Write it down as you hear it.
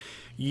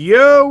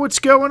Yo, what's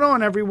going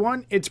on,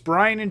 everyone? It's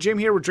Brian and Jim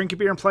here. We're drinking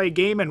beer and play a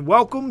game, and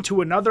welcome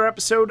to another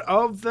episode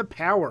of the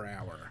Power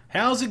Hour.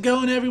 How's it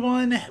going,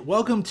 everyone?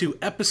 Welcome to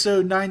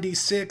episode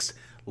 96,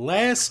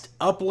 last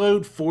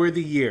upload for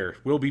the year.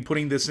 We'll be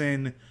putting this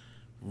in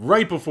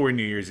right before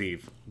New Year's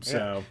Eve.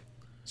 So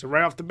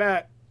right off the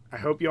bat, I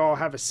hope you all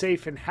have a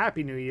safe and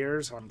happy New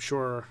Year's.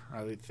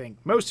 I think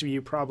most of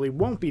you probably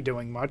won't be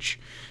doing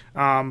much.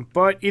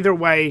 But either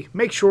way,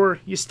 make sure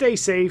you stay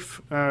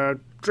safe.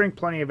 Drink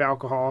plenty of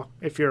alcohol,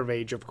 if you're of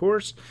age, of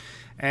course.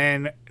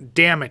 And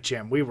damn it,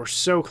 Jim, we were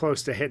so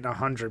close to hitting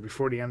 100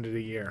 before the end of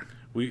the year.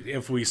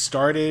 if we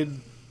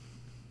started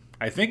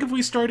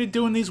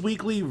doing these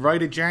weekly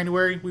right at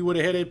January, we would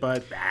have hit it,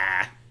 but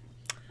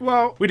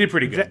Well, we did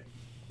pretty good.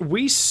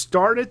 We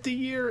started the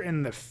year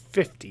in the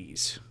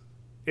 50s.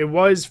 It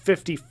was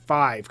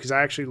 55 because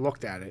I actually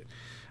looked at it.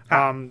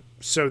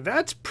 So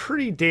that's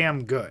pretty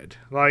damn good.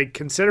 Like,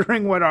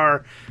 considering what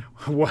our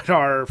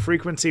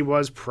frequency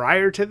was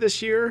prior to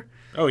this year,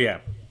 Oh, yeah.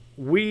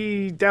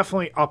 we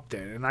definitely upped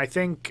it. And I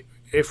think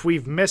if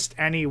we've missed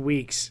any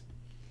weeks,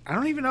 I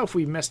don't even know if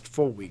we missed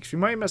full weeks. We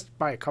might have missed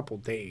by a couple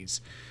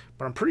days,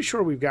 but I'm pretty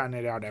sure we've gotten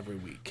it out every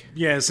week.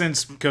 Yeah,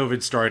 since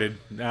COVID started,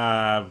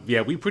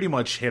 we pretty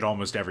much hit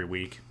almost every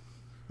week.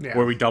 Yeah.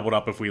 Or we doubled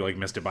up if we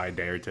missed it by a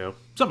day or two.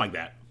 Something like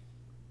that.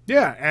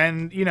 Yeah,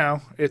 and,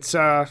 it's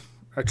a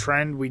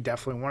trend we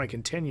definitely want to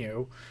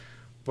continue.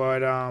 But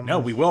No,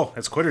 we will.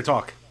 That's quitter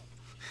talk.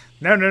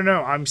 No.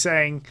 I'm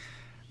saying,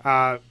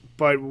 but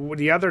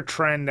the other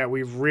trend that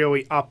we've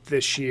really upped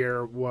this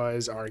year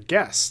was our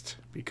guest,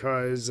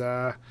 because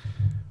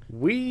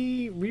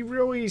we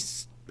really,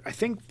 I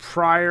think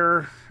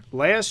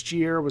last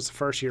year was the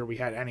first year we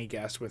had any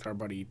guest with our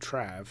buddy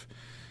Trav,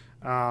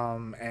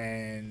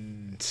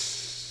 and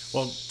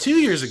Well, 2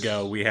 years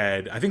ago we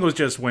had, I think it was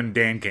just when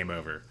Dan came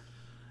over.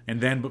 And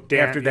then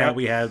after that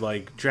we had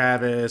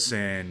Travis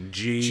and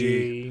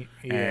G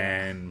yeah.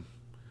 and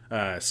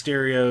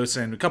Stereos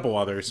and a couple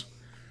others.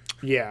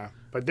 Yeah,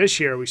 but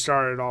this year we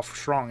started off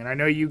strong, and I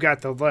know you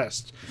got the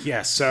list.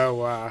 Yes.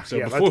 So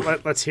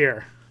let's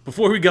hear.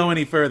 Before we go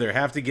any further,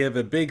 have to give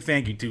a big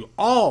thank you to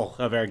all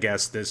of our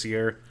guests this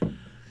year,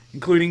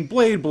 including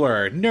Blade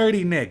Blur,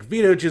 Nerdy Nick,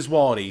 Vito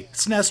Giswaldi,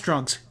 SNES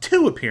Trunks,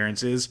 2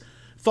 appearances,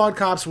 Thought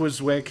Cops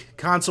Wiswick,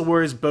 Console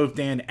Wars, both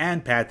Dan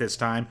and Pat this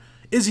time,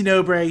 Izzy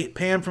Nobre,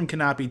 Pam from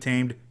Cannot Be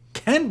Tamed,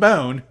 Ken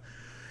Bone,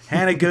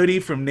 Hannah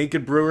Godey from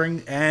Naked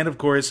Brewing, and of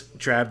course,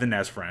 Trav the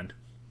Nest Friend.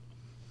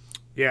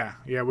 Yeah,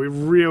 we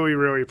really,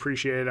 really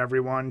appreciate it,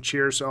 everyone.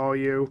 Cheers to all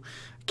you.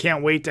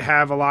 Can't wait to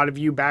have a lot of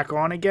you back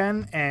on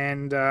again,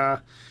 and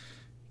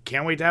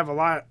can't wait to have a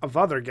lot of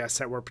other guests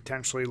that we're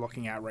potentially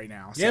looking at right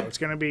now. So It's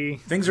going to be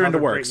things are in the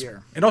works.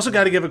 Year. And also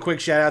got to give a quick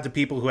shout out to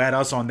people who had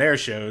us on their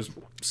shows.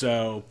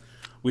 So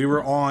we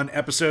were on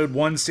episode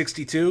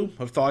 162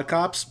 of Thought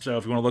Cops. So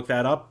if you want to look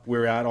that up,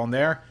 we're out on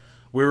there.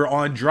 We were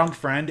on Drunk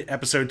Friend,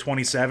 episode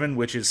 27,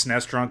 which is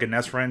SNES Drunk and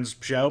Nest Friend's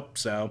show.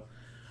 So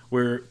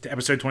we're to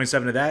episode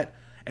 27 of that.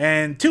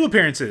 And 2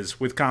 appearances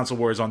with Console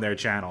Wars on their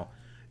channel.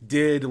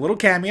 Did a little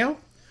cameo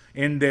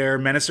in their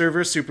Menace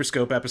Server Super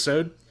Scope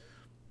episode.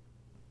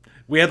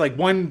 We had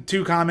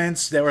 1-2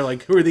 comments that were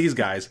like, who are these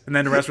guys? And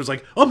then the rest was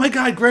like, oh my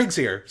god, Greg's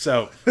here.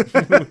 So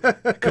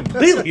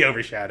completely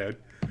overshadowed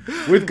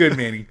with good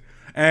meaning.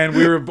 And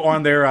we were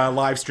on their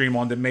live stream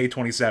on the May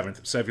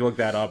 27th. So if you look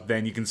that up,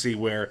 then you can see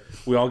where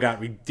we all got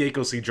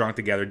ridiculously drunk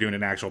together doing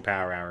an actual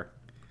power hour.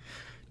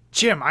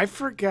 Jim, I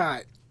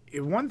forgot.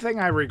 One thing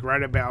I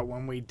regret about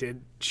when we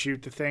did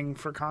shoot the thing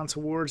for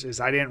Console Wars is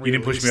I didn't. You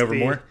didn't push me over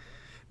more?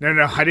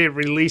 No, I didn't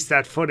release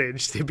that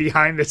footage, the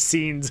behind the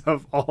scenes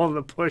of all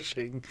the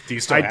pushing. Do you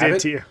still have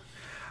it? To you.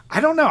 I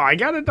don't know. I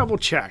gotta double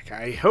check.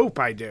 I hope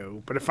I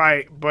do.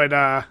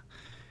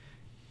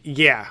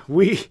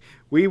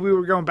 We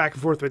were going back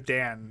and forth with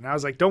Dan, and I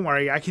was like, "Don't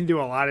worry, I can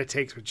do a lot of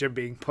takes with Jim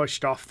being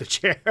pushed off the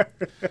chair."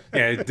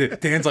 Yeah,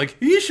 Dan's like,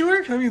 "Are you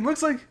sure? I mean,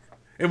 looks like."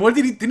 And what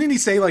didn't he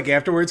say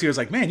afterwards? He was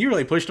like, "Man, you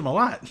really pushed him a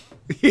lot."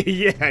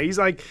 Yeah, he's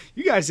like,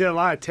 "You guys did a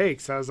lot of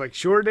takes." I was like,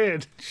 "Sure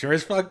did." Sure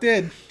as fuck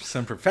did.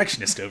 Some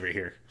perfectionist over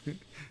here.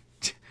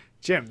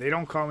 Jim, they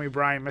don't call me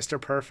Brian,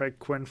 Mr. Perfect,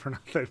 Quinn for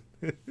nothing.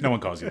 No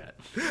one calls you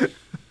that.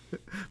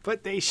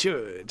 But they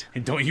should.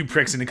 And don't you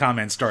pricks in the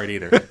comments start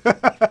either.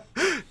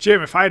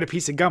 Jim, if I had a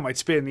piece of gum, I'd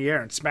spit in the air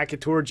and smack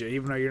it towards you,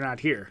 even though you're not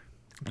here.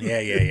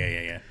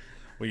 Yeah.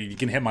 Well, you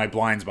can hit my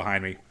blinds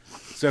behind me.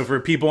 So for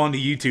people on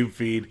the YouTube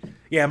feed,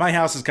 yeah, my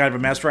house is kind of a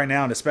mess right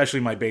now, and especially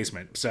my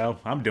basement. So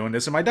I'm doing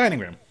this in my dining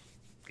room.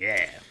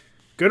 Yeah.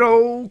 Good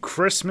old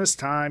Christmas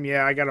time.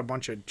 Yeah, I got a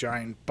bunch of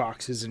giant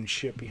boxes and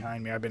shit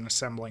behind me I've been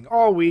assembling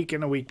all week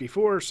and the week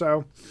before,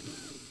 so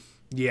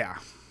yeah.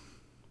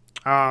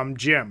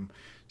 Jim,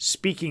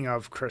 speaking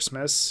of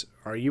Christmas,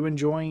 are you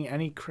enjoying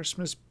any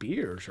Christmas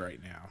beers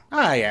right now?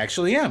 I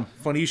actually am.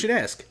 Funny you should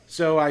ask.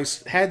 So I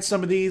had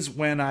some of these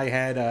when I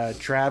had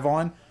Trav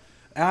on.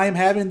 I'm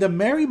having the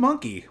Merry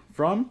Monkey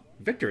from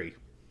Victory.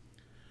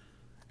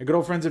 And good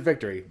old friends at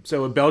Victory.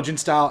 So a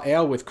Belgian-style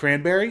ale with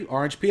cranberry,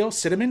 orange peel,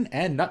 cinnamon,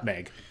 and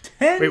nutmeg.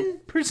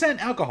 10%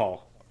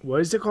 alcohol.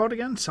 What is it called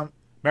again?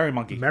 Merry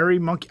Monkey. Merry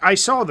Monkey. I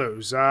saw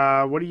those.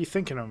 What are you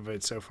thinking of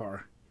it so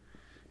far?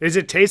 Does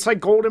it taste like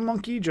Golden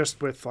Monkey,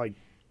 just with like,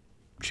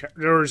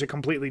 or is it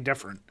completely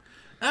different?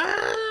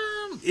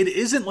 It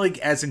isn't like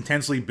as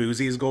intensely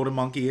boozy as Golden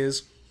Monkey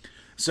is.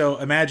 So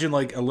imagine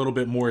like a little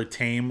bit more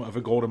tame of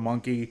a Golden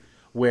Monkey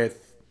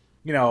with,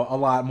 you know, a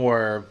lot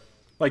more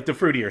like the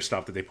fruitier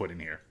stuff that they put in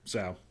here.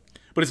 So,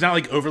 but it's not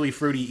like overly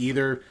fruity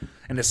either,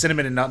 and the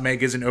cinnamon and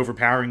nutmeg isn't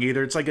overpowering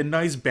either. It's like a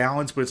nice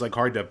balance, but it's like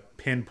hard to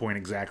pinpoint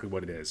exactly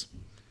what it is.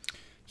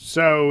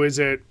 So is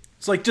it?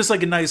 It's like just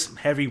like a nice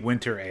heavy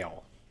winter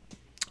ale.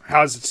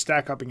 How does it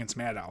stack up against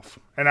Mad Elf?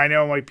 And I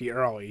know it might be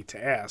early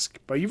to ask,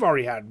 but you've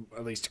already had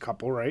at least a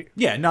couple, right?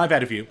 Yeah, no, I've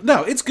had a few.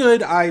 No, it's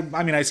good. I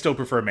mean, I still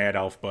prefer Mad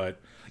Elf,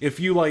 but if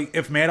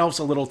Mad Elf's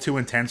a little too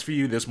intense for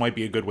you, this might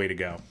be a good way to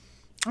go.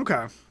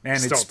 Okay. And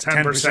Still it's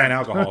 10%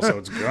 alcohol, so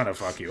it's gonna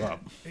fuck you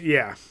up.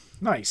 Yeah,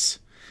 nice.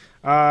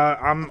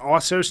 I'm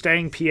also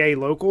staying PA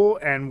local,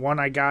 and one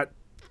I got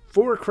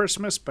for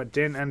Christmas, but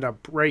didn't end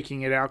up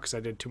breaking it out because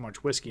I did too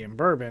much whiskey and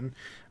bourbon.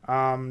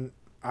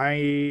 I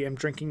am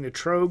drinking the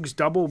Trogs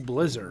Double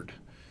Blizzard.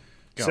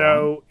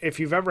 So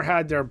if you've ever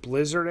had their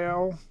Blizzard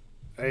Ale,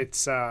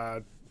 it's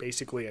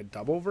basically a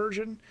double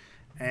version,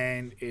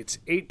 and it's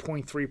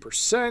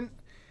 8.3%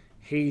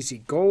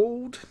 hazy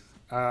gold.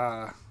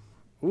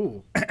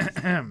 Ooh.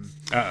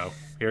 Uh-oh.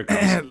 Here it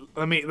comes.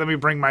 let me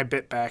bring my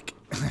bit back.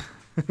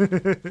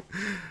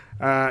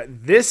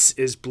 This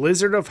is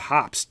Blizzard of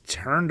Hops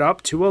turned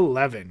up to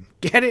 11.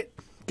 Get it?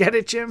 Get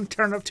it, Jim?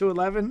 Turned up to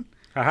 11?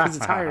 Because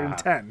it's higher than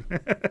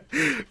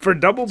 10. For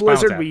Double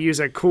Blizzard, we use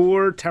a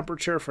cooler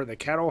temperature for the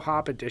Kettle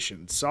Hop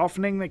edition,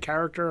 softening the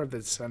character of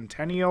the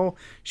Centennial,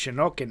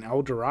 Chinook, and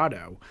El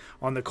Dorado.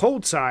 On the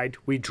cold side,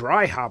 we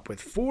dry hop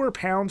with 4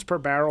 pounds per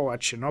barrel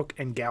at Chinook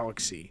and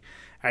Galaxy.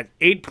 At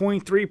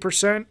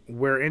 8.3%,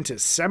 we're into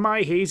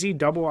semi-hazy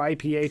double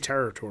IPA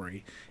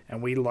territory,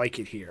 and we like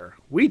it here.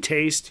 We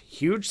taste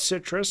huge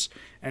citrus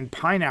and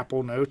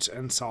pineapple notes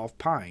and soft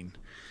pine.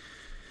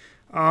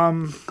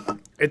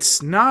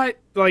 It's not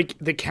like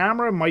the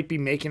camera might be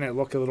making it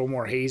look a little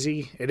more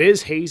hazy. It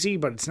is hazy,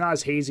 but it's not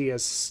as hazy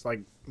as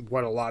like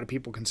what a lot of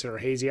people consider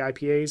hazy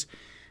IPAs.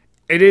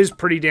 It is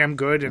pretty damn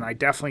good, and I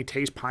definitely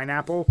taste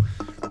pineapple.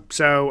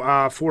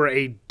 So for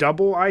a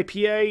double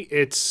IPA,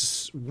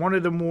 it's one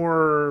of the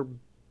more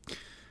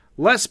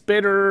less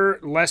bitter,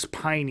 less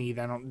piney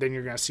than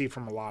you're going to see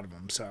from a lot of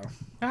them. So,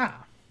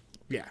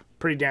 yeah,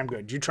 pretty damn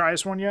good. Did you try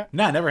this one yet?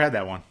 No, I never had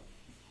that one.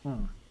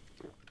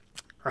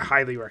 I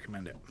highly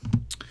recommend it.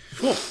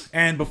 Cool.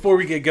 And before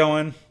we get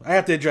going, I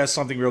have to address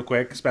something real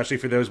quick, especially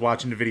for those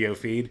watching the video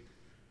feed.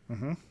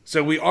 Mm-hmm.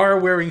 So we are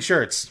wearing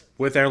shirts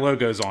with our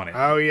logos on it.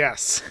 Oh,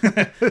 yes.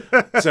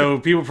 So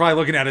people are probably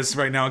looking at us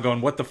right now and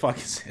going, what the fuck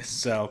is this?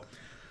 So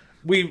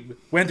we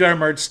went to our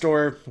merch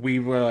store. We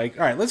were like,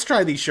 all right, let's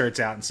try these shirts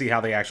out and see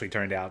how they actually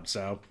turned out.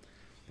 So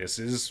this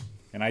is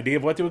an idea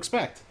of what to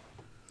expect.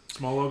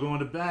 Small logo on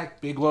the back,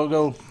 big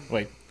logo.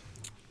 Wait.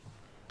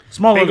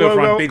 Small logo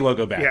front, big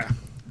logo back. Yeah.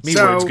 Means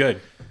words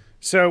good.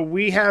 So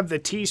we have the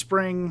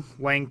Teespring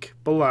link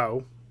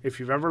below. If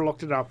you've ever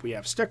looked it up, we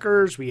have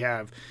stickers, we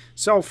have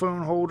cell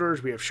phone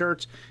holders, we have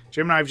shirts.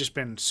 Jim and I have just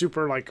been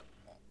super, like,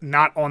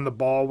 not on the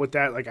ball with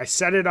that. Like, I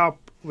set it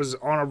up, was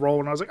on a roll,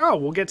 and I was like, oh,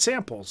 we'll get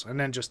samples, and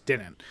then just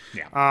didn't.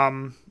 Yeah.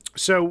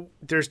 So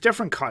there's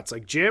different cuts.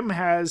 Like, Jim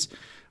has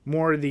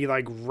more of the,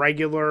 like,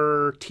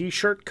 regular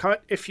T-shirt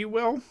cut, if you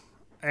will.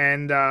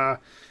 And,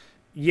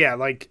 yeah,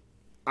 like,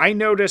 I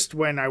noticed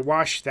when I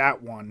washed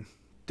that one,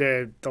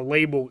 the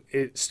label,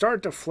 it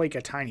started to flake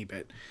a tiny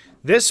bit.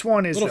 This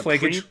one is a little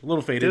flakage, a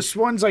little faded. This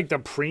one's like the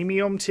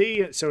premium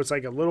tee, so it's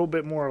like a little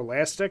bit more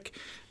elastic.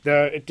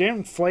 It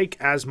didn't flake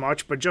as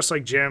much, but just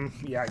like Jim,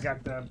 yeah, I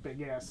got the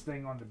big ass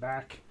thing on the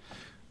back.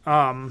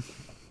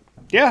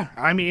 Yeah,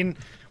 I mean,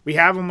 we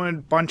have them in a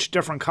bunch of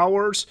different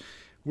colors.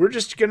 We're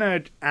just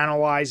gonna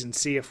analyze and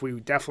see if we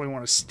definitely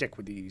want to stick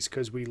with these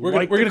because we're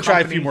gonna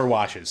try a few more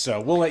washes,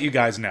 so we'll let you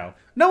guys know.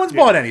 No one's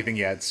bought anything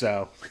yet,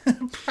 so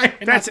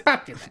that's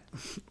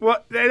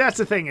well. That's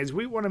the thing is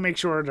we want to make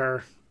sure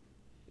they're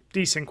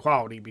decent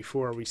quality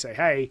before we say,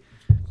 hey,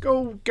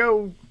 go,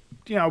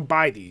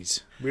 buy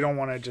these. We don't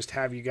want to just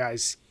have you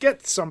guys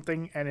get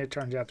something and it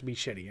turns out to be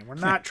shitty. And we're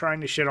not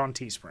trying to shit on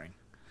Teespring.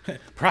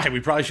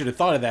 We probably should have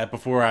thought of that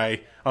before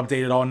I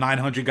updated all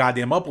 900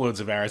 goddamn uploads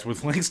of ours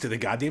with links to the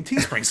goddamn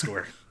Teespring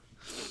store.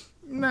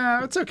 No,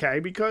 it's okay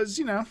because,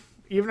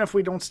 even if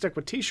we don't stick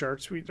with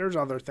T-shirts, there's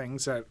other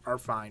things that are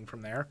fine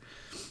from there.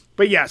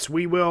 But yes,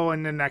 we will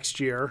in the next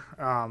year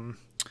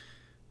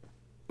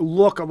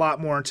look a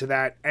lot more into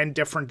that and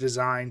different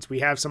designs.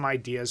 We have some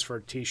ideas for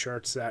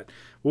T-shirts that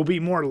will be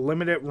more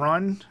limited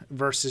run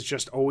versus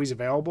just always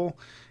available.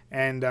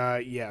 And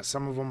yeah,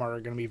 some of them are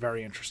going to be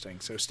very interesting.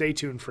 So stay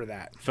tuned for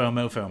that.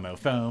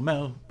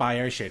 FOMO. Buy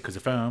our shit because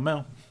of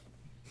FOMO.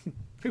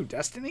 Who,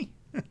 Destiny?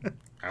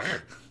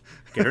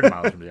 Get her to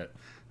miles from it.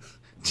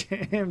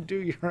 Jim, do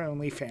your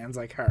OnlyFans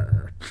like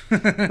her.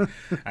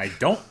 I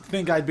don't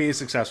think I'd be as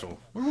successful.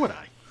 Or would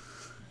I?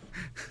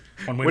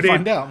 When we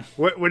find out.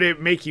 Would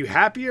it make you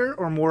happier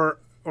or more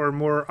or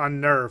more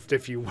unnerved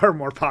if you were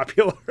more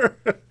popular?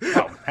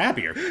 Oh,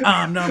 happier.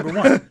 I'm number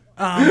one.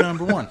 I'm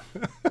number one.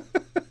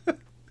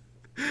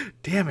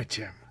 Damn it,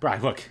 Jim.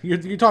 Right, look,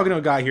 you're talking to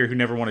a guy here who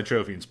never won a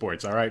trophy in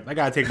sports, all right? I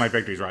got to take my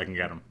victories where I can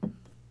get them.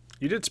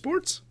 You did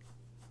sports?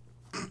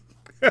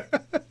 You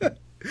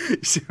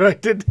see what I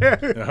did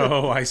there?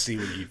 Oh, I see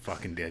what you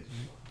fucking did.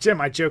 Jim,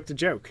 I joked a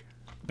joke.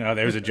 No,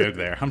 there's a joke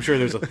there. I'm sure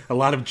there's a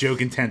lot of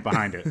joke intent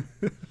behind it.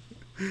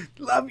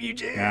 Love you,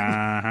 Jim.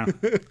 Uh-huh.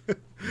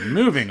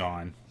 Moving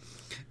on.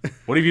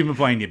 What have you been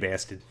playing, you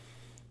bastard?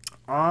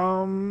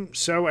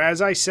 So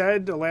as I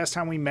said the last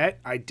time we met,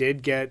 I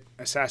did get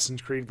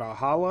Assassin's Creed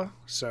Valhalla,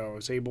 so I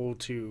was able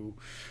to.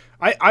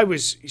 I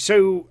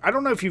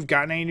don't know if you've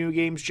gotten any new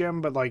games,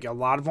 Jim, but like a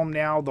lot of them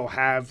now, they'll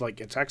have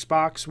like it's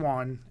Xbox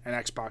One and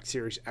Xbox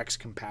Series X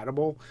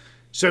compatible.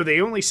 So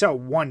they only sell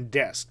one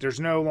disc.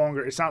 There's no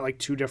longer, it's not like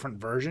two different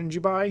versions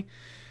you buy.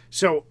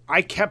 So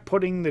I kept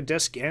putting the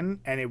disc in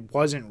and it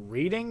wasn't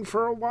reading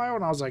for a while.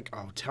 And I was like,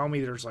 oh, tell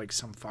me there's like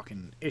some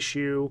fucking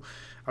issue.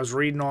 I was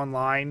reading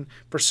online.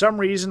 For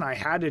some reason, I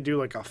had to do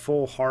like a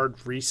full hard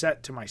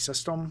reset to my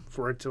system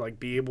for it to like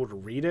be able to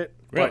read it.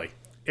 Really? But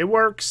it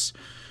works.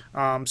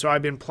 So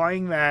I've been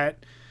playing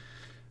that.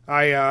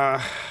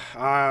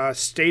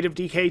 State of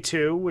Decay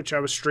 2, which I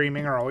was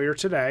streaming earlier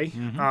today.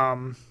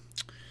 Mm-hmm.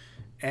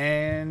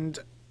 And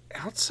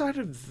outside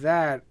of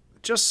that,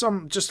 just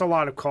a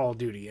lot of Call of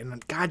Duty.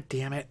 And god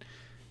damn it,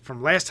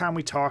 from last time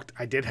we talked,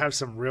 I did have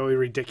some really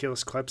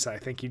ridiculous clips that I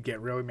think you'd get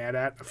really mad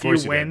at. A few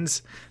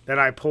wins that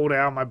I pulled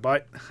out of my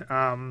butt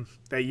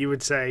that you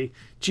would say,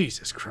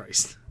 Jesus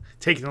Christ,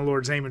 taking the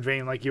Lord's name in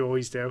vain like you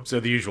always do.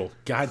 So the usual.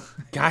 God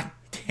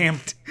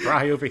damn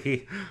Bry over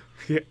here.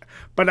 Yeah.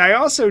 But I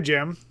also,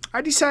 Jim,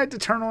 I decided to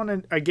turn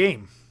on a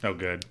game. Oh,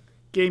 good.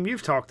 Game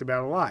you've talked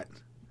about a lot.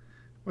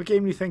 What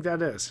game do you think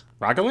that is?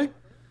 Rocket League?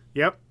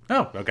 Yep.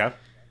 Oh, okay.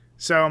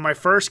 So my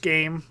first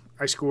game,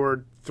 I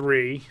scored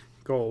 3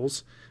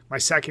 goals. My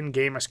second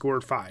game, I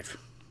scored 5.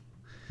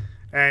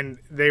 And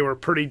they were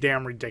pretty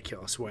damn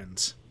ridiculous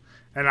wins.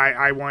 And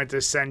I wanted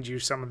to send you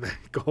some of the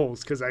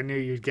goals because I knew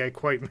you'd get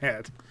quite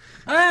mad.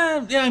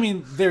 Yeah, I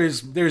mean,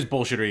 there's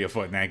bullshittery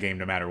afoot in that game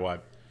no matter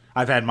what.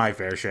 I've had my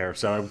fair share,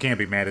 so I can't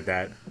be mad at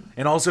that.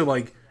 And also,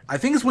 like, I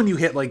think it's when you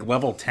hit, like,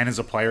 level 10 as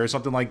a player or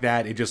something like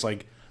that, it just,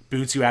 like,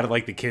 boots you out of,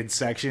 like, the kids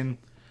section.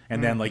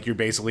 And then, like, you're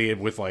basically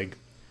with, like,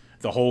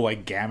 the whole,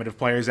 like, gamut of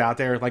players out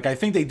there. Like, I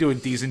think they do a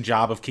decent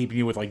job of keeping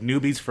you with, like,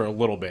 newbies for a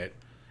little bit.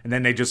 And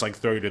then they just, like,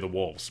 throw you to the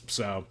wolves.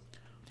 So,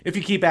 if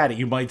you keep at it,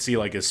 you might see,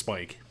 like, a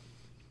spike.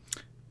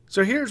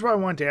 So here's what I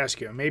wanted to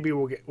ask you. Maybe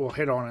we'll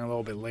hit on it a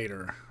little bit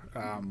later.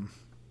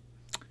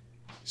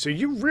 So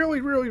you really,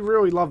 really,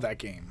 really love that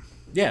game.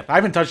 Yeah, I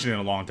haven't touched it in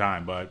a long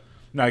time, but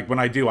like when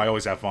I do, I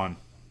always have fun.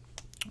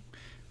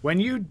 When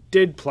you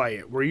did play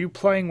it, were you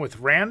playing with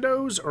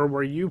randos or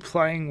were you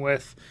playing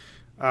with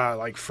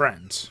like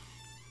friends?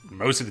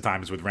 Most of the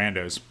time it's with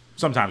randos.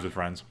 Sometimes with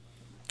friends.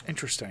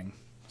 Interesting.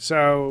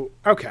 So,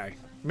 okay.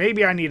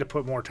 Maybe I need to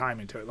put more time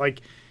into it. Like,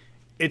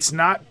 it's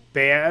not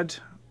bad,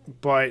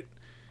 but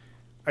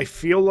I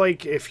feel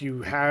like if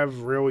you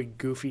have really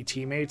goofy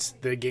teammates,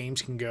 the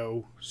games can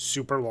go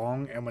super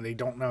long, and when they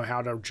don't know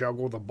how to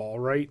juggle the ball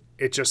right,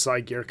 it's just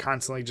like you're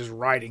constantly just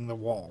riding the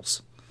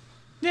walls.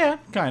 Yeah,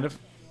 kind of.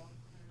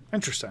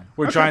 Interesting.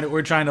 We're trying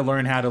to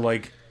learn how to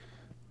like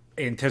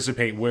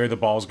anticipate where the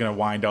ball's going to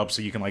wind up,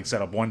 so you can like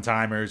set up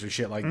one-timers or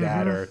shit like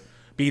that, or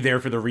be there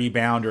for the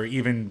rebound, or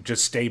even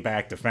just stay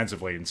back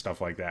defensively and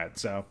stuff like that.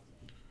 So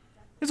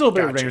it's a little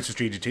bit of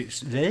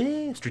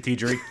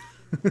strategery.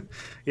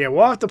 Yeah,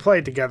 we'll have to play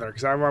it together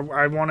because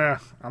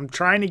I'm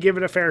trying to give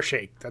it a fair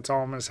shake. That's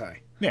all I'm going to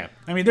say. Yeah,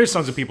 I mean, there's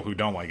tons of people who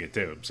don't like it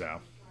too,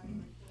 so.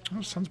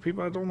 There's tons of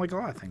people that don't like a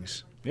lot of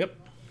things. Yep.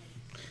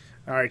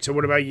 All right, so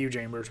what about you,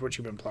 Chambers? What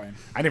you been playing?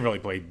 I didn't really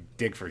play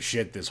dick for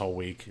shit this whole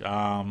week.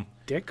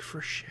 Dick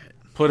for shit.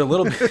 Put a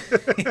little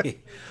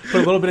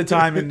bit of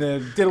time in,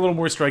 did a little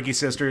more Strikey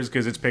Sisters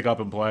because it's pick up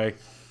and play.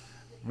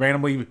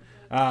 Randomly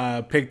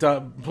played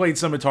some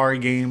Atari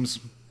games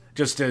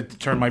just to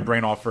turn my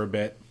brain off for a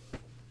bit.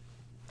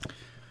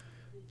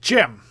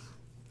 Jim.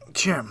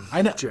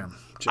 I know. Jim.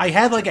 I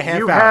had like a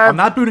half hour. I'm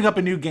not booting up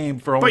a new game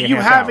for only a half hour.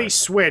 But you have a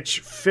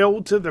Switch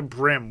filled to the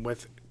brim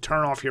with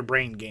turn off your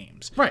brain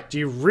games. Right. Do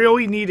you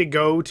really need to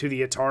go to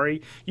the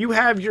Atari? You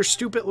have your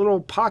stupid little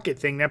pocket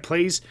thing that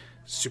plays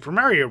Super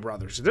Mario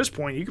Brothers. At this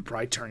point, you could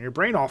probably turn your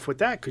brain off with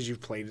that because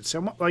you've played it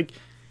so much. Like,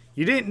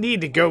 you didn't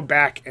need to go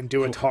back and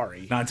do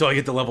Atari. Not until I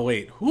get to level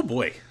 8. Oh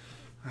boy.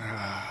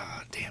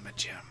 Damn it,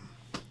 Jim.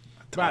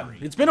 But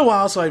it's been a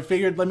while, so I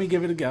figured let me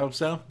give it a go.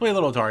 So play a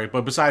little Atari.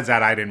 But besides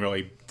that, I didn't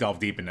really delve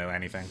deep into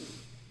anything.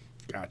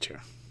 Gotcha.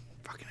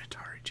 Fucking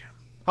Atari, Jim.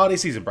 Holiday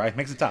season, Bri.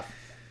 Makes it tough.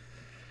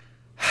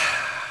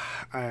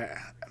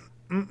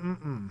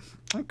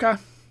 Okay.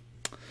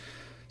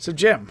 So,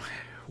 Jim,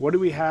 what do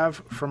we have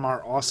from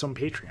our awesome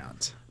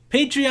Patreons?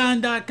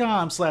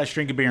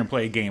 Patreon.com/drinkAbeer and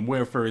play a game,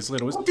 where for as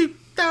little as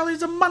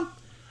 $2 a month,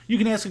 you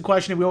can ask a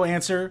question and we'll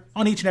answer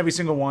on each and every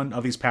single one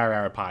of these Power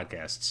Hour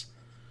podcasts.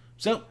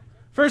 So,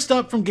 first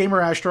up from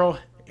Gamer Astral,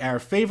 our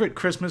favorite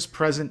Christmas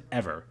present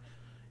ever.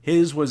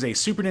 His was a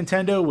Super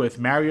Nintendo with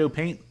Mario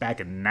Paint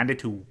back in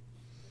 '92.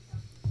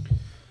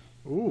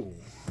 Ooh.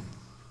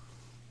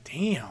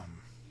 Damn.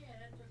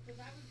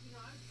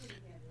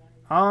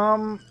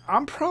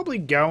 I'm probably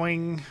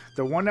going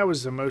the one that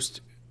was the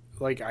most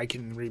like I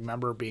can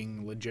remember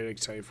being legit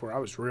excited for. I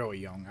was really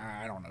young.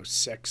 I don't know,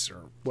 6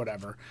 or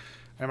whatever.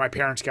 And my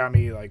parents got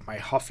me like my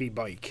Huffy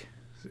bike.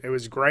 It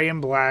was gray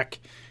and black.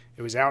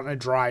 It was out in a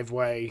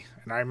driveway,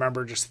 and I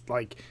remember just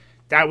like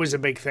that was a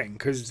big thing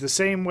because the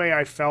same way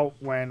I felt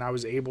when I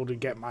was able to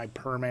get my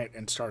permit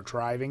and start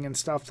driving and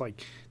stuff,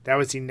 like that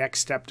was the next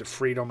step to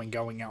freedom and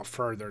going out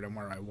further than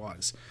where I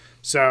was.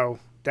 So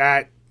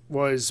that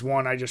was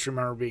one I just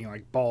remember being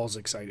like balls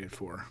excited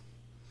for.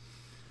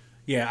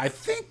 Yeah, I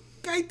think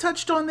I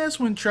touched on this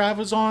when Trav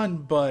was on,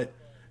 but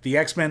the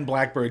X-Men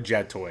Blackbird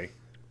jet toy.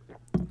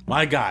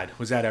 My God,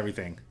 was that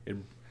everything.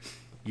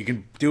 You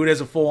can do it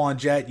as a full-on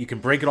jet. You can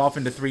break it off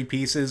into 3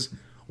 pieces.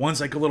 One's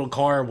like a little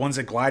car, one's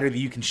a glider that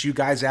you can shoot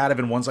guys out of,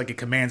 and one's like a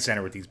command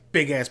center with these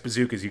big-ass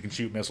bazookas you can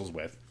shoot missiles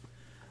with.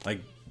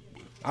 Like,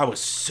 I was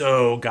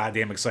so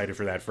goddamn excited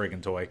for that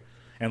friggin' toy.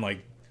 And,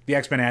 like, the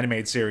X-Men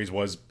animated series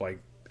was, like,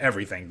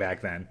 everything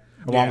back then,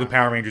 along with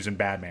Power Rangers and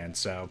Batman.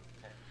 So,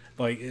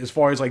 like, as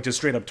far as, like, just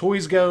straight-up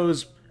toys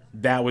goes,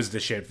 that was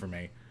the shit for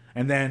me.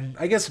 And then,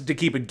 I guess to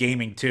keep it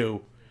gaming,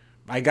 too,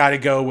 I gotta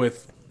go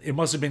with, it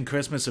must have been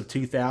Christmas of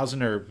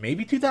 2000 or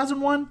maybe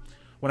 2001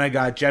 when I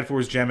got Jet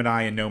Force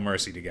Gemini and No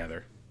Mercy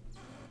together.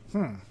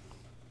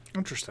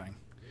 Interesting.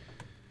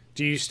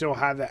 Do you still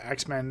have the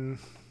X-Men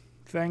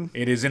thing?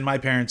 It is in my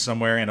parents'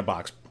 somewhere in a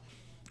box.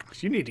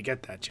 You need to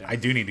get that, Jeff. I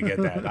do need to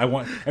get that.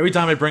 Every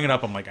time I bring it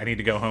up, I'm like, I need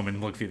to go home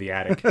and look through the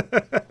attic.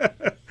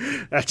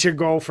 That's your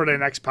goal for the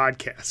next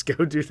podcast.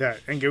 Go do that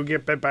and go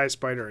get bit by a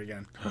spider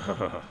again.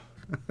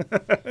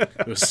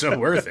 It was so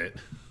worth it.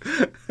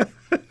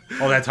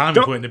 All that time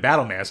we put into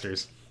Battle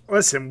Masters.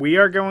 Listen, we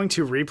are going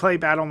to replay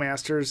Battle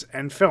Masters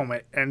and film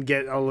it and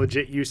get a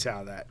legit use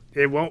out of that.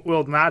 It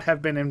will not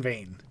have been in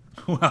vain.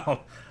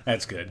 Well,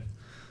 that's good.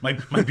 My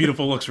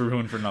beautiful looks were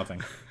ruined for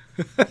nothing.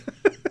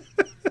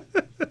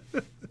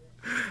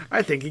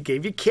 I think it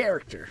gave you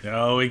character.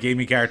 Oh, it gave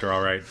me character,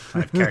 all right.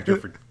 I have character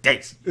for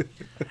days.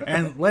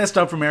 And last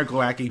up from Eric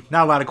Glowacki,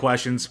 not a lot of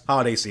questions.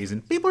 Holiday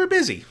season. People are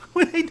busy.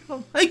 When they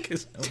don't like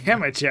us.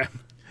 Damn it, Jeff.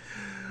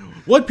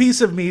 What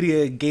piece of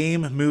media,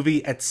 game,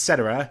 movie,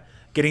 etc.,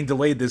 getting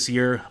delayed this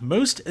year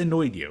most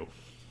annoyed you?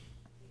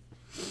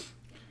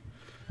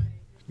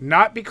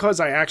 Not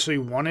because I actually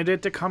wanted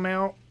it to come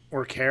out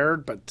or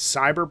cared, but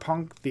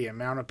Cyberpunk, the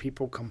amount of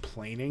people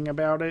complaining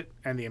about it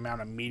and the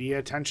amount of media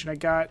attention it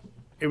got,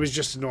 it was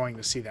just annoying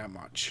to see that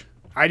much.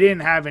 I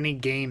didn't have any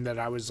game that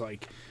I was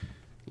like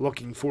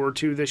looking forward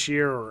to this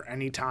year or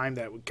any time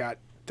that got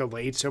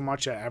delayed so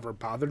much that ever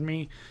bothered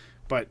me.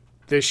 But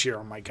this year,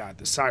 oh my God,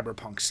 the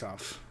Cyberpunk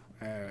stuff,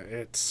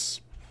 it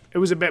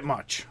was a bit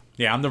much.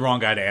 Yeah, I'm the wrong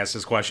guy to ask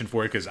this question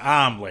for it because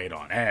I'm late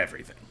on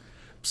everything.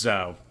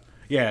 So,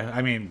 yeah,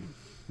 I mean,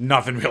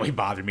 nothing really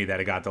bothered me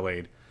that it got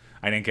delayed.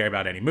 I didn't care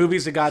about any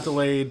movies that got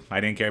delayed. I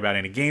didn't care about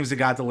any games that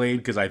got delayed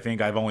because I think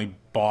I've only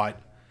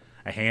bought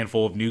a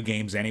handful of new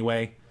games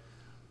anyway.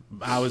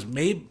 Was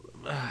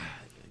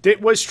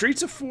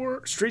Streets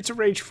of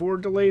Rage 4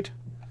 delayed?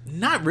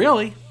 Not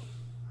really.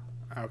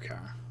 Okay.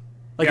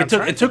 Like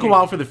Yeah, it took a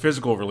while for the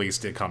physical release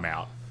to come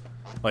out.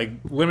 Like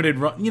limited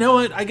run. You know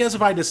what? I guess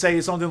if I had to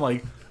say something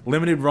like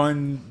limited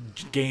run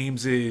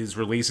games is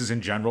releases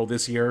in general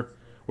this year,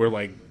 where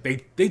like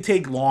they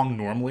take long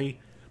normally,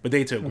 but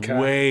they took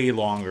way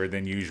longer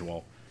than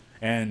usual.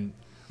 And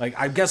like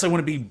I guess I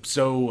wouldn't be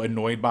so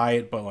annoyed by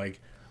it, but like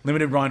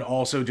limited run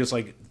also just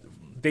like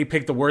they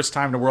picked the worst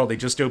time in the world. They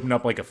just opened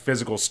up like a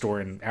physical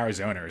store in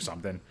Arizona or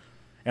something.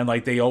 And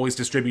like they always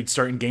distribute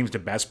certain games to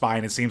Best Buy,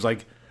 and it seems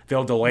like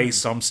they'll delay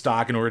some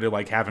stock in order to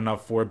like have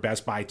enough for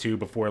Best Buy too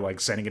before like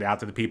sending it out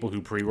to the people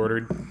who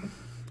pre-ordered.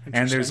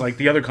 And there's like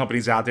the other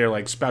companies out there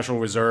like Special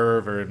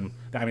Reserve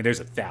I mean there's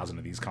 1,000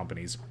 of these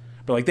companies.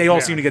 But like they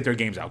all seem to get their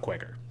games out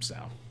quicker. So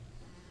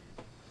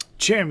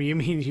Jim, you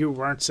mean you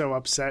weren't so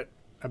upset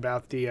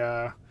about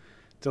the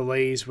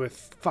delays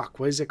with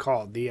what is it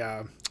called?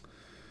 The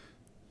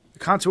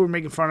console we're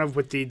making fun of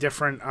with the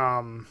different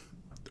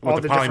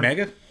with the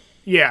Polymega?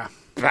 Yeah.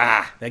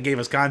 Bah, that gave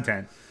us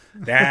content.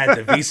 That,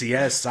 the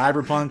VCS,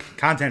 Cyberpunk,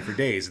 content for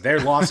days.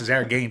 Their loss is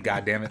our gain,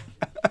 goddammit.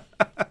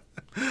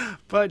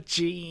 But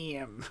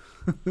GM.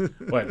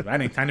 What? I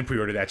didn't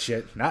pre-order that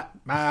shit. Not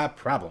my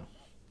problem.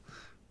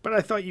 But I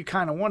thought you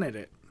kind of wanted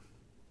it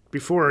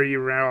before you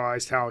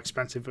realized how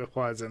expensive it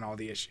was and all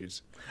the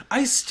issues.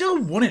 I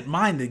still wouldn't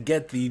mind to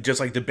get the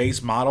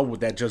base model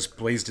with that just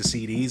plays the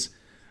CDs.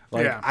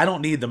 Like I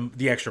don't need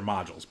the extra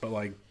modules, but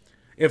like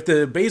if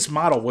the base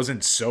model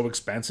wasn't so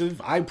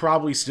expensive, I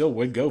probably still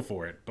would go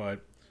for it.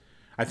 But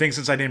I think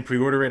since I didn't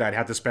pre-order it, I'd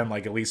have to spend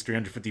like at least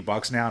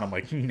 $350 now, and I'm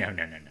like, no.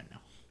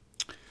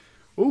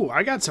 Ooh,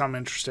 I got something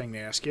interesting to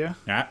ask you.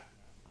 Yeah.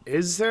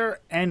 Is there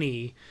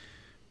any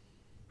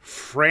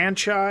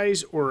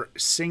franchise or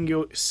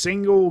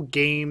single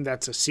game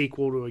that's a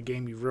sequel to a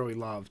game you really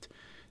loved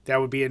that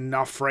would be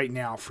enough right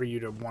now for you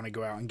to want to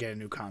go out and get a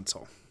new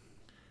console?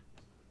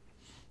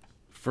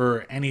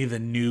 For any of the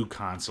new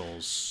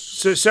consoles.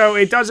 So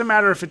it doesn't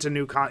matter if it's a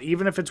new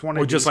even if it's one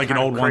of or just these like an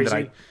kind old of one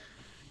crazy, that I.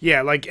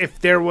 Yeah, like if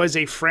there was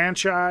a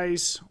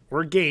franchise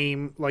or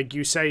game, like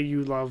you say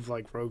you love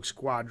like Rogue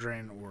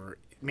Squadron, or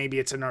maybe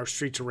it's another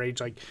Streets of Rage,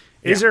 like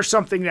is there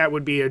something that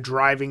would be a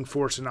driving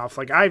force enough?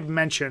 Like I've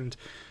mentioned,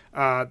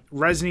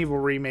 Resident Evil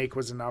Remake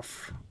was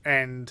enough,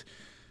 and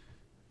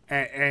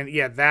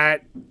yeah,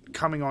 that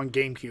coming on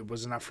GameCube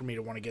was enough for me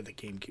to want to get the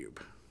GameCube.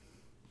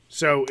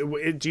 So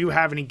do you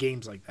have any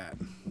games like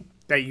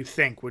that you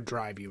think would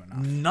drive you enough?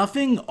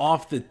 Nothing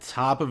off the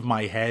top of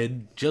my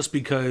head, just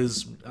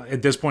because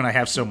at this point I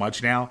have so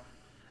much now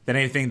that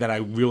anything that I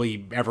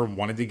really ever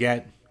wanted to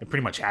get, I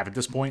pretty much have at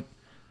this point.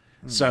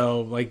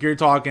 So, like, you're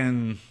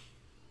talking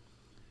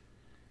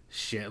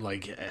shit,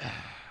 like,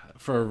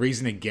 for a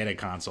reason to get a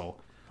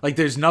console. Like,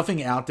 there's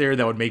nothing out there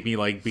that would make me,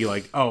 like, be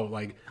like, oh,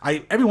 like,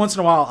 every once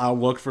in a while I'll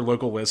look for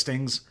local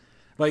listings.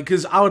 Like,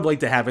 because I would like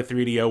to have a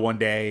 3DO one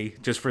day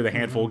just for the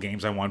handful of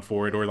games I want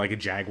for it, or like a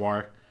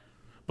Jaguar.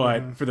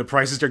 But for the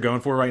prices they're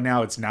going for right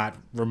now, it's not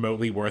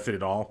remotely worth it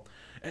at all.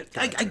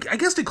 I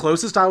guess the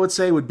closest I would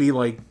say would be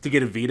like to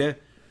get a Vita,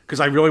 because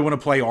I really want to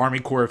play Army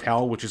Corps of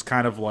Hell, which is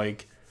kind of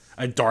like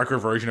a darker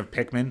version of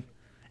Pikmin,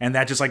 and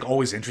that just like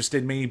always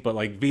interested me. But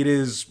like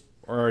Vitas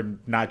are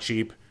not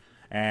cheap,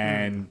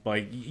 and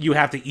like you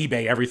have to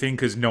eBay everything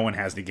because no one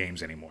has the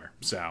games anymore.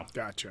 So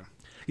Gotcha.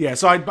 yeah,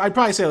 so I'd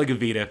probably say like a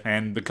Vita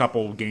and the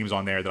couple games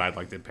on there that I'd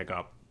like to pick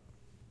up.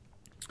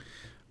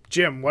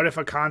 Jim, what if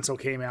a console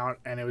came out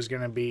and it was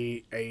going to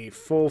be a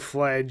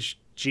full-fledged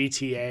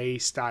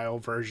GTA-style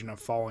version of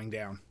Falling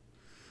Down?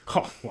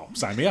 Oh, well,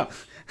 sign me up.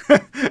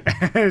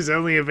 It's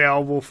only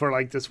available for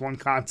like this one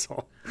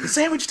console. The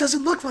sandwich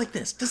doesn't look like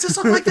this. Does this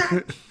look like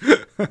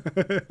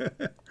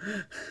that?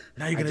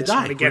 Now you're gonna die. I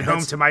want to get home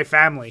to my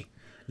family.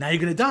 Now you're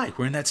gonna die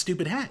wearing that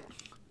stupid hat.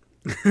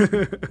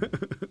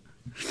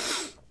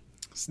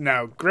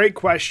 No, great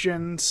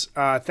questions.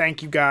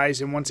 Thank you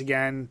guys, and once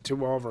again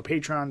to all of our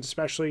patrons,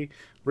 especially.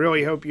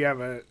 Really hope you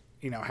have a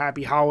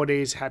happy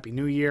holidays, happy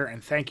New Year,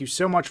 and thank you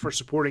so much for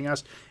supporting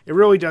us. It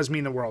really does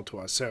mean the world to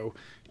us. So,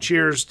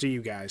 cheers to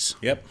you guys.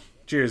 Yep.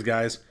 Cheers,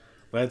 guys.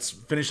 Let's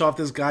finish off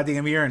this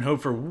goddamn year and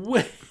hope for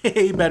way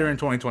better in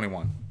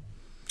 2021.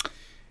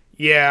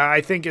 Yeah,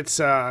 I think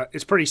it's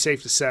pretty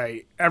safe to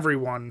say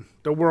everyone,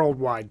 the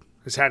worldwide,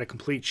 has had a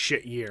complete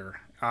shit year,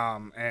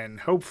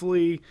 and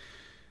hopefully,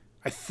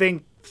 I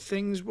think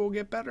things will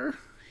get better.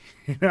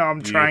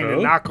 I'm trying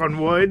to knock on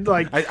wood.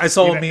 Like I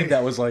saw a meme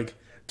that was like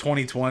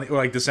 2020 or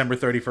like December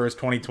 31st,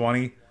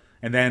 2020,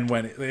 and then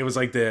when it was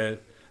like the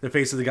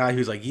face of the guy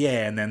who's like,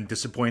 yeah, and then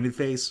disappointed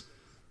face.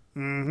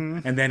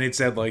 Mm-hmm. And then it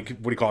said like,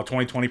 what do you call it,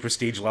 2020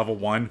 Prestige level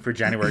 1 for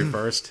January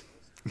 1st.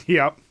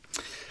 Yep.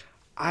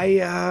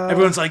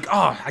 Everyone's like,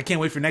 oh, I can't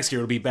wait for next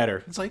year, it'll be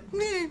better. It's like,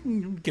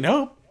 you can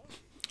hope.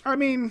 I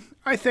mean,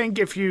 I think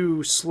if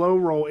you slow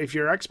roll, if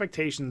your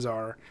expectations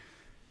are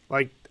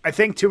like, I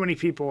think too many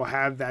people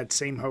have that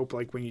same hope,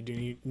 like when you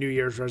do New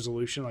Year's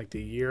resolution, like the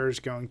year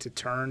is going to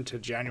turn to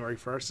January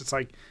 1st. It's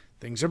like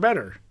things are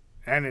better.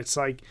 And it's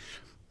like,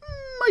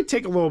 might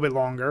take a little bit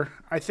longer.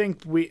 I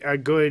think a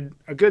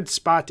good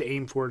spot to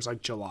aim for is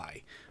like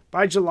July.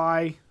 By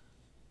July,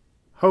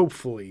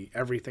 hopefully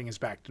everything is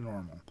back to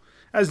normal.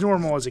 As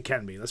normal as it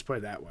can be. Let's put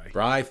it that way.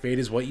 Bri, fate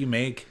is what you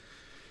make.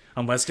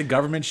 Unless the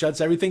government shuts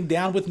everything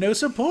down with no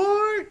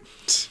support.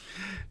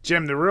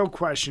 Jim, the real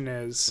question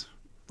is,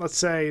 let's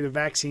say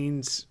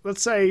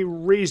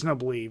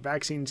reasonably,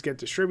 vaccines get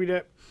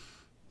distributed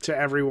to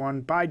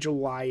everyone by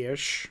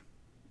July-ish.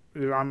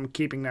 I'm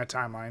keeping that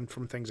timeline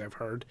from things I've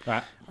heard.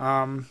 Right.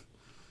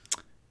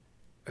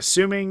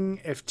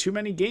 Assuming if too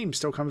many games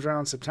still comes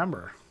around in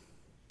September.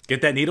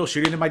 Get that needle,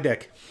 shoot it in my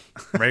dick.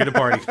 I'm ready to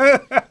party.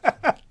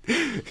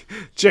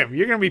 Jim,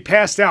 you're going to be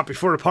passed out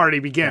before the party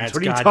begins. That's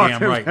what are you goddamn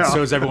talking right. about?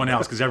 So is everyone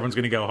else, because everyone's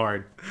going to go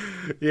hard.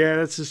 Yeah,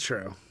 this is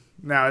true.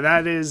 Now,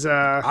 that is...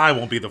 I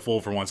won't be the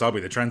fool for once. I'll be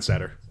the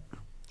trendsetter.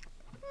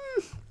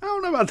 I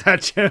don't know about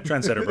that, Jim.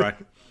 Trendsetter, Bri.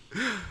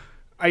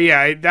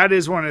 Yeah, that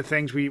is one of the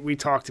things we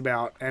talked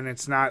about, and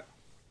it's not,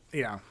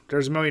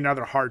 there's a million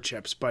other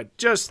hardships, but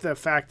just the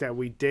fact that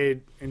we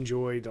did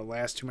enjoy the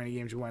last too many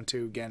games we went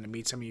to, again, to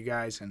meet some of you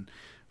guys, and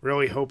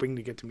really hoping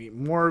to get to meet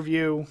more of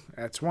you.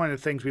 That's one of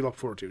the things we look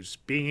forward to, is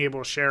being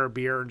able to share a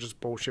beer and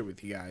just bullshit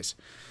with you guys.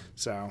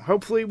 So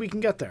hopefully we can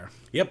get there.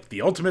 Yep,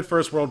 the ultimate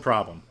first world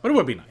problem. But it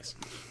would be nice.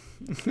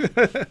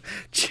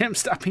 Jim,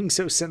 stop being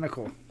so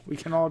cynical. We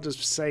can all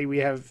just say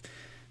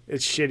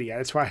it's shitty.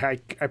 That's why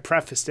I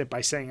prefaced it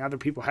by saying other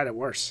people had it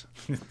worse.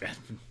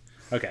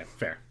 Okay,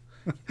 fair.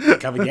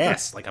 Cover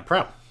gas like a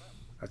pro.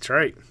 That's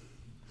right.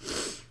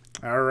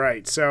 All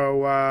right,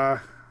 so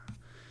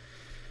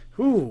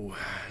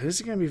this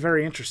is going to be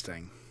very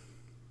interesting.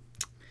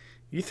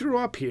 You threw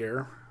up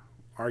here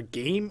our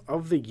game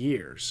of the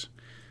years.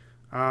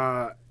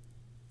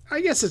 I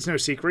guess it's no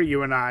secret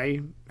you and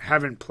I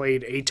haven't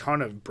played a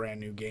ton of brand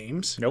new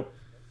games. Nope.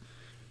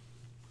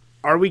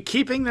 Are we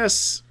keeping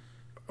this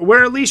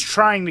we're at least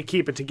trying to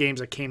keep it to games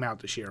that came out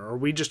this year. Or are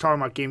we just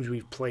talking about games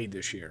we've played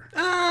this year?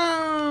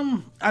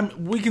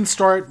 We can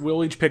start.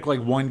 We'll each pick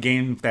like one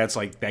game that's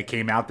like that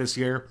came out this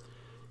year,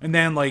 and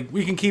then like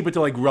we can keep it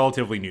to like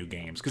relatively new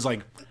games because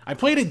like I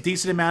played a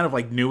decent amount of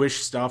like newish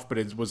stuff, but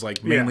it was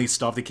like mainly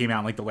stuff that came out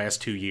in like the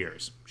last 2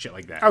 years, shit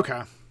like that.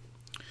 Okay.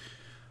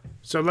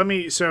 So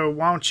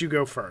why don't you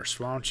go first?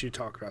 Why don't you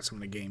talk about some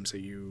of the games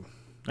that you...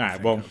 All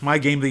right, well, my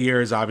game of the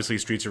year is obviously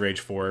Streets of Rage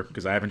 4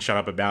 because I haven't shut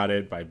up about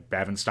it. I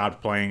haven't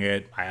stopped playing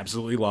it. I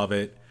absolutely love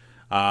it.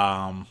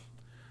 I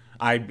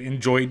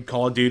enjoyed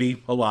Call of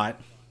Duty a lot.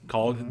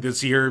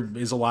 This year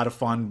is a lot of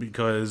fun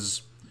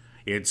because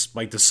it's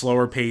like the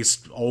slower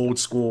paced, old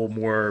school,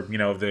 more,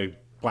 the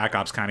Black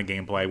Ops kind of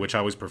gameplay, which I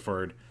always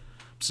preferred.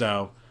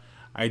 So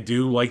I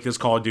do like this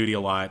Call of Duty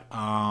a lot.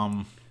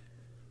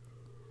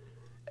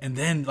 And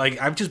then,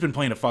 like, I've just been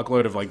playing a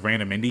fuckload of, like,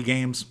 random indie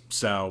games.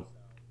 So,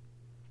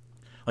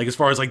 like, as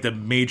far as, like, the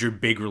major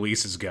big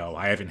releases go,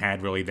 I haven't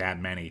had really that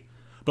many.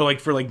 But, like,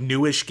 for, like,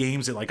 newish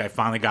games that, like, I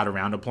finally got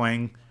around to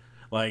playing,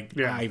 like,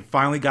 I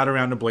finally got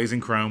around to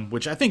Blazing Chrome,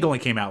 which I think only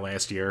came out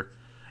last year.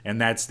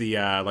 And that's the,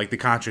 the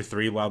Contra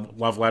 3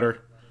 love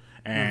letter.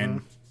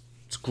 And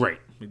it's great.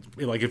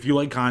 Like, if you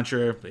like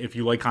Contra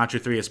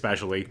 3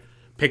 especially,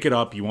 pick it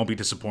up. You won't be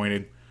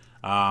disappointed.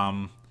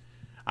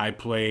 I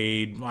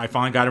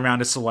finally got around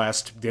to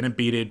Celeste, didn't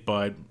beat it,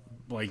 but,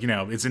 like,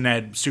 it's in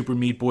that Super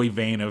Meat Boy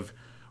vein of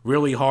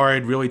really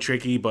hard, really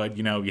tricky, but,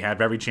 you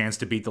have every chance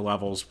to beat the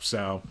levels,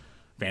 so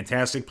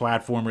fantastic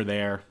platformer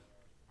there.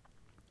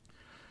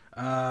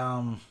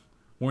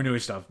 More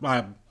newish stuff.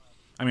 I've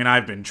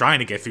been trying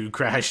to get through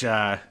Crash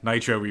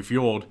Nitro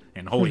Refueled,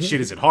 and holy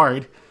shit is it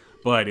hard,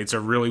 but it's a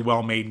really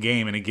well-made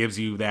game, and it gives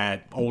you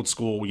that old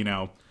school,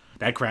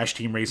 that Crash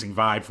Team Racing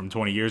vibe from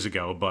 20 years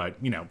ago, but,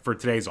 for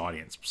today's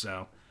audience,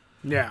 so...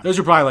 Yeah. Those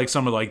are probably, like,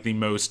 some of, like, the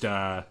most,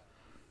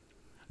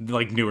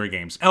 like, newer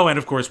games. Oh, and,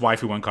 of course,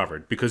 Waifu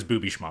Uncovered, because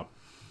Booby Shmup.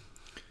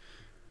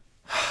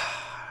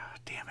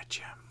 Damn it,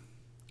 Jim.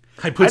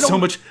 I put so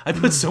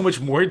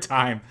much more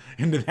time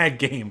into that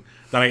game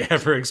than I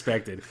ever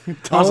expected.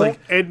 I was like,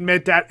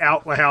 admit that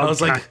out loud. I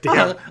was like,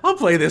 I'll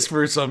play this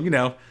for some,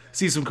 unlock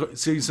some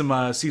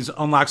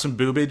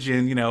boobage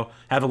and,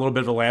 have a little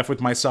bit of a laugh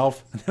with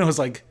myself. And then I was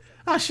like,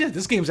 oh, shit,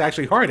 this game's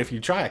actually hard if you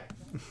try.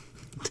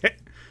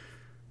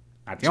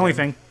 Not the only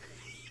thing.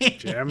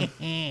 Jim,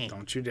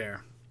 don't you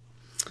dare.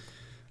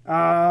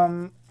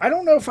 I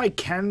don't know if I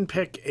can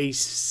pick a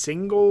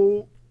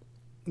single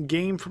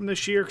game from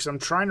this year because I'm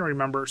trying to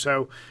remember.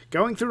 So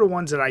going through the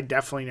ones that I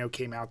definitely know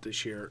came out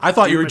this year. I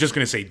thought you were just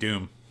going to say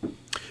Doom.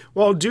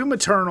 Well, Doom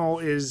Eternal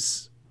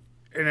is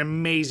an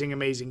amazing,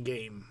 amazing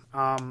game.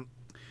 I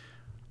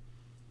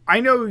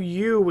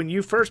know when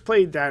you first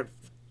played that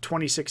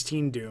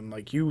 2016 Doom,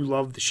 like you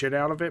loved the shit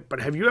out of it, but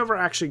have you ever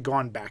actually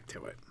gone back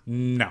to it?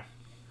 No.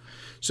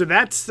 So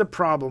that's the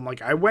problem.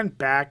 Like I went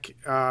back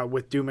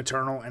with Doom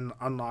Eternal and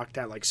unlocked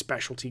that like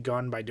specialty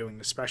gun by doing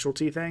the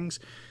specialty things.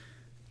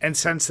 And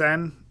since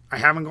then, I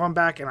haven't gone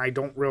back and I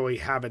don't really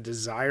have a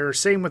desire.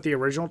 Same with the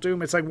original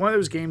Doom. It's like one of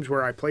those games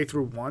where I play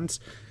through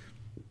once.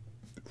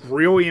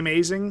 Really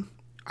amazing.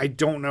 I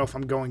don't know if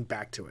I'm going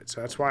back to it.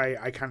 So that's why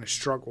I kind of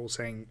struggle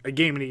saying a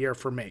game of the year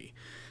for me.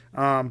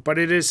 But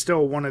it is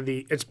still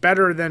it's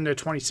better than the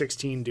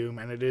 2016 Doom.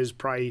 And it is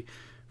probably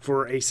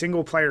for a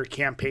single player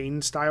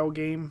campaign style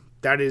game.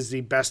 That is the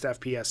best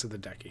FPS of the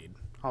decade.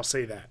 I'll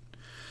say that.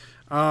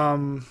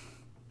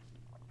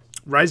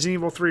 Resident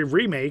Evil 3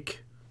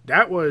 Remake,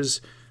 that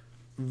was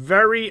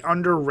very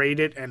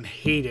underrated and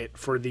hated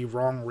for the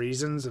wrong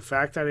reasons. The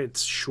fact that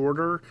it's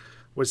shorter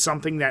was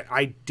something that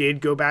I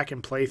did go back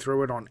and play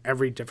through it on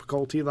every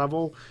difficulty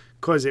level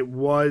because it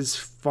was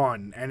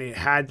fun. And it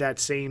had that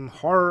same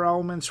horror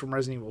elements from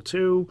Resident Evil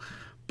 2,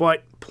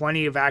 but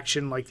plenty of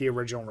action like the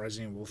original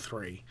Resident Evil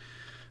 3.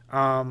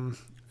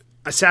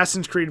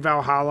 Assassin's Creed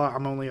Valhalla,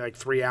 I'm only like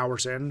 3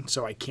 hours in,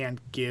 so I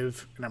can't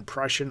give an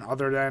impression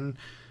other than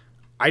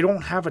I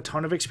don't have a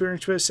ton of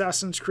experience with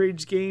Assassin's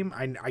Creed's game.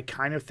 I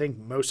kind of think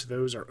most of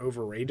those are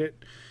overrated,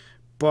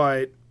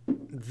 but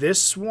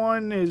this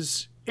one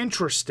is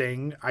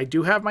interesting. I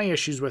do have my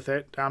issues with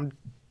it. I'm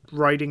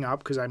writing up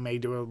because I may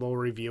do a little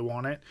review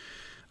on it.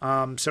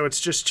 So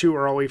it's just too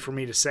early for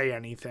me to say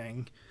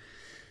anything.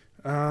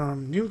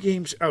 New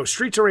games. Oh,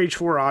 Streets of Rage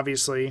 4,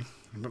 obviously.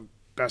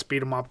 Best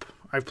beat 'em up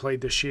I've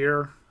played this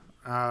year.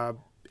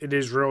 It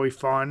is really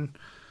fun.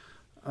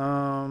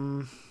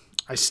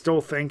 I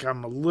still think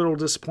I'm a little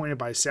disappointed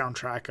by the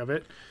soundtrack of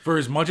it. For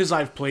as much as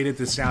I've played it,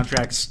 the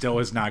soundtrack still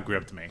has not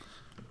gripped me.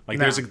 Like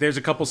there's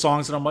a couple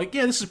songs that I'm like,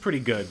 yeah, this is pretty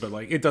good, but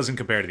like it doesn't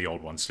compare to the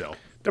old one still.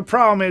 The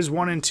problem is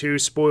 1 and 2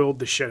 spoiled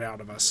the shit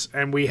out of us,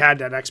 and we had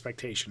that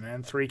expectation.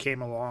 And 3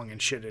 came along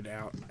and shit it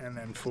out, and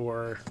then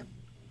 4.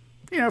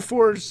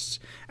 4,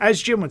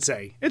 as Jim would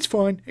say, it's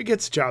fun. It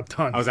gets the job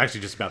done. I was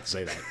actually just about to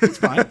say that. It's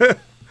fine.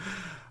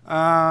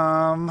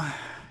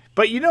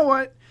 But you know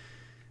what?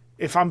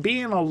 If I'm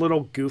being a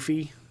little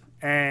goofy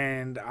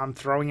and I'm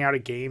throwing out a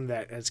game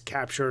that has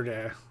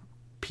captured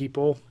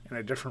people in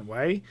a different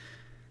way,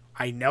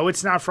 I know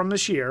it's not from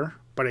this year,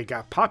 but it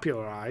got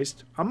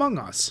popularized Among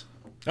Us.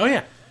 Oh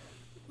yeah.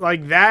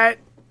 Like that,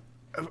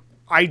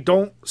 I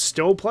don't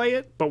still play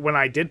it, but when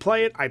I did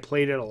play it, I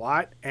played it a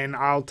lot. And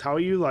I'll tell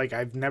you, like,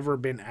 I've never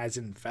been as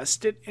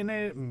invested in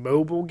a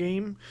mobile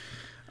game.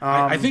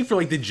 I think for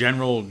like the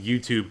general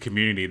YouTube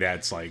community,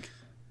 that's like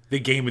the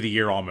game of the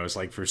year almost,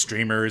 like for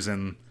streamers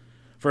and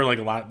for like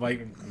a lot,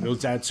 like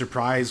those that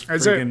surprise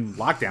freaking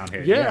lockdown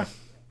hit. Yeah.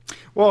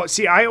 Well,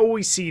 see, I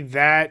always see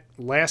that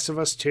Last of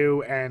Us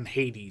 2 and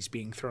Hades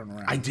being thrown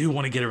around. I do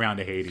want to get around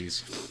to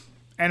Hades.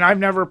 And I've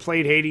never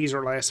played Hades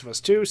or Last of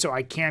Us 2, so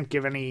I can't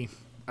give any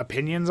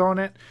opinions on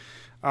it.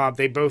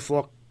 They both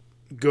look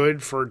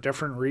good for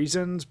different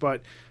reasons,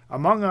 but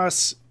Among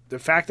Us, the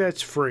fact that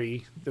it's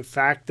free, the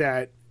fact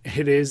that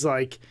it is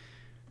like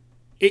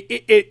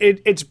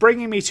it's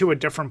bringing me to a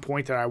different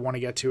point that I want to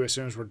get to as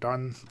soon as we're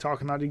done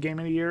talking about the game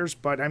of the years.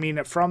 But I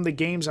mean, from the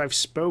games I've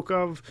spoke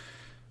of,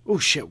 oh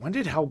shit, when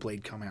did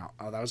Hellblade come out?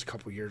 Oh, that was a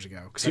couple years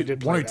ago. Because I did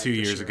play 1 or that 2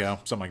 years year. ago,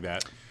 something like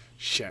that.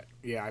 Shit,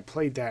 yeah, I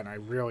played that,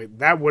 and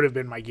that would have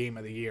been my game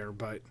of the year.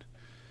 But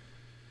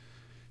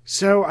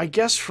so I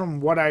guess from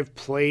what I've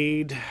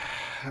played,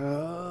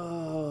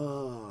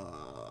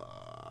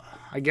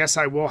 I guess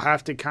I will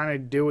have to kind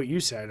of do what you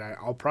said.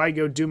 I'll probably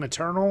go Doom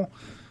Eternal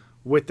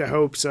with the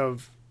hopes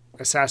of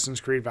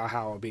Assassin's Creed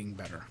Valhalla being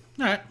better.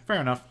 All right,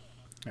 fair enough.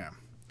 Yeah.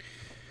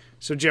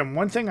 So, Jim,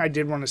 one thing I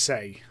did want to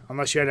say,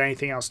 unless you had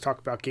anything else to talk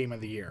about Game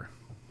of the Year.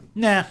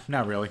 Nah,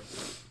 not really.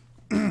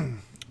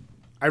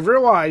 I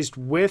realized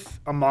with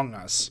Among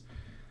Us,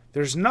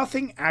 there's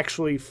nothing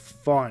actually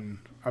fun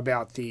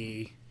about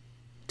the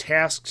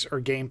tasks or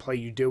gameplay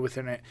you do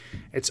within it.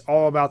 It's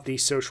all about the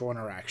social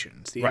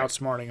interactions, the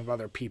outsmarting of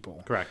other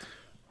people. Correct.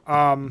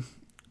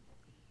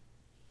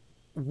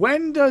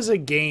 When does a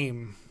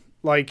game,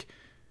 like,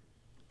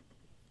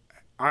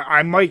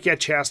 I might get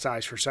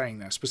chastised for saying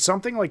this, but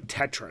something like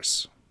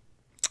Tetris,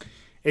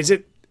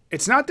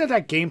 it's not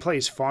that gameplay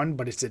is fun,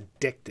 but it's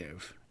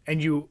addictive.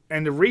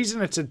 And the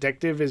reason it's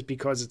addictive is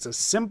because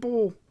it's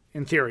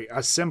in theory,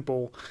 a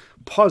simple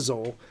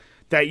puzzle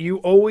that you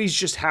always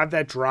just have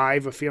that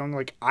drive of feeling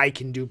like I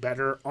can do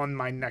better on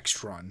my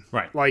next run.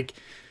 Right. Like,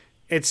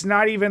 it's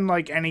not even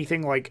like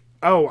anything like,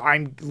 oh,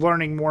 I'm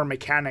learning more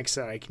mechanics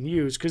that I can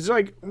use. Because,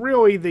 like,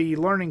 really the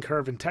learning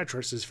curve in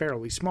Tetris is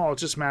fairly small.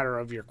 It's just a matter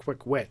of your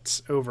quick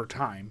wits over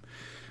time.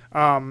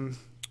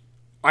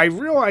 I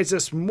realized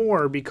this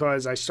more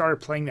because I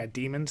started playing that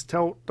Demon's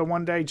Tilt the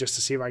one day just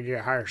to see if I could get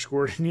a higher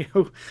score than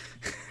you,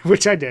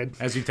 which I did.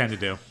 As you tend to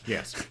do,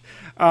 yes.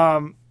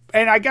 And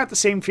I got the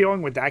same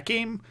feeling with that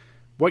game.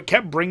 What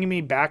kept bringing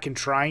me back and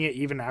trying it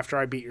even after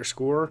I beat your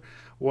score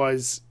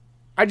was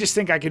I just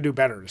think I could do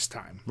better this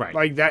time. Right.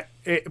 Like that,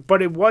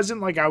 but it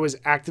wasn't like I was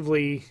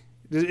actively...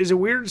 Is it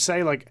weird to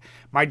say, like,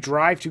 my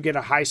drive to get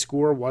a high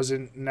score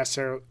wasn't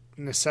necessarily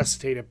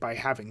necessitated by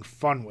having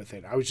fun with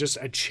it? I was just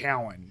a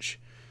challenge.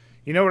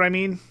 You know what I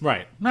mean?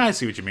 Right. No, I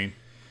see what you mean.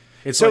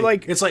 It's So,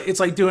 like it's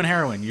like doing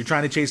heroin. You're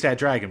trying to chase that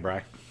dragon, Bri.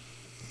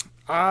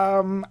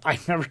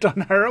 I've never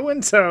done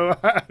heroin, so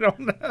I don't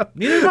know.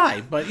 Neither have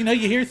I. But you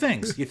hear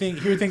things. You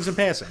hear things in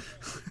passing.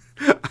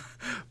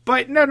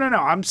 But no.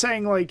 I'm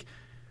saying, like,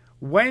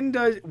 when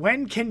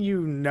can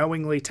you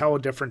knowingly tell a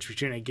difference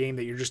between a game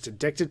that you're just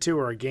addicted to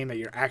or a game that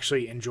you're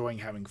actually enjoying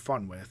having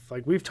fun with?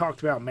 Like, we've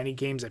talked about many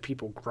games that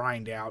people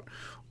grind out,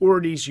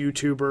 or these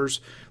YouTubers.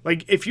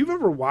 Like, if you've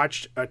ever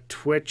watched a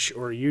Twitch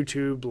or a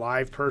YouTube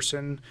live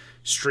person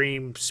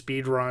stream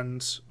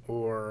speedruns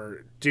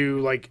or do,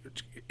 like,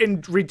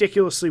 in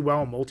ridiculously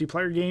well in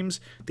multiplayer games,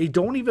 they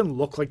don't even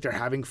look like they're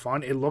having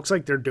fun. It looks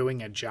like they're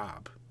doing a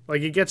job.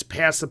 Like, it gets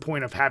past the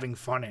point of having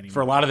fun anymore.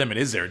 For a lot of them, it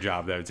is their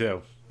job, though,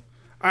 too.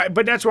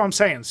 But that's what I'm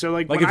saying. So,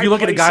 like if you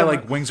look at a guy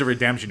like Wings of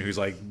Redemption, who's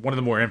like one of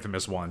the more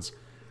infamous ones,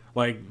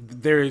 like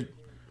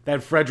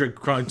that Frederick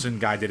Crunson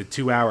guy did a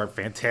 2-hour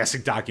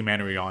fantastic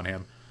documentary on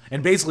him,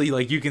 and basically,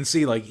 like, you can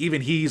see, like,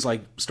 even he's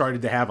like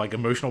started to have like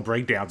emotional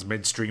breakdowns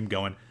midstream,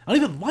 going, I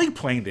don't even like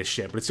playing this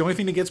shit, but it's the only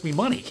thing that gets me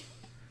money.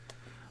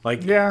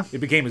 Like, yeah, it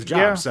became his job.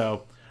 Yeah.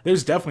 So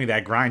there's definitely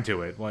that grind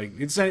to it. Like,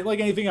 it's like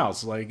anything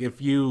else. Like,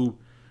 if you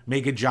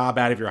make a job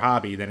out of your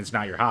hobby, then it's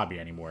not your hobby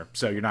anymore.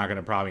 So you're not going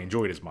to probably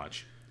enjoy it as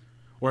much.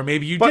 Or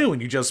maybe you do,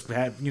 and you just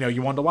have,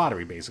 you won the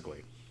lottery,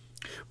 basically.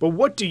 But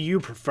what do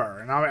you prefer?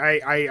 And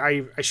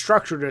I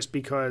structured this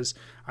because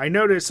I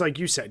noticed, like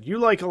you said, you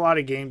like a lot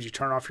of games, you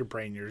turn off your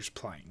brain, you're just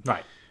playing.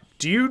 Right.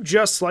 Do you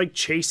just like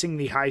chasing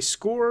the high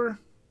score,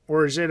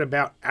 or is it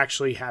about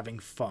actually having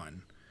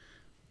fun?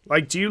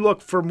 Like, do you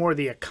look for more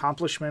the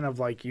accomplishment of,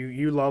 like,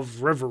 you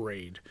love River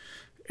Raid?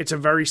 It's a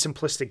very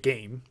simplistic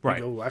game. Right.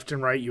 You go left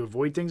and right, you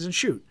avoid things and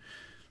shoot.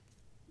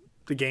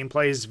 The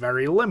gameplay is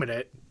very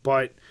limited,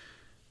 but...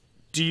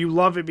 Do you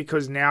love it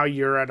because now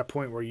you're at a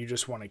point where you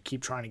just want to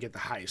keep trying to get the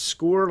highest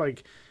score? Do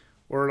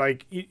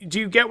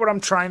you get what I'm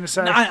trying to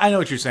say? I know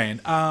what you're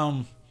saying.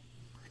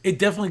 It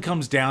definitely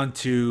comes down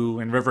to,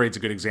 and River Raid's a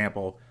good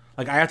example,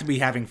 like, I have to be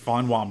having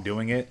fun while I'm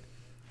doing it.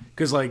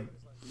 Because, like,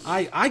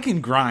 I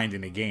can grind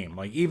in a game.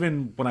 Like,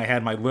 even when I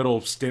had my little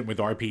stint with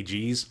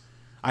RPGs,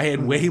 I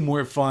had way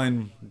more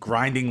fun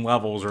grinding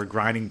levels or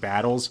grinding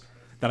battles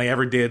than I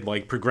ever did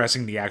like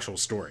progressing the actual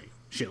story.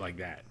 Shit like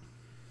that.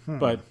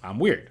 But I'm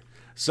weird.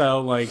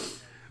 So like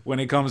when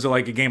it comes to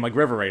like a game like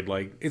River Raid,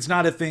 like it's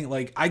not a thing.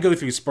 Like I go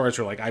through spurts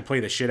where like I play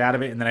the shit out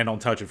of it and then I don't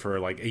touch it for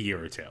like a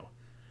year or two.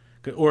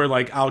 Or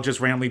like I'll just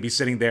randomly be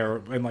sitting there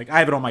and like I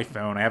have it on my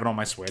phone, I have it on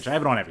my Switch, I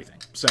have it on everything.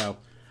 So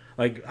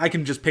like I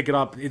can just pick it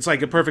up. It's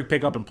like a perfect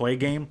pick up and play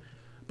game.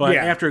 But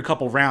after a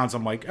couple rounds,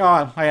 I'm like,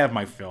 oh, I have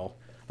my fill.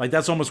 Like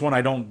that's almost when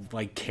I don't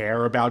like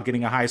care about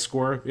getting a high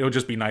score. It'll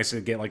just be nice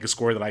to get like a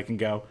score that I can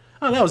go,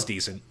 oh, that was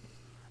decent.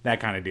 That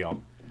kind of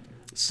deal.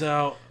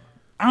 So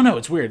I don't know.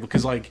 It's weird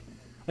because like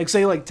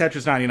say like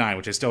Tetris 99,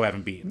 which I still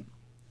haven't beaten.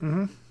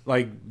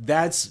 Like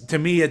that's to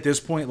me at this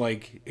point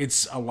like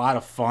it's a lot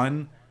of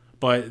fun,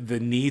 but the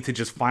need to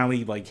just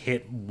finally like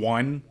hit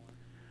one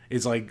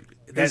is like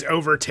is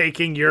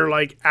overtaking. You're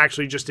like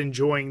actually just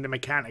enjoying the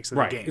mechanics of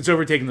the game. It's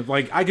overtaking the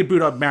like I could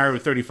boot up Mario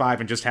 35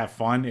 and just have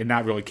fun and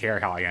not really care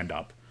how I end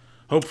up.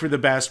 Hope for the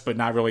best, but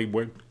not really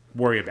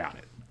worry about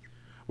it.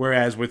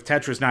 Whereas with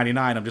Tetris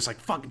 99, I'm just like,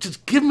 fuck,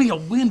 just give me a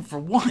win for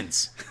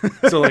once.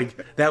 So like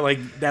that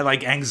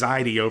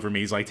anxiety over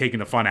me is like taking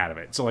the fun out of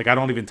it. So like I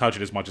don't even touch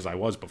it as much as I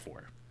was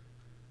before.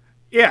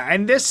 Yeah,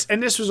 and this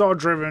was all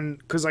driven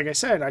because, like I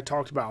said, I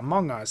talked about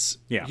Among Us.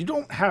 Yeah, you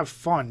don't have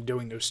fun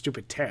doing those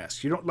stupid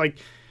tasks. You don't like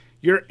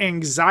your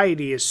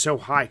anxiety is so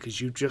high because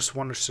you just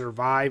want to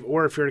survive,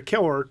 or if you're a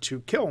killer,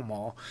 to kill them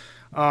all.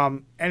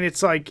 And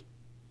it's like,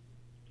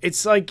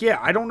 yeah,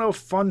 I don't know if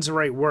fun's the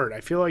right word.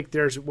 I feel like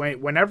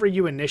whenever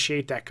you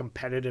initiate that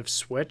competitive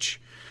switch,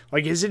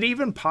 like, is it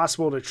even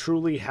possible to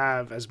truly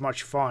have as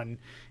much fun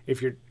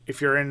if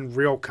you're in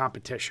real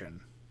competition?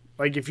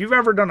 Like, if you've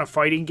ever done a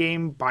fighting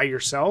game by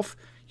yourself,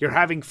 you're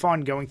having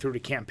fun going through the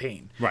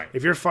campaign. Right.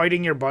 If you're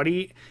fighting your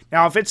buddy,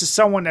 now if it's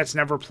someone that's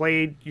never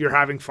played, you're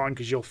having fun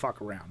because you'll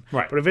fuck around.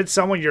 Right. But if it's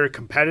someone you're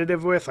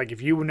competitive with, like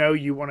if you know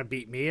you want to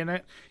beat me in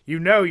it, you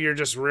know you're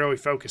just really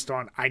focused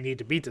on, I need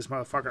to beat this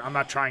motherfucker. I'm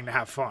not trying to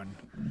have fun.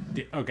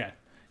 Okay.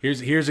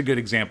 Here's a good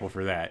example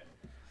for that.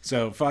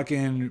 So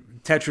fucking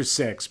Tetris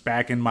 6,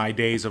 back in my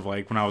days of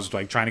like when I was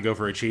like trying to go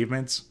for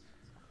achievements.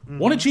 Mm-hmm.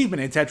 One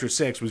achievement in Tetris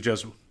 6 was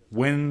just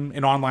win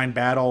an online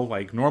battle,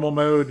 like normal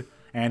mode,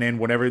 and in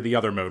whatever the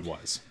other mode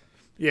was.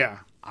 Yeah.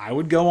 I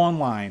would go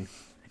online,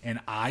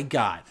 and I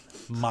got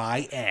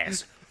my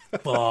ass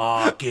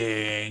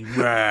fucking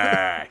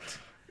wrecked.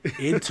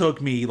 It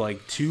took me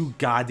like 2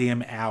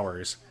 goddamn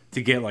hours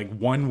to get like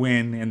one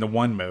win in the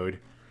one mode.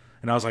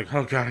 And I was like,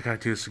 oh god, I gotta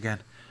do this again.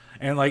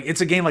 And like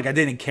it's a game like I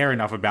didn't care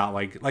enough about.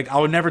 Like I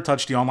would never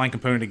touch the online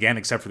component again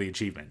except for the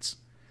achievements.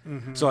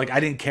 Mm-hmm. So like I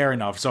didn't care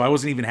enough. So I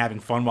wasn't even having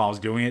fun while I was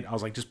doing it. I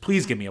was like, just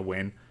please give me a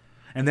win.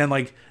 And then,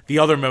 like, the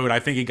other mode, I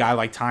think it got,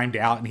 like, timed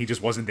out and he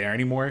just wasn't there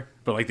anymore.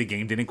 But, like, the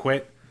game didn't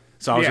quit.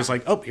 So I was just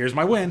like, oh, here's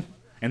my win.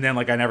 And then,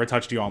 like, I never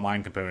touched the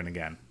online component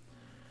again.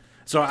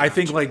 So gotcha. I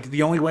think, like,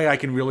 the only way I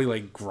can really,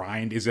 like,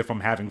 grind is if I'm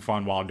having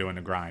fun while I'm doing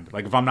the grind.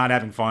 Like, if I'm not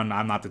having fun,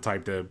 I'm not the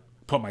type to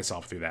put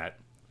myself through that.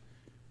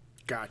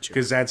 Gotcha.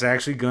 Because that's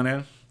actually going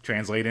to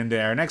translate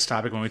into our next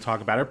topic when we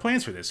talk about our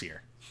plans for this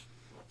year.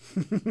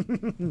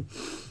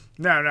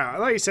 No.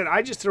 Like I said,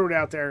 I just threw it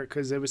out there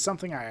because it was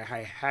something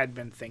I had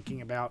been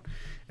thinking about.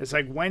 It's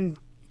like, when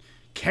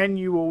can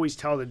you always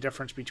tell the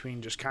difference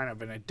between just kind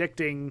of an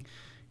addicting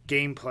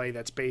gameplay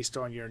that's based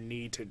on your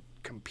need to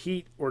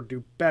compete or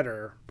do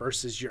better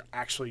versus you're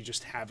actually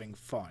just having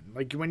fun?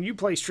 Like, when you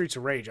play Streets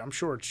of Rage, I'm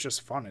sure it's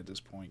just fun at this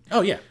point.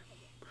 Oh, yeah.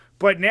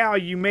 But now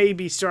you may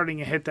be starting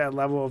to hit that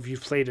level of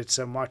you've played it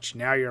so much.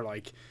 Now you're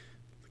like,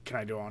 can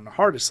I do it on the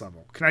hardest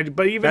level? Can I do?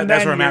 But even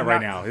that's where I'm at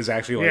right now. Is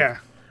actually like, yeah.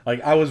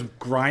 Like I was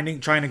trying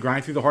to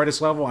grind through the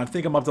hardest level. I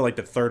think I'm up to like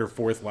the 3rd or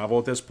 4th level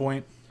at this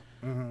point.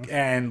 Mm-hmm.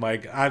 And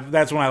like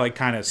that's when I like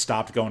kind of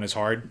stopped going as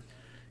hard,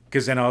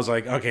 because then I was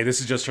like, okay, this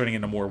is just turning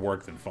into more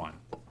work than fun.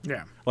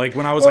 Yeah. Like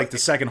when I was like the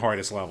 2nd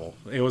hardest level,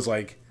 it was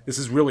like, this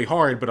is really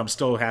hard, but I'm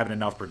still having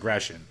enough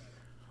progression.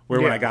 Where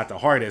when I got the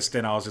hardest,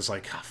 then I was just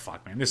like, oh,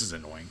 fuck, man, this is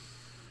annoying.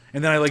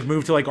 And then I like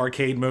moved to like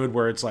arcade mode,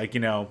 where it's like, you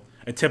know,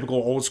 a typical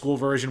old school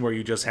version where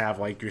you just have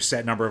like your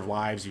set number of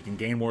lives. You can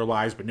gain more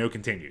lives, but no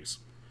continues.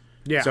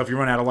 Yeah. So if you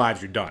run out of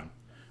lives, you're done.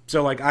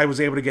 So like I was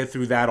able to get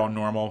through that on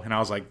normal, and I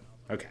was like,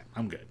 okay,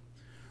 I'm good.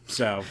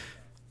 So.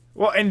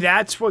 Well, and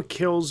that's what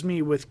kills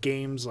me with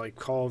games like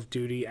Call of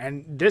Duty.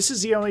 And this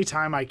is the only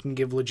time I can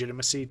give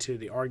legitimacy to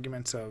the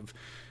arguments of,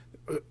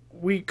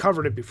 we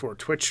covered it before,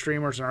 Twitch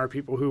streamers and other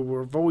people who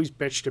have always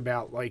bitched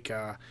about like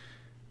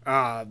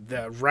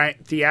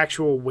the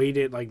actual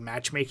weighted like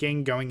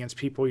matchmaking going against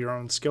people your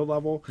own skill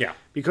level. Yeah.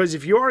 Because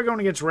if you are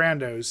going against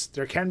randos,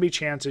 there can be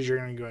chances you're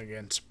going to go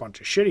against a bunch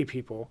of shitty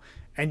people,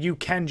 and you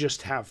can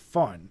just have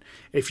fun.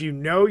 If you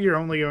know you're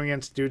only going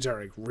against dudes that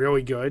are like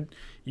really good,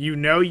 you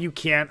know you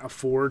can't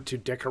afford to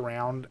dick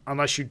around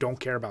unless you don't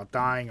care about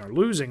dying or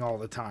losing all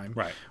the time.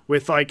 Right.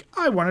 With like,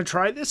 I want to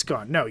try this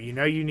gun. No, you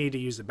know you need to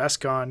use the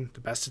best gun, the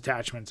best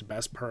attachments, the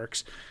best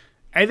perks.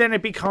 And then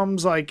it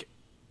becomes like,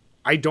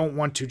 I don't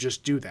want to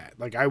just do that.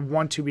 Like, I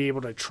want to be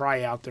able to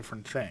try out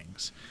different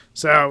things.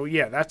 So,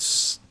 yeah,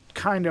 that's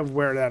kind of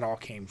where that all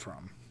came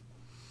from.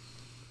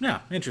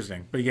 Yeah,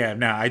 interesting. But yeah,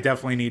 no, I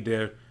definitely need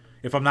to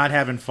if I'm not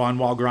having fun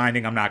while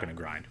grinding, I'm not going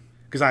to grind.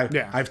 Because I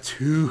have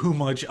too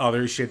much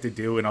other shit to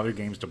do and other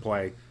games to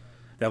play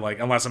that, like,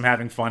 unless I'm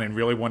having fun and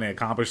really want to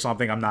accomplish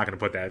something, I'm not going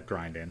to put that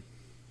grind in.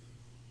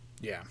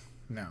 Yeah,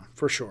 no,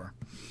 for sure.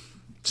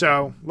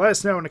 So let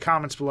us know in the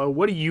comments below,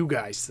 what do you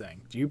guys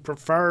think? Do you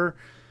prefer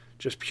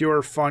just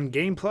pure fun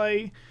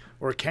gameplay,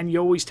 or can you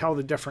always tell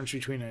the difference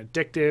between an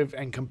addictive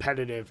and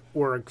competitive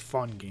or a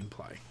fun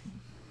gameplay?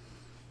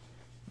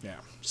 Yeah.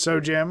 So,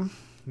 Jim,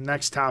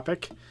 next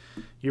topic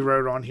you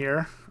wrote on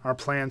here, our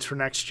plans for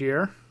next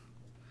year.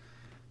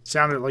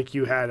 Sounded like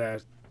you had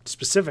a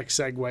specific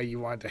segue you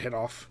wanted to hit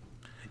off.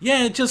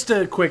 Yeah, just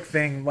a quick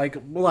thing, like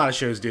a lot of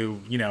shows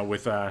do, you know,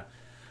 with the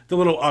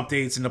little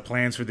updates and the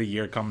plans for the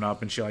year coming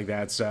up and shit like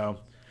that. So,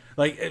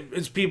 like,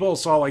 as people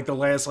saw, like, the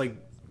last, like,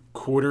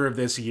 quarter of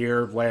this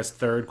year, last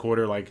third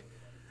quarter, like,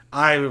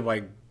 I,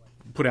 like,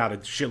 put out a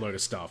shitload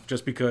of stuff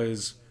just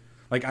because,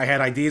 like, I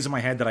had ideas in my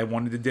head that I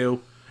wanted to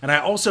do. And I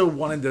also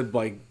wanted to,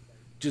 like,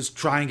 just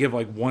try and give,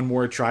 like, one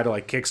more try to,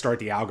 like, kickstart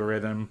the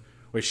algorithm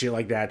with shit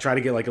like that. Try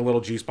to get, like, a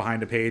little juice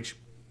behind the page.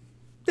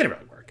 Didn't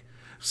really work.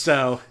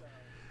 So,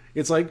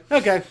 it's like,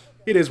 okay,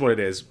 it is what it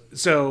is.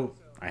 So,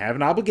 I have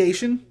an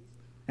obligation.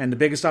 And the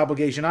biggest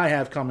obligation I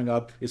have coming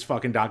up is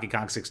fucking Donkey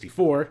Kong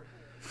 64.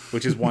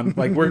 Which is one,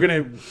 like, we're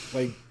gonna,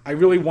 like, I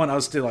really want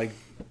us to, like,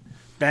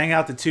 bang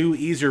out the 2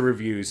 easier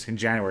reviews in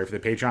January for the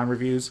Patreon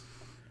reviews.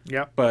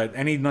 Yep. But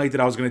any night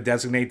that I was going to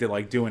designate to,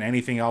 like, doing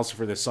anything else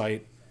for the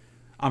site,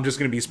 I'm just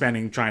going to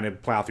be trying to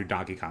plow through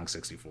Donkey Kong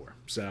 64.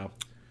 So,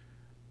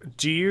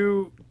 do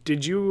you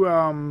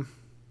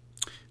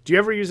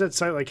ever use that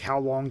site, like, how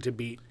long to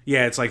beat?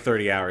 Yeah, it's like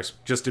 30 hours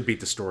just to beat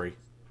the story.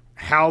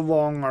 How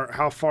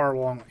far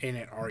along in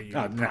it are you?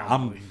 No,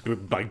 I'm,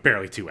 like,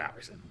 barely 2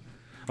 hours in.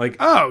 Like,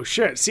 oh,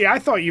 shit. See, I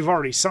thought you've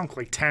already sunk,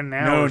 like, 10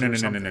 hours. No.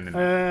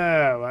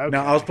 Oh, okay.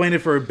 No, I was playing it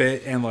for a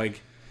bit, and,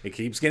 like, it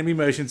keeps getting me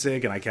motion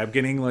sick, and I kept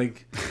getting,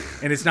 like,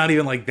 and it's not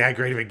even, like, that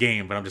great of a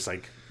game, but I'm just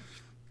like,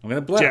 I'm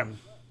going to play. Jim,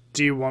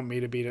 do you want me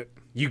to beat it?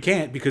 You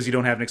can't because you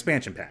don't have an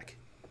expansion pack.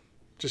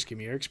 Just give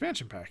me your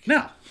expansion pack.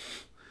 No.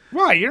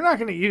 Why? You're not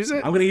going to use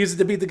it? I'm going to use it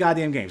to beat the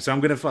goddamn game, so I'm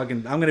going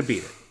to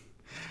beat it.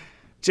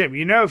 Jim,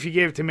 you know if you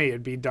gave it to me,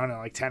 it'd be done in,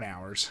 like, 10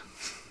 hours.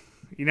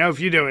 You know if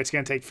you do it, it's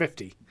going to take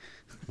 50.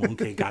 Won't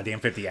take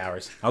goddamn 50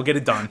 hours. I'll get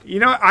it done. You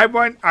know, I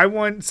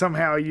want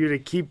somehow you to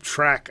keep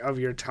track of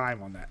your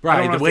time on that.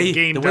 Right. The way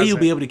you'll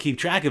be able to keep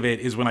track of it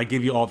is when I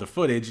give you all the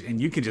footage, and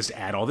you can just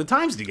add all the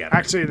times together.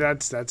 Actually,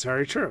 that's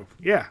very true.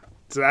 Yeah.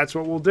 So that's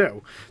what we'll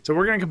do. So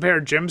we're going to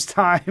compare Jim's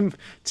time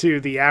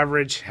to the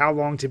average how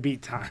long to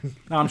beat time.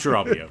 I'm sure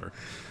I'll be over.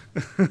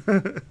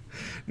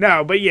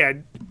 No, but yeah,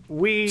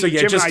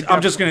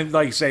 I'm just going to,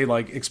 like, say,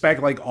 like,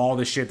 expect, like, all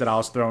the shit that I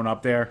was throwing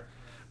up there.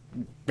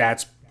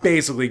 That's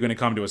basically going to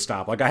come to a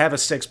stop. Like, I have a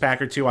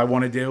 6-pack or 2 I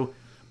want to do,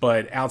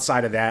 but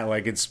outside of that,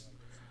 like, it's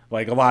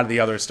like a lot of the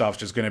other stuff's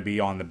just going to be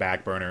on the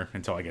back burner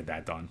until I get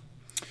that done.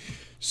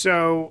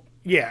 So,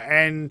 yeah,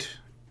 and,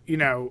 you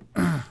know,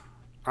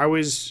 I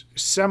was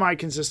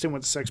semi-consistent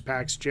with the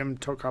 6-packs. Jim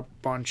took up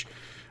a bunch.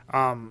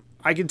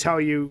 I can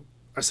tell you,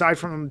 aside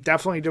from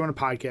definitely doing a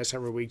podcast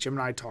every week, Jim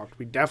and I talked.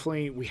 We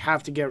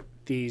have to get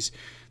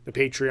the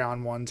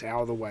Patreon ones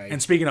out of the way.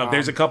 And speaking of,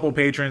 there's a couple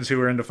patrons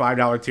who are in the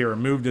 $5 tier or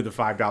moved to the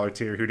 $5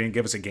 tier who didn't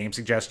give us a game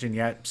suggestion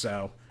yet.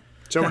 So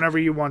whenever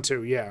you want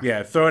to, yeah.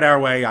 Yeah, throw it our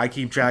way. I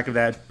keep track of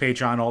that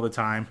Patreon all the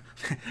time.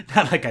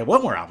 Not like I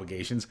want more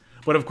obligations,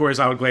 but of course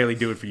I would gladly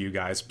do it for you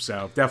guys.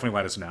 So definitely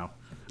let us know.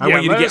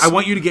 I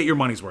want you to get your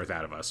money's worth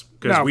out of us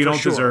because we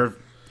don't deserve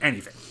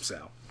anything.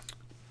 So,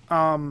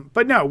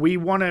 but no, we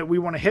want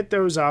to hit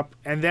those up,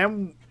 and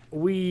then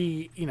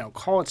we,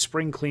 call it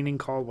spring cleaning,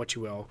 call it what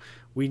you will.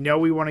 We know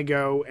we want to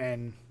go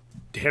and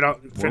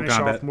finish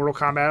off Mortal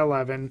Kombat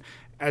 11,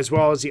 as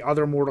well as the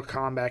other Mortal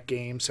Kombat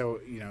games. So,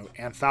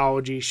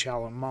 Anthology,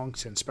 Shaolin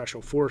Monks, and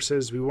Special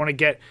Forces. We want to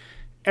get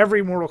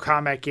every Mortal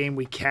Kombat game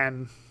we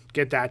can,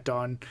 get that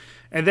done.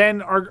 And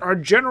then our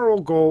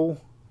general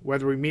goal,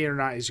 whether we meet it or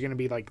not, is going to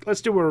be like,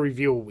 let's do a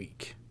review a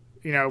week.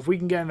 If we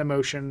can get an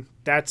emotion,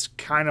 that's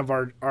kind of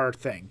our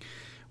thing.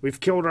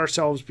 We've killed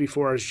ourselves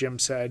before, as Jim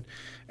said,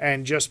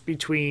 and just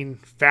between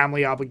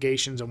family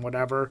obligations and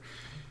whatever,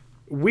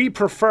 we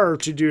prefer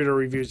to do the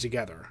reviews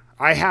together.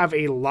 I have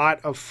a lot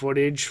of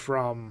footage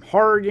from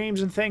horror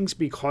games and things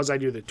because I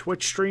do the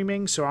Twitch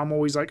streaming, so I'm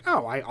always like,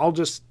 I'll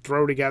just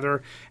throw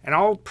together, and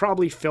I'll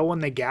probably fill in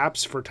the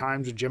gaps for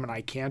times when Jim and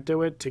I can't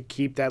do it to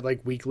keep that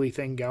like weekly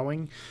thing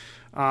going.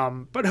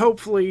 But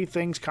hopefully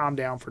things calm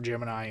down for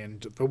Jim and I and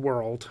the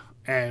world,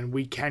 and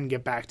we can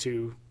get back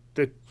to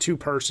the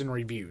 2-person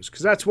reviews,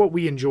 because that's what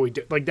we enjoy.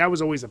 Like, that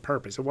was always the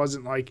purpose. It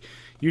wasn't like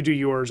you do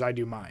yours, I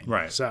do mine.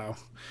 Right. So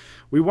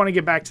we want to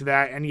get back to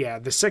that. And yeah,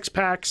 the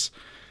 6-packs,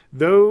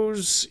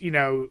 those,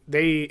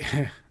 they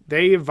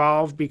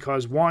evolved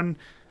because, one,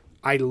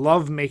 I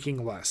love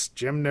making lists.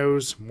 Jim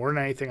knows more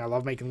than anything I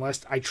love making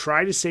lists. I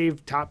try to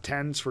save top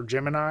 10s for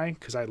Jim and I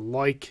because I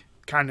like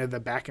kind of the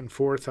back and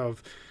forth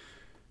of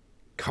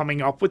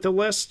coming up with the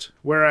list.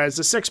 Whereas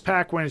the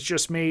 6-pack, when it's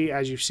just me,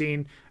 as you've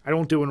seen, I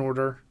don't do an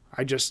order.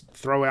 I just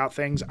throw out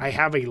things. I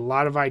have a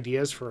lot of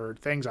ideas for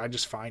things I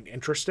just find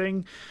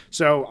interesting.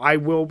 So I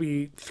will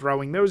be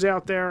throwing those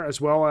out there,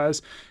 as well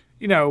as,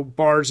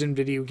 bars and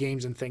video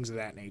games and things of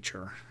that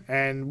nature.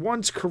 And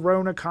once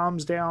Corona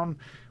calms down,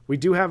 we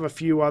do have a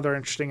few other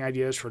interesting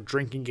ideas for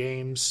drinking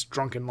games,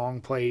 drunken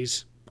long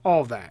plays,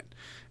 all of that.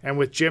 And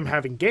with Jim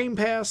having Game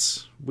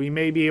Pass, we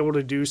may be able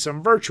to do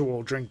some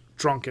virtual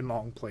drunken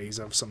long plays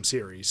of some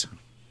series.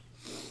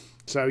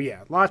 So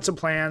yeah, lots of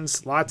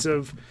plans, lots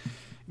of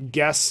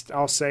guests,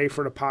 I'll say,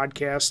 for the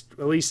podcast,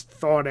 at least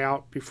thought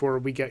out before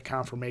we get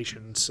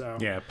confirmation. So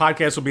yeah,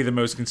 podcast will be the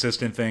most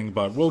consistent thing,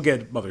 but we'll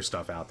get other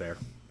stuff out there.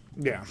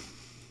 Yeah,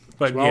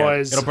 but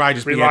it'll probably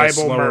just be at a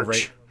slower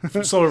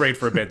rate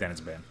for a bit than it's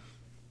been.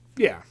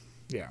 Yeah.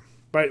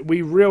 But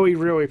we really,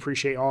 really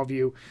appreciate all of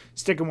you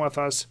sticking with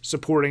us,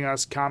 supporting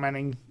us,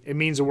 commenting. It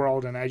means the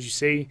world, and as you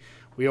see,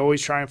 we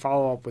always try and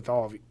follow up with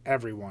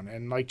everyone.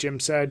 And like Jim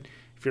said,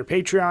 if you're a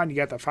Patreon, you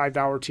got the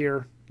 $5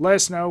 tier. Let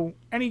us know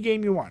any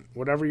game you want,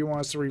 whatever you want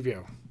us to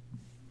review.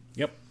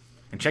 Yep.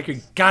 And check your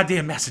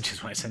goddamn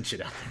messages when I send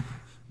shit out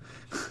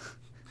there.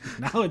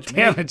 Acknowledge me.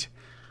 Damn it.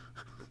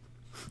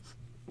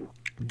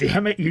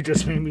 Damn it, you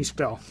just made me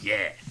spell.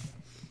 Yeah.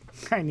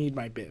 I need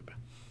my bib.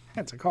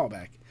 That's a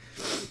callback.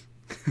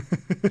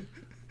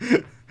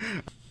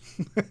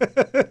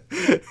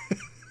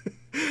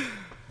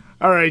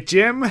 All right,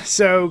 Jim.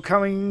 So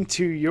coming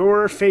to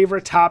your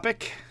favorite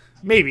topic,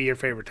 maybe your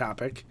favorite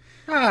topic.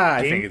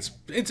 I think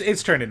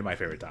it's turned into my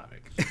favorite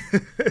topic.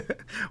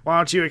 Why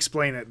don't you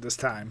explain it this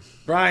time?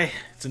 Bri,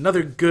 it's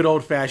another good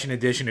old-fashioned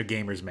edition of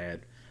Gamers Mad.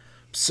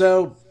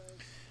 So,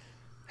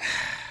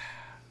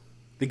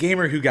 the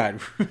gamer who got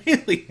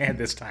really mad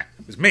this time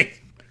was me.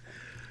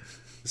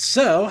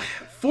 So,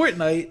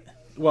 Fortnite,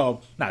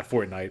 well, not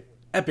Fortnite,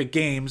 Epic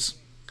Games,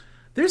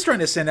 they're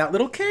starting to send out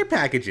little care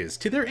packages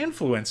to their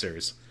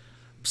influencers.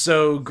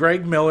 So,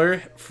 Greg Miller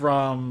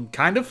from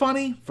Kind of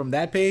Funny, from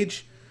that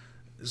page.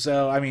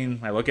 So, I mean,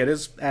 I look at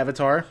his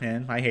avatar,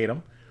 and I hate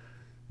him.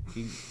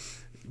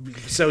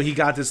 So he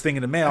got this thing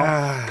in the mail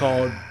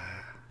called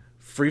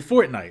Free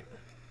Fortnite.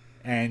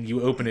 And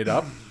you open it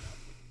up,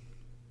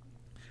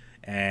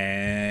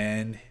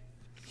 and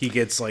he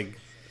gets, like,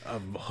 a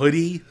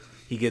hoodie.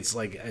 He gets,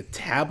 like, a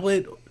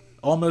tablet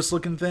almost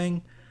looking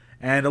thing.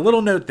 And a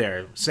little note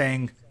there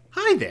saying,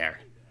 "Hi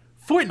there.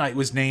 Fortnite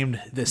was named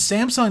the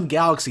Samsung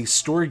Galaxy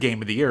Store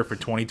Game of the Year for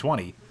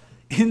 2020.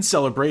 In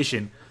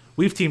celebration,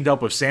 we've teamed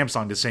up with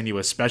Samsung to send you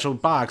a special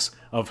box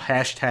of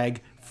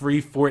hashtag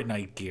free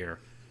Fortnite gear.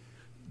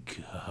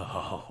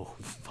 Go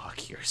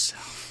fuck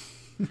yourself."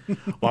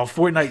 While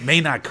Fortnite may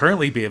not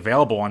currently be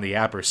available on the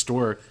App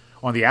Store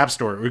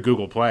or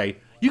Google Play,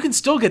 you can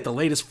still get the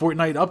latest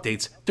Fortnite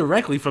updates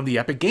directly from the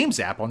Epic Games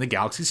app on the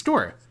Galaxy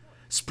Store.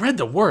 Spread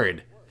the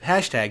word.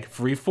 Hashtag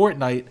free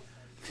Fortnite.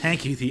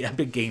 Thank you, the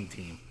Epic Game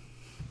team.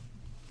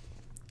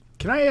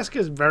 Can I ask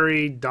a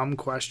very dumb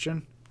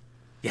question?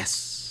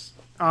 Yes.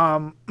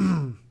 So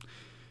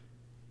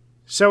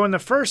in the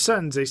first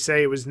sentence, they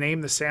say it was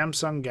named the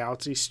Samsung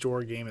Galaxy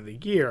Store Game of the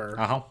Year.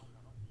 Uh-huh.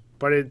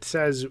 But it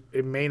says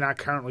it may not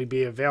currently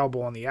be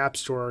available on the App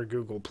Store or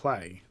Google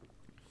Play.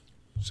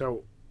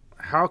 So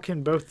how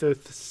can both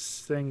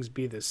those things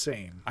be the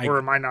same? Or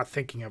am I not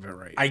thinking of it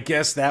right? I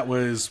guess that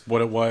was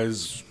what it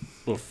was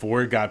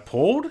before it got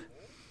pulled?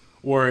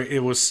 Or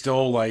it was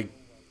still, like,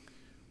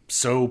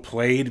 so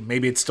played?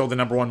 Maybe it's still the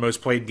 #1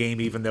 most played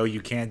game even though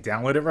you can't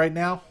download it right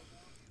now?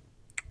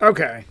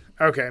 Okay,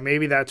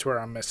 maybe that's where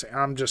I'm missing.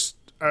 I'm just...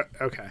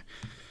 okay.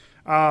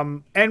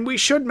 And we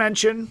should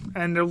mention,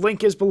 and the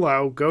link is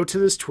below, go to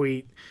this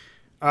tweet.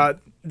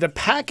 The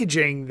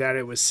packaging that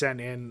it was sent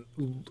in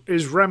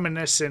is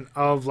reminiscent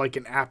of like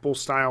an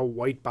Apple-style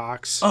white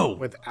box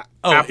with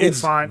Apple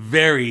font.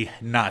 Very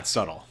not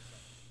subtle.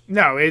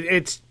 No,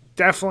 it's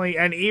definitely,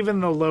 and even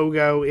the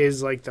logo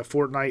is like the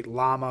Fortnite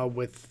llama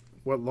with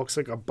what looks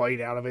like a bite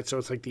out of it. So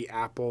it's like the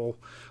Apple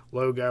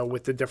logo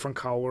with the different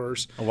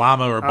colors. A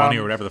llama or a bunny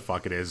or whatever the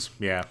fuck it is.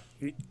 Yeah.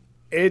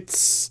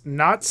 It's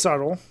not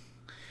subtle.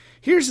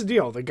 Here's the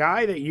deal. The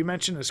guy that you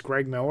mentioned is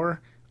Greg Miller.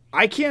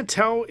 I can't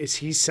tell, is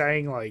he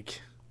saying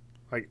like,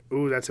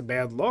 ooh, that's a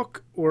bad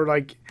look? Or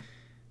like,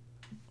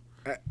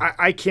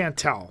 I can't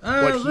tell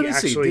what he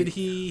actually... Did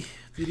he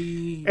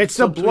it's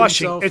a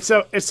blushing.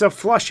 Himself? It's a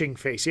flushing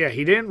face. Yeah,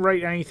 he didn't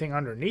write anything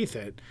underneath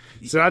it.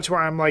 So that's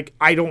why I'm like,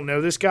 I don't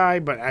know this guy,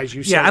 but as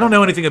you said... Yeah, I don't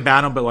know anything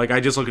about him, but like I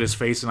just look at his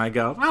face and I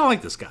go, I don't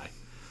like this guy.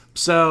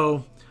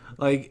 So,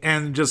 like,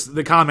 and just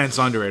the comments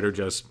under it are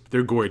just,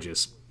 they're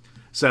gorgeous.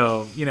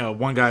 So, you know,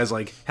 one guy's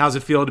like, how's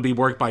it feel to be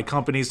worked by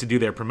companies to do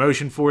their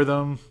promotion for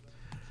them?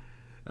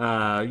 You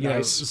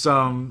know,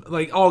 some,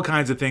 like, all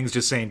kinds of things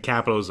just saying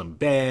capitalism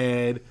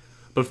bad,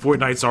 but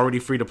Fortnite's already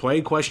free to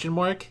play, ?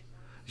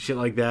 Shit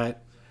like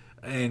that.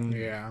 And,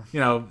 yeah, you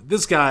know,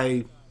 this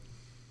guy,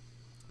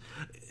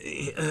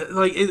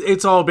 like,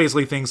 it's all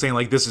basically things saying,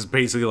 like, this is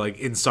basically, like,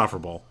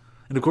 insufferable.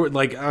 And, of course,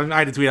 like, I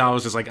had a tweet, I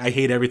was just like, I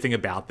hate everything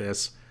about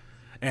this.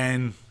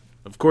 And...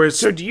 Of course.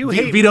 So do you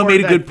hate Vito more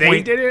made a that good they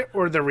point. Did it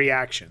or the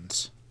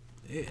reactions?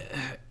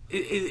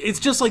 it's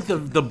just like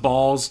the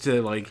balls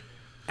to like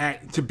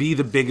to be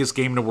the biggest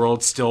game in the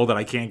world still that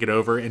I can't get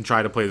over and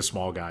try to play the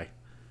small guy.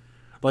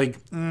 Like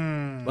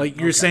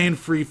you're saying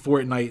free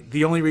Fortnite.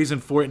 The only reason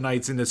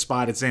Fortnite's in the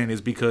spot it's in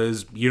is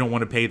because you don't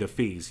want to pay the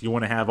fees. You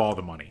want to have all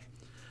the money.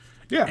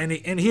 Yeah.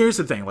 And here's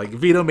the thing. Like,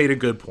 Vito made a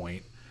good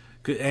point.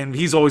 And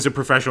he's always a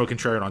professional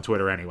contrarian on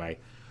Twitter anyway.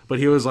 But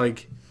he's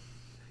like,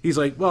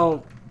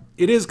 well,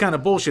 it is kind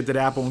of bullshit that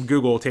Apple and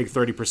Google take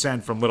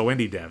 30% from little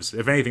indie devs.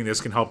 If anything,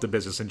 this can help the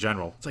business in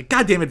general. It's like,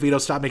 God damn it, Vito,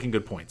 stop making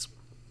good points.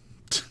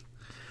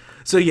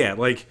 So yeah,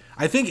 like,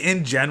 I think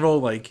in general,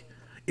 like,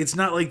 it's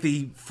not like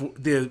the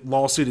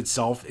lawsuit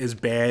itself is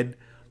bad,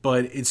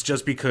 but it's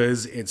just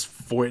because it's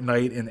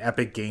Fortnite and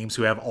Epic Games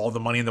who have all the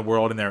money in the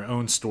world in their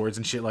own stores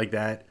and shit like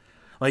that.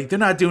 Like, they're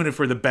not doing it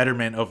for the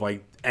betterment of,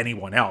 like,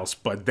 anyone else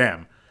but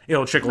them.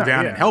 It'll trickle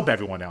down and help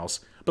everyone else.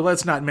 But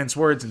let's not mince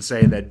words and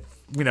say that,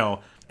 you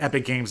know,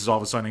 Epic Games is all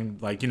of a sudden,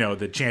 like, you know,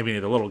 the champion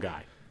of the little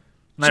guy.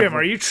 Jim,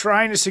 are you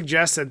trying to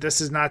suggest that this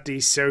is not the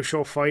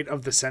social fight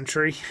of the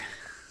century?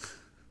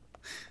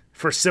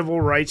 For civil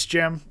rights,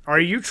 Jim? Are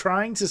you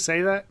trying to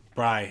say that?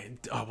 Brian,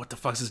 what the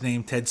fuck's his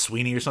name? Ted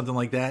Sweeney or something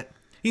like that?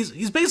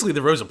 He's basically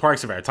the Rosa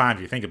Parks of our time,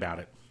 if you think about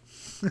it.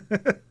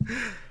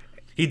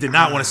 He did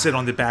not want to sit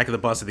on the back of the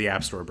bus at the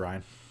App Store,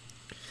 Brian.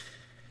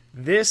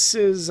 This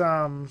is,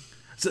 and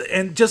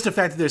just the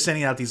fact that they're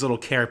sending out these little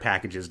care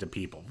packages to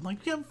people. I'm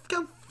like, go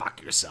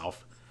fuck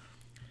yourself.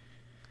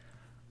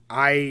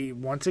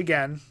 Once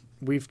again,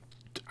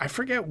 I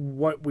forget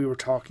what we were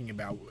talking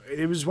about.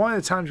 It was one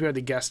of the times we had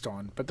the guest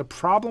on. But the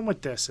problem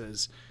with this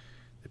is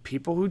the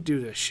people who do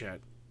this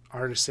shit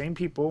are the same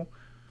people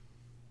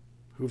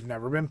who've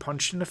never been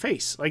punched in the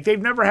face. Like, they've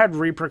never had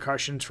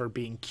repercussions for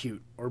being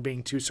cute or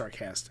being too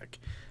sarcastic.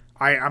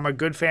 I'm a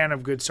good fan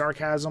of good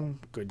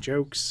sarcasm, good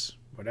jokes,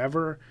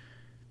 whatever.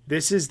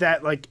 This is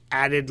that, like,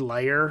 added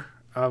layer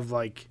of,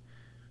 like,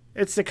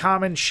 it's the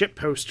common shit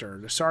poster,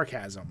 the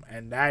sarcasm.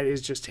 And that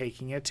is just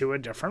taking it to a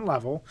different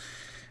level.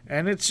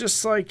 And it's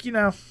just like, you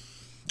know,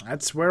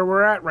 that's where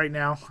we're at right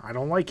now. I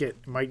don't like it.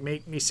 It might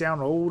make me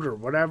sound old or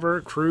whatever,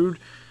 crude.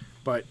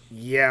 But,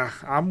 yeah,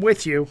 I'm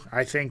with you.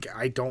 I think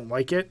I don't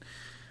like it.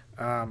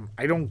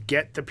 I don't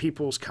get the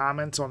people's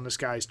comments on this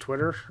guy's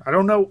Twitter. I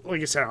don't know.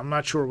 Like I said, I'm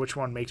not sure which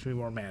one makes me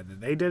more mad,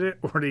 that they did it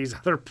or these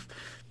other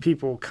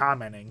people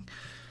commenting.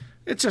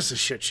 It's just a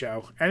shit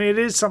show. And it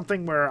is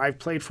something where I've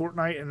played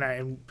Fortnite,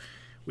 and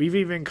we've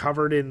even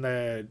covered in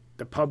the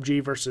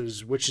PUBG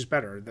versus which is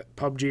better, the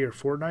PUBG or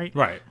Fortnite.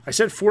 Right. I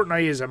said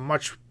Fortnite is a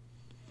much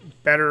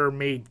better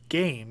made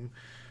game,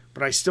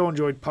 but I still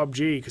enjoyed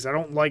PUBG because I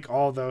don't like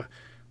all the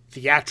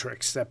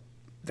theatrics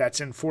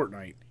that's in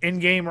Fortnite, in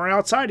game or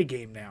outside a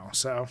game now.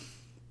 So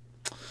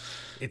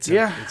it's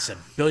a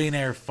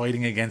billionaire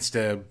fighting against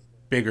a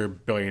bigger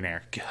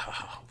billionaire.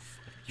 Oh,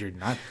 you're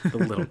not the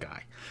little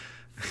guy.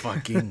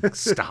 Fucking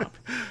stop.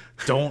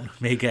 Don't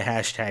make a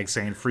hashtag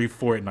saying free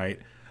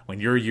Fortnite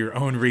when you're your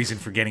own reason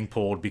for getting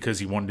pulled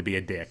because you wanted to be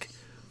a dick.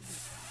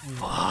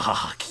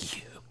 Fuck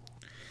you.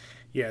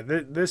 Yeah,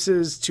 this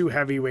is two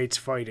heavyweights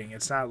fighting.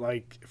 It's not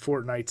like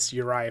Fortnite's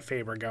Uriah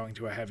Faber going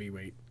to a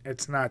heavyweight.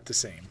 It's not the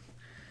same.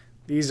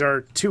 These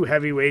are two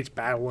heavyweights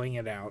battling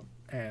it out.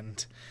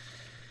 And,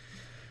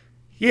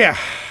 yeah,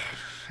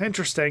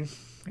 interesting.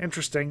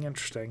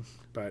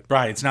 But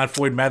right, it's not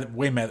Floyd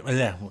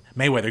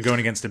Mayweather going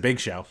against the Big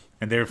Show,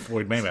 and they're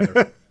Floyd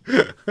Mayweather.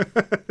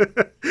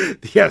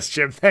 Yes,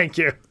 Jim, thank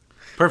you.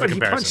 Perfect but comparison.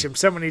 He punched him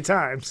so many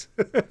times.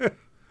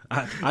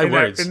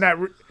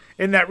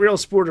 In that real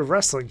sport of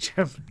wrestling,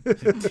 Jim.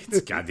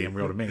 It's goddamn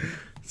real to me.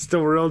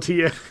 Still real to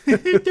you.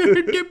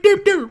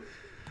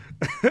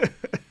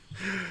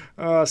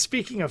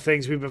 Speaking of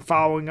things we've been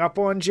following up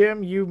on,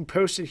 Jim, you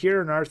posted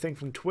here another thing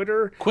from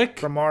Twitter. Quick,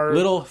 from our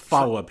little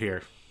follow-up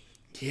here.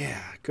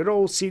 Yeah, good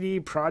old CD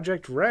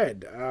Projekt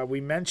Red. We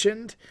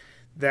mentioned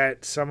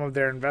that some of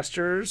their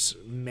investors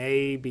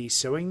may be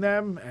suing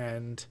them,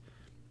 and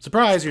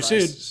surprise, you're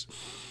sued.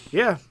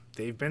 Yeah,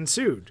 they've been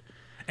sued.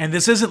 And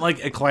this isn't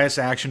like a class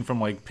action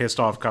from like pissed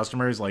off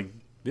customers. Like,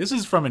 this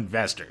is from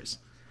investors.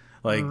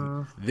 Like,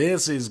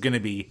 this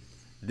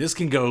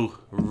can go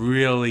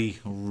really,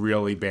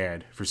 really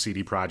bad for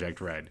CD Projekt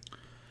Red.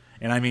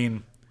 And I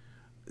mean,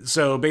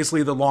 so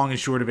basically the long and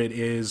short of it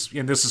is,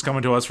 and this is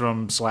coming to us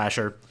from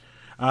Slasher,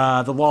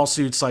 the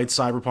lawsuit cites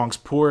Cyberpunk's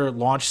poor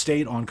launch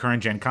state on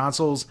current-gen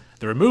consoles,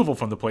 the removal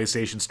from the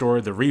PlayStation Store,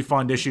 the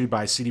refund issued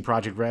by CD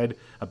Projekt Red,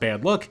 a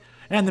bad look,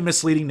 and the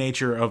misleading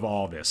nature of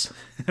all this.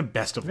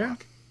 Best of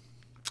luck.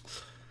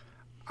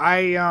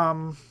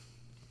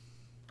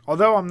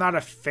 Although I'm not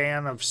a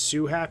fan of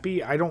Sue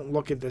Happy, I don't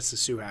look at this as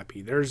Sue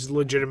Happy. There's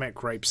legitimate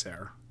gripes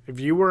there. If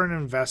you were an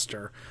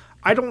investor,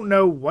 I don't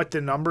know what the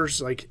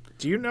numbers, like,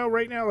 do you know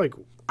right now? Like,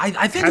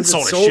 I think it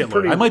sold a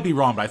shitload. I might be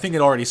wrong, but I think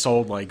it already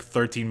sold like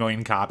 13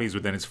 million copies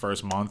within its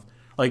first month.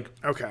 Like,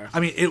 okay. I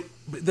mean,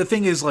 the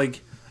thing is, like,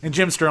 and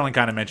Jim Sterling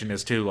kind of mentioned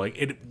this too, like,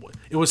 it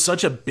was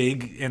such a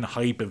big and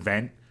hype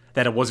event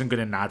that it wasn't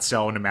going to not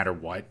sell no matter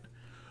what.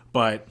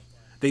 But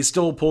they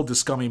still pulled the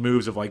scummy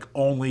moves of, like,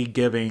 only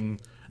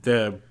giving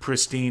the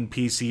pristine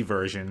PC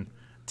version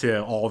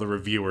to all the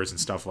reviewers and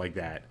stuff like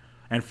that,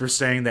 and for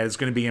saying that it's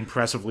going to be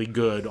impressively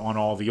good on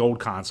all the old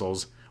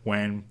consoles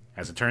when,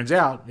 as it turns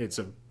out, it's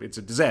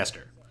a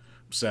disaster.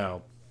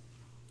 So,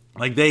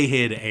 like, they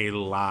hid a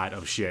lot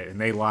of shit, and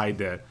they lied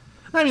to...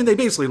 I mean, they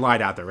basically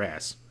lied out their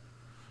ass.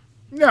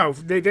 No,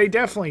 they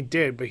definitely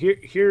did, but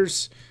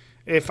here's...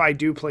 If I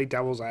do play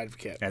devil's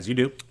advocate. As you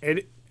do.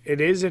 It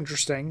is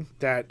interesting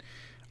that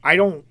I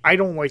don't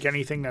like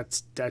anything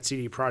that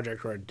CD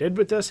Projekt Red did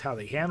with this, how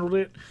they handled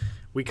it.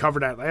 We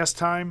covered that last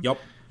time. Yep.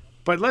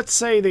 But let's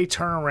say they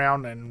turn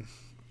around and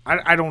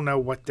I don't know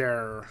what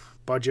their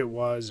budget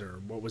was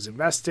or what was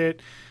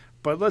invested,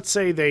 but let's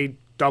say they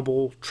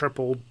double,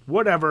 tripled,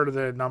 whatever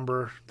the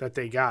number that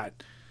they got.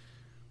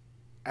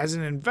 As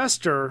an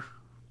investor,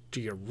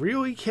 do you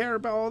really care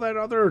about all that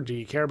other, or do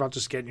you care about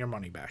just getting your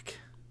money back?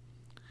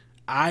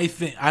 I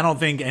don't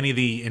think any of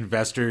the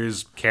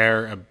investors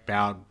care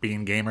about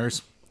being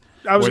gamers.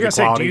 I was going to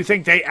say, do you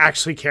think they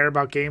actually care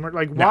about gamers?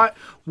 Like, No.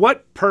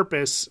 what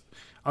purpose,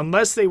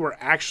 unless they were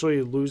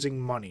actually losing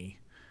money,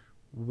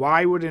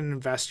 why would an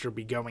investor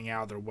be going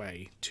out of their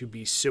way to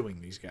be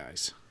suing these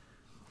guys?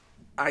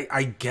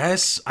 I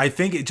guess I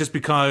think it just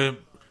because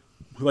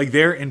like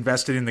they're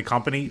invested in the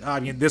company. I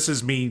mean, this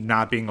is me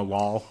not being a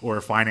law or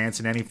a finance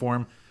in any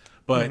form,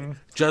 but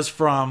just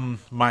from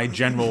my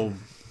general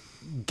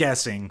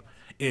guessing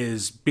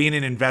is being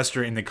an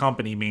investor in the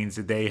company means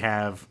that they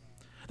have,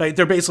 like,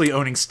 they're basically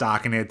owning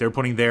stock in it. They're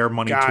putting their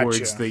money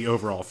towards the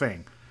overall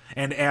thing.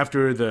 And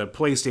after the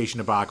PlayStation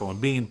debacle and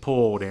being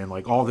pulled and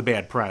like all the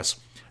bad press,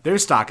 their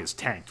stock is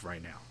tanked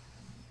right now.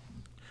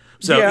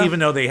 So even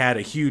though they had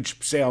a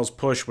huge sales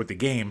push with the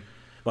game,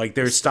 like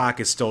their stock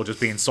is still just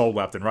being sold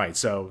left and right.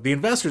 So the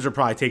investors are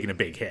probably taking a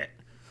big hit.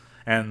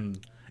 And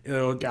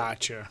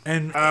Gotcha.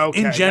 And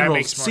Okay, in general, that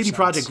makes more CD sense.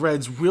 Projekt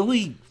Red's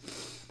really,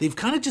 they've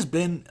kind of just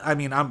been, I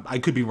mean, I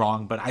could be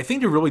wrong, but I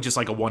think they're really just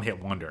like a one-hit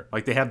wonder.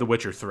 Like they have The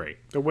Witcher 3.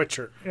 The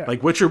Witcher. Yeah.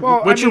 Like Witcher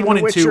 1 The and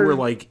 2 Witcher- were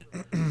like,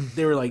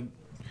 they were like,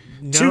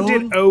 no. 2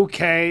 did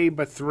okay,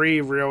 but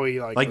 3 really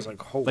was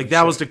like, holy like that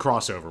shit. was the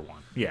crossover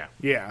one. Yeah.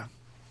 Yeah.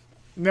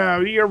 No,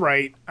 you're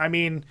right. I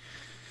mean,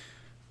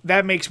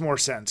 that makes more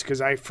sense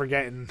because I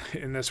forget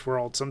in this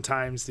world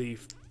sometimes the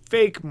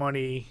fake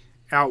money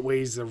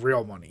outweighs the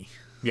real money.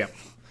 Yeah.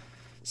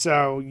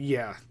 So,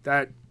 yeah,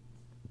 that...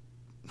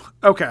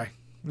 Okay.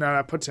 No,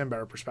 that puts it in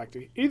better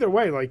perspective. Either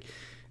way, like,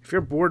 if you're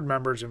board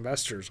members,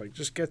 investors, like,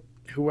 just get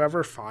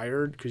whoever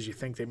fired because you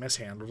think they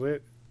mishandled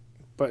it.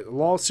 But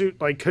lawsuit,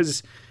 like,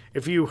 because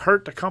if you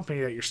hurt the company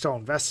that you're still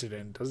invested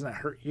in, doesn't that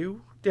hurt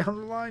you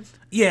down the line?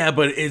 Yeah,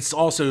 but it's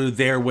also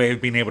their way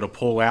of being able to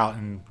pull out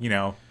and,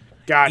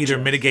 Gotcha. either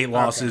mitigate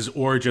losses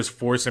or just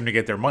force them to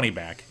get their money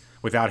back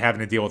without having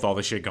to deal with all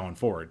the shit going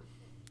forward.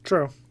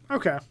 True.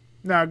 Okay.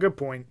 No, good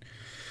point.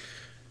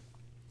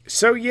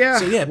 So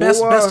yeah,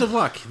 best of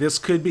luck. This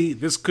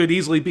could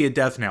easily be a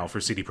death knell for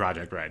CD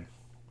Projekt Red.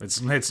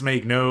 Let's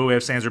make no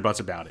ifs, ands, or buts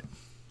about it.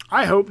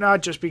 I hope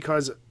not, just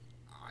because,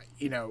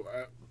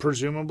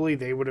 presumably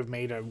they would have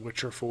made a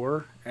Witcher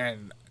 4,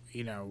 and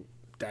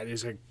that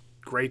is a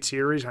great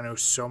series. I know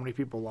so many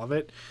people love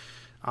it,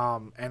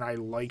 and I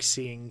like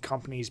seeing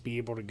companies be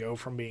able to go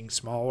from being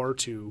smaller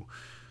to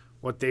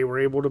what they were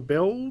able to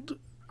build.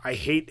 I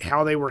hate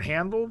how they were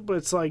handled, but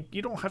it's like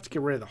you don't have to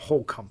get rid of the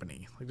whole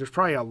company. Like there's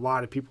probably a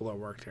lot of people that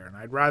work there, and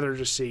I'd rather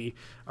just see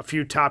a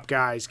few top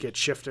guys get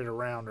shifted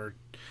around or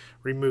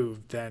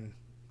removed than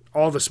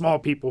all the small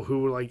people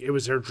who it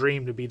was their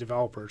dream to be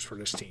developers for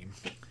this team.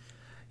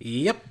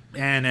 Yep,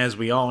 and as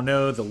we all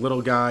know, the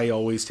little guy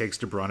always takes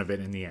the brunt of it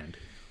in the end.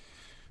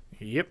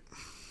 Yep.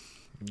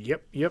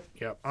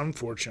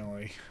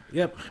 Unfortunately.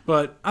 Yep,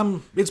 but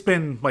it's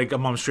been like a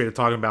month straight of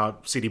talking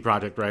about CD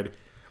Projekt Red.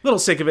 A little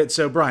sick of it,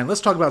 so Brian,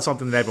 let's talk about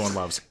something that everyone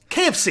loves.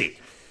 KFC!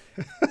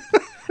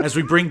 As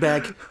we bring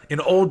back an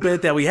old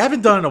bit that we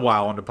haven't done in a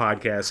while on the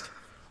podcast.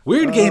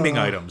 Weird gaming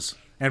items.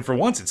 And for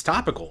once, it's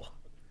topical.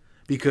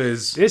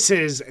 Because... This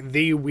is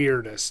the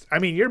weirdest. I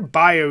mean, your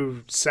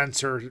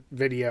biosensor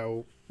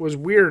video was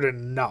weird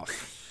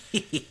enough.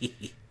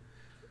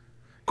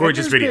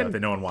 Gorgeous video that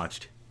no one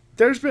watched.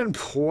 There's been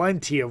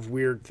plenty of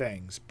weird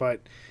things,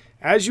 but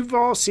as you've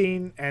all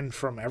seen, and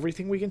from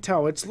everything we can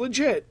tell, it's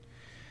legit.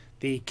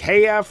 The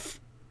KF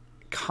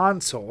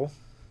console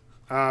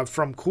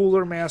from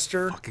Cooler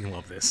Master. Fucking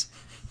love this.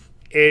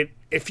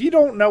 If you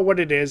don't know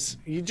what it is,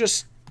 you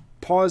just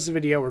pause the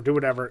video or do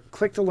whatever.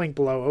 Click the link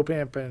below, open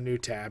it up in a new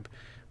tab.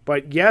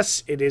 But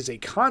yes, it is a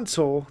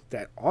console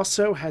that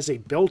also has a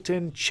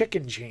built-in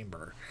chicken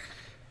chamber.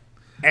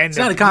 And it's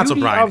not a console,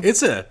 Brian.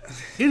 It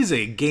is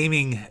a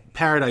gaming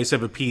paradise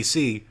of a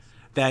PC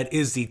that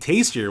is the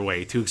tastier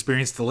way to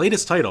experience the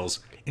latest titles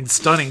in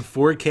stunning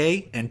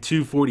 4K and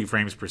 240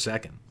 frames per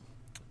second.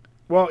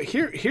 Well,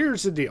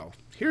 here's the deal.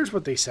 Here's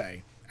what they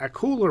say. At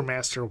Cooler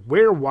Master,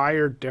 we're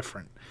wired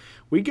different.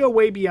 We go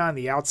way beyond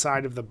the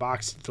outside of the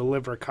box to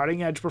deliver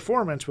cutting-edge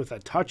performance with a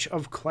touch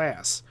of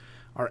class.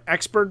 Our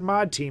expert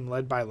mod team,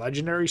 led by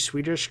legendary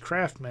Swedish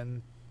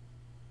craftsman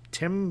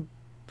Tim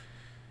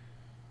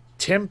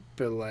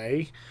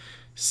Timpele,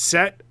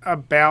 set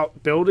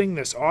about building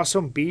this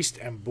awesome beast,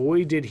 and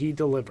boy, did he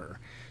deliver.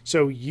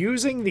 So,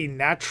 using the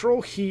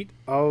natural heat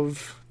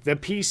of the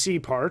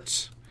PC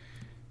parts,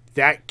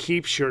 that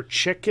keeps your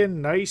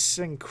chicken nice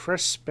and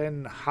crisp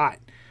and hot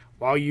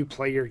while you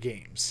play your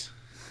games.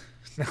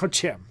 Now,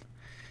 Jim,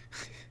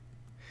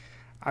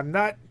 I'm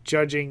not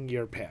judging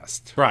your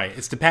past. Right.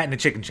 It's the patented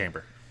chicken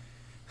chamber.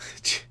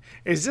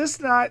 Is this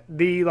not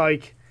the,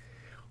 like,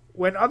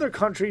 when other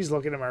countries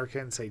look at America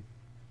and say,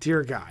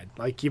 dear God,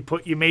 like you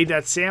made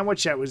that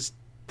sandwich that was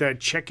the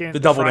chicken, The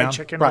double fried down.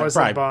 chicken Right, was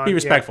right. the bun. Be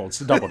respectful. It's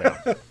the double down.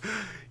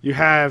 You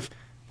have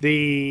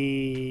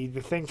the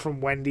thing from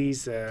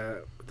Wendy's,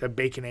 the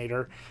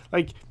Baconator.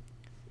 Like,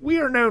 we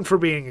are known for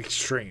being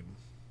extreme.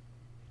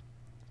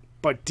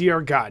 But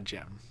dear God,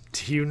 Jim,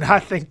 do you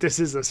not think this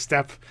is a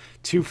step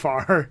too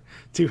far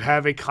to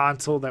have a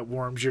console that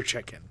warms your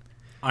chicken?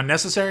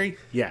 Unnecessary?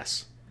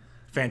 Yes.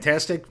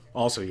 Fantastic?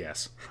 Also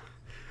yes.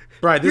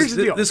 Right, Here's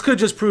the deal. this could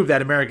just prove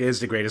that America is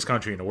the greatest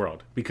country in the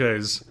world.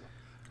 Because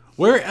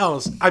where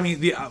else? I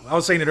mean, I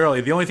was saying it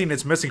earlier. The only thing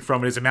that's missing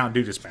from it is a Mountain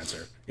Dew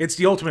dispenser. It's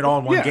the ultimate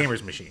all-in-one Yeah.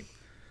 gamer's machine.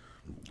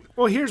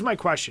 Well, here's my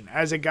question.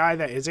 As a guy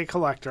that is a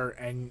collector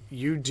and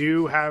you've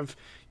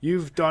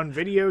done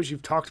videos,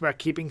 you've talked about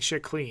keeping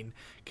shit clean.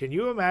 Can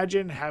you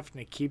imagine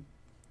having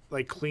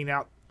to clean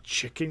out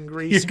chicken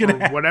grease or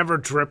whatever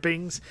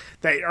drippings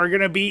that are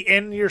going to be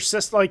in your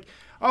system? Like,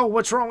 oh,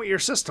 what's wrong with your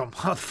system?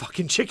 Oh,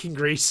 fucking chicken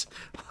grease.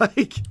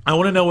 Like, I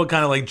want to know what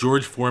kind of like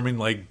George Foreman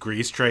like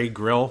grease tray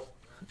grill.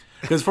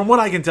 Because from what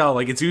I can tell,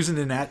 like it's using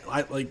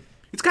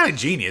it's kind of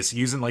genius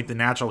using like the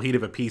natural heat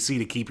of a PC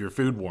to keep your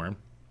food warm.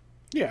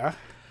 yeah.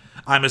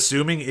 I'm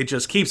assuming it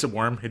just keeps it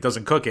warm. It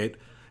doesn't cook it.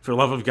 For the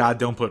love of God,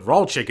 don't put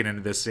raw chicken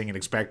into this thing and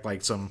expect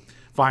like some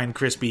fine,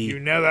 crispy. You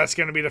know that's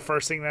going to be the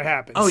first thing that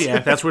happens. Oh yeah,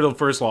 that's where the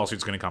first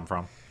lawsuit's going to come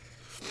from.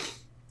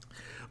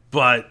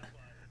 But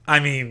I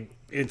mean,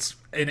 it's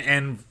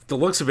and the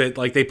looks of it,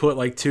 like they put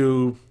like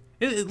two.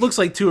 It looks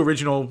like two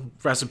original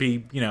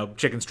recipe,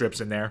 chicken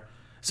strips in there.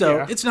 So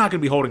Yeah. it's not going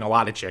to be holding a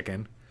lot of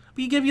chicken.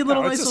 But you give you a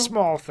little No, it's nice a little,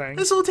 small thing.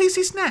 nice little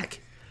tasty snack.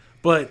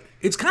 But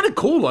it's kind of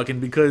cool looking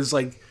because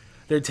like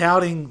they're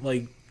touting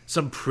like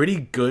some pretty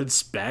good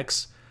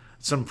specs,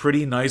 some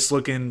pretty nice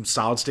looking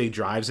solid state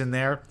drives in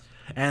there,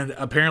 and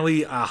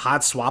apparently a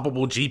hot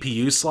swappable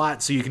GPU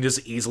slot so you can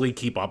just easily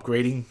keep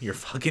upgrading your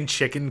fucking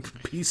chicken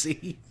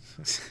PC.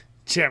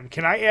 Jim,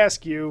 can I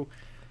ask you,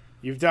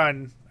 you've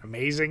done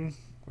amazing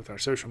with our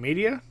social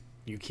media.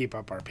 You keep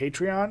up our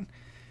Patreon.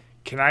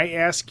 Can I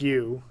ask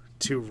you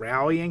to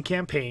rally and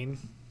campaign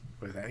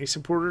with any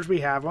supporters we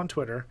have on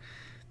Twitter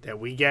that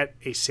we get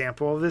a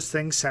sample of this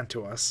thing sent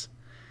to us?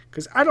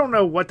 Because I don't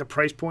know what the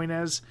price point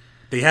is.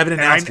 They haven't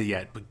announced it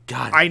yet, but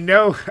God, I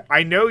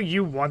know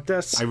you want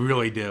this, I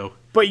really do.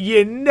 but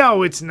you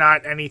know it's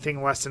not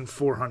anything less than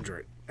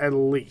 400 at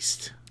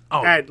least.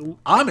 Oh, And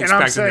I'm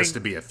expecting saying- this to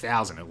be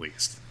 1,000 at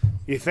least.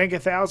 You think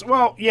 1,000?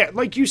 Well, yeah,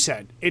 like you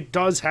said, it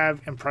does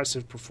have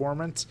impressive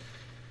performance,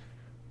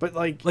 but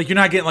like Like you're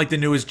not getting like the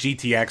newest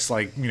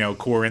GTX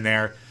core in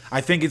there. I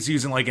think it's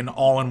using like an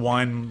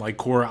all-in-one like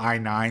Core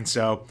i9.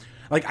 So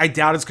like I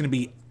doubt it's going to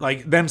be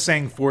like them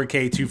saying 4K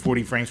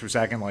 240 frames per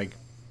second. Like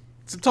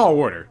it's a tall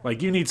order.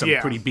 Like you need some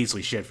Yeah. pretty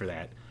beastly shit for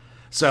that.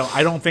 So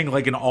I don't think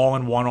like an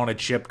all-in-one on a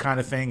chip kind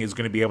of thing is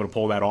going to be able to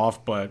pull that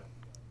off. But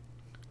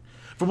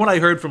from what I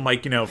heard from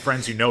like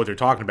friends who know what they're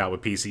talking about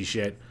with PC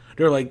shit,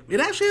 they're like it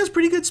actually has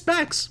pretty good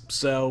specs.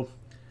 So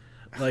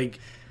like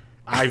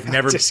I've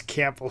never just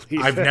can't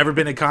believe I've it. never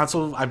been a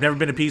console. I've never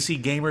been a PC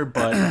gamer,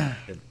 but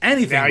if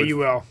anything, Now would, you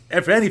will.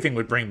 If anything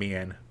would bring me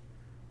in,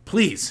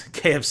 please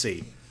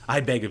KFC.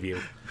 I beg of you.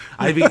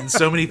 I've eaten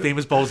so many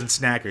famous bowls and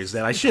snackers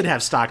that I should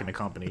have stock in the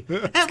company.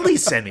 At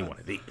least send me one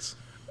of these.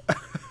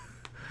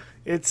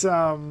 It's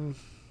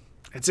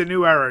a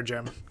new era,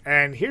 Jim.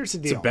 And here's the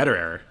It's deal. a better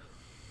era.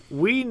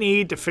 We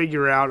need to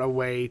figure out a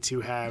way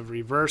to have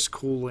reverse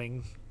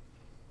cooling,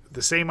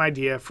 the same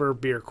idea for a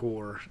beer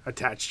cooler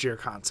attached to your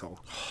console.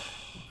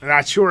 I'm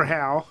not sure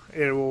how.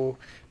 It will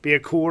be a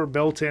cooler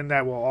built in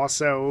that will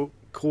also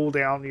cool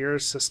down your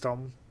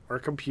system or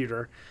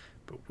computer,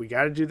 but we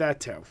got to do that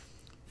too.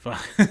 We're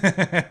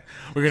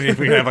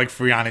gonna have like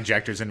Freon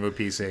injectors into a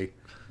PC.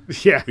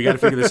 Yeah. We got to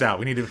figure this out.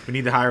 We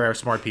need to hire our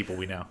smart people.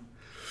 We know.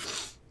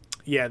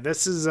 Yeah,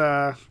 this is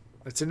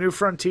it's a new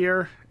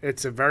frontier.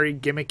 It's a very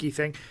gimmicky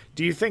thing.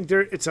 Do you think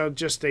it's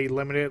just a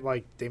limited,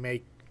 like they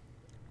make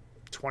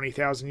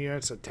 20,000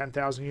 units or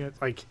 10,000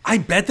 units? Like, I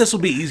bet this will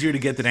be easier to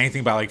get than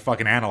anything by like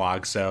fucking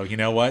analog. So you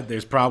know what?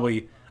 There's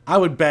probably I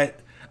would bet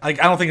like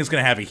I don't think it's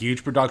gonna have a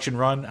huge production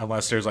run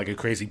unless there's like a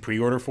crazy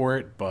pre-order for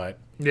it. But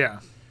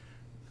yeah.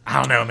 I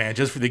don't know, man.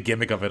 Just for the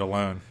gimmick of it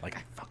alone, like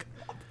I fucking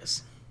love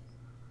this.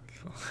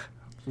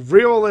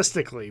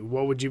 Realistically,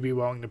 what would you be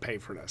willing to pay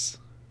for this?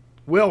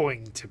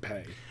 Willing to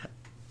pay.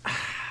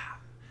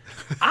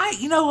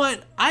 You know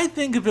what? I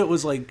think if it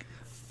was like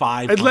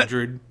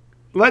 500.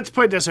 Let's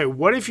put it this way.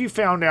 What if you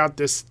found out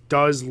this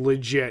does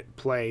legit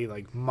play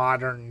like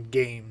modern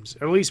games,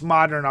 or at least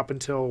modern up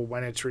until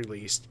when it's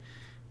released,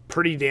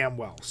 pretty damn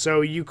well?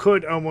 So you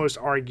could almost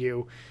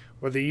argue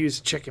whether you use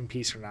a chicken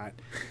piece or not.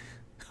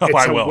 Oh, It's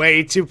I a will.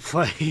 way to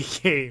play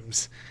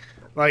games.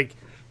 Like,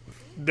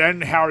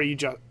 then how are you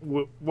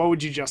what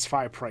would you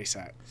justify a price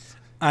at?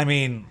 I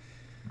mean,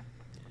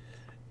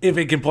 if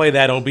it can play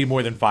that, it'll be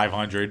more than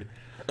 500.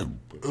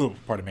 Oh,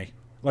 pardon me.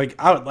 Like,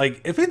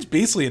 if it's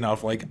beastly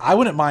enough, like, I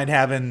wouldn't mind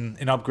having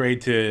an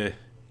upgrade to,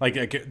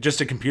 like, just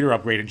a computer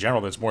upgrade in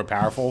general that's more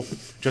powerful,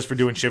 just for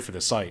doing shit for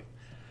the site.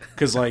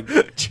 Because, like,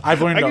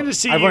 I've learned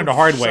the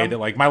hard way that,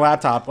 like, my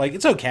laptop, like,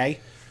 it's okay,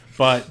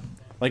 but,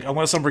 like,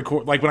 unless I'm like,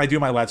 when I do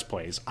my Let's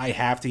Plays, I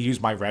have to use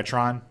my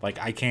Retron. Like,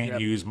 I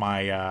can't use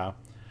my,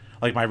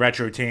 like, my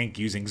RetroTink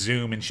using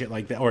Zoom and shit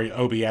like that, or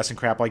OBS and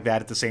crap like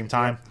that at the same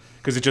time,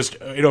 because it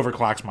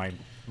overclocks my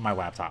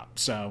laptop.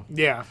 So,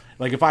 Yeah.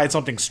 like, if I had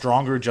something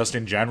stronger just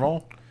in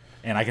general,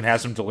 and I can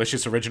have some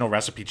delicious original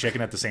recipe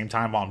chicken at the same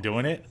time while I'm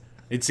doing it,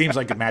 it seems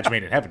like a match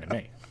made in heaven to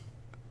me.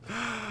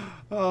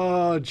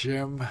 Oh,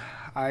 Jim.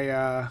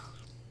 I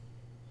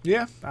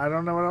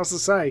don't know what else to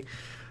say.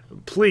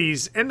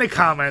 Please, in the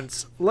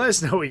comments, let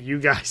us know what you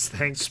guys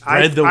think.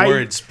 Spread the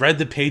word. Spread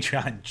the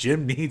Patreon.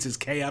 Jim needs his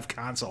KF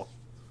console.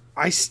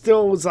 I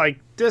still was like,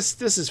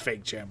 this is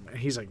fake, Jim. And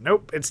he's like,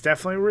 nope, it's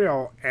definitely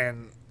real.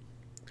 And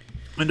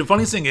the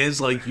funniest thing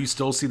is, like, you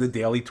still see the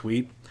daily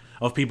tweet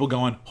of people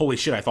going, holy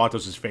shit, I thought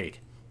this was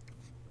fake.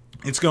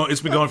 It's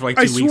been going for like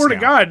 2 weeks now. I swear to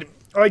God,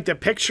 like, the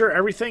picture,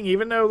 everything,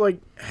 even though, like,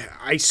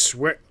 I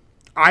swear,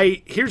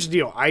 here's the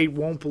deal. I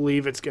won't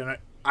believe it's gonna,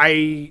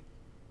 I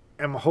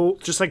am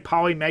just like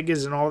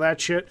Polymegas and all that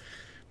shit,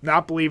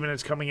 not believing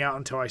it's coming out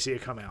until I see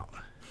it come out.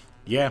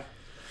 Yeah.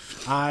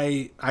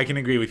 I can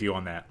agree with you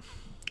on that.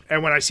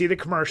 And when I see the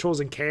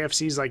commercials and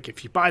KFC's like,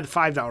 if you buy the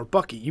 $5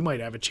 bucket, you might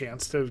have a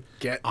chance to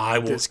get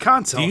this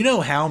console. Do you know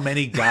how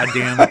many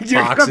goddamn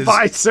You're boxes? gonna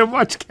buy so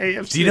much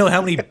KFC. Do you know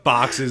how many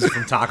boxes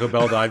from Taco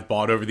Bell that I've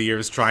bought over the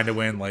years trying to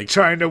win? Like,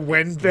 trying to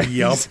win things.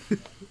 Yup.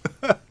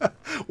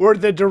 Or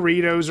the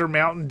Doritos or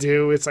Mountain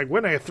Dew. It's like,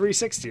 win a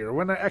 360 or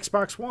win an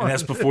Xbox One. And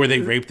that's before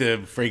they raped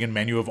the friggin'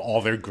 menu of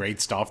all their great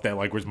stuff that,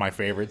 like, was my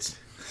favorites.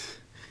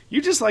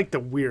 You just like the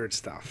weird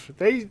stuff.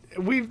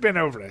 We've been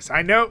over this.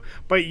 I know,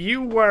 but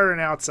you were an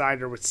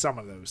outsider with some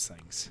of those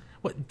things.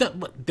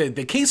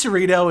 The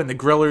quesarito and the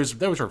grillers,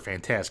 those were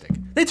fantastic.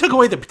 They took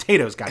away the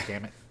potatoes,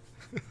 goddammit.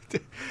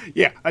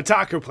 Yeah, a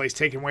taco place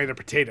taking away the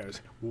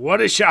potatoes.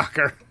 What a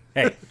shocker.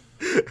 Hey,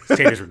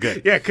 potatoes were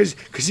good. Yeah,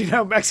 because you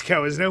know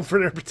Mexico is known for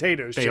their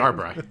potatoes. They Jim. are,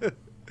 Bri.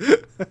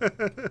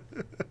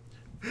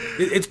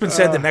 It's been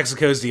said that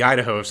Mexico's the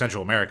Idaho of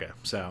Central America,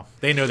 so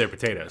they know their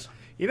potatoes.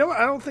 You know what?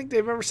 I don't think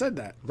they've ever said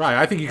that. Right,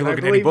 I think you can look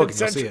at any book and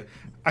you'll see it.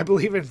 I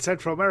believe in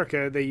Central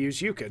America they use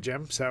yuca,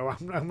 Jim, so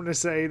I'm going to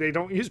say they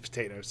don't use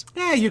potatoes.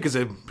 Yeah, yuca's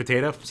a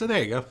potato, so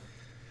there you go.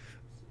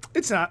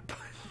 It's not.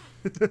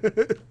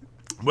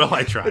 Well,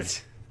 I tried.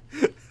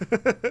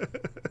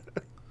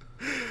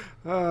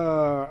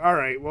 All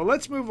right, well,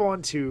 let's move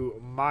on to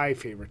my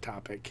favorite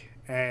topic,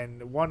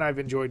 and one I've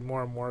enjoyed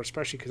more and more,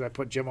 especially because I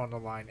put Jim on the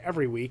line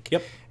every week.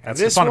 Yep. And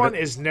this one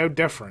is no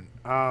different.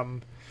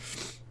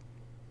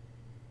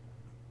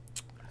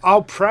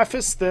 I'll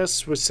preface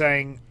this with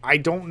saying I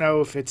don't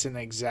know if it's an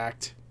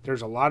exact.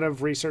 There's a lot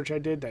of research I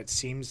did that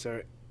seems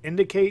to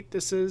indicate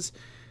this is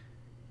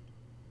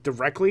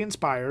directly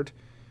inspired,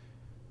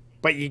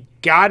 but you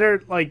gotta,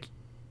 like,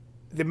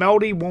 the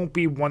melody won't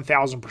be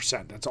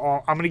 1,000%. That's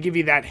all. I'm gonna give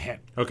you that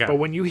hint. Okay. But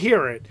when you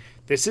hear it,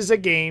 this is a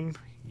game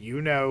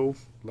you know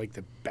like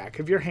the back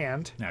of your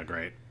hand. Yeah,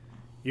 great.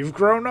 You've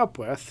grown up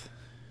with,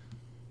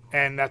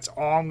 and that's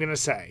all I'm gonna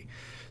say.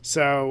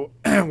 So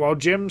while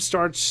Jim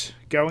starts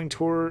going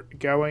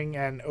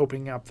and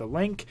opening up the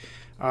link,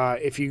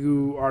 if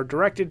you are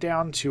directed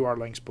down to our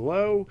links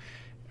below,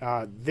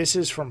 this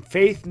is from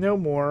Faith No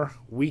More,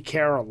 We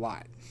Care a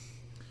Lot.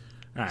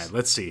 All right,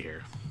 let's see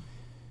here.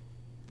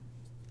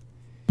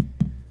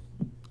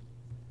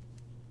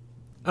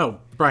 Oh,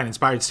 Brian,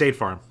 inspired State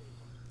Farm.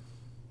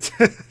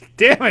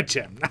 Damn it,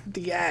 Jim, not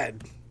the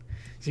ad.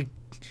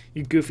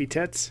 You goofy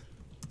tits.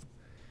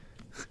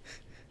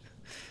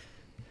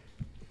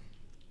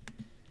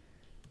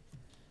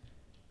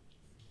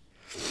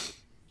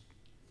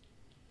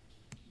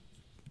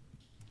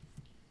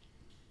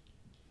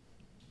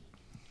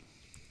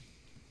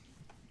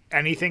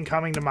 Anything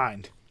coming to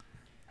mind?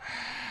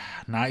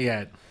 Not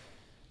yet.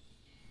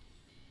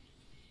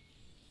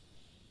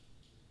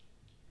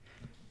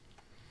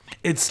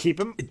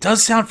 It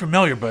does sound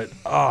familiar, but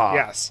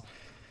yes.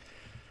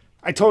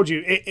 I told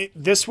you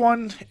this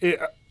one.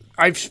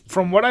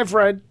 From what I've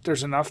read,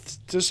 there's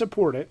enough to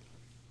support it.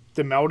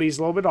 The melody's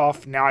a little bit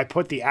off. Now I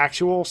put the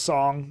actual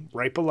song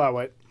right below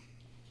it.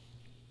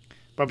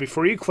 But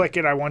before you click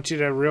it, I want you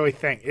to really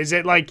think: is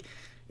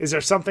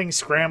there something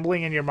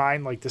scrambling in your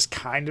mind? Like, this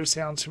kind of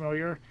sounds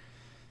familiar.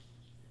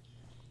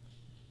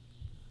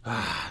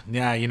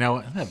 Yeah, you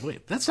know,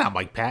 wait, that's not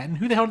Mike Patton.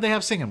 Who the hell did they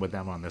have singing with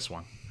them on this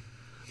one?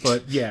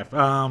 But yeah,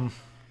 all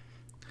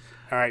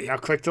right, now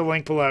click the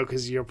link below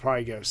because you'll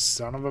probably go,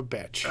 son of a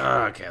bitch.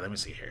 Okay, let me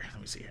see here.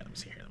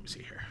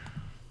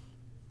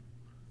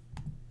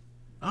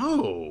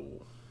 Oh.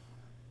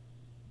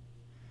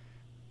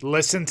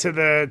 Listen to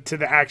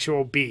the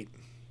actual beat.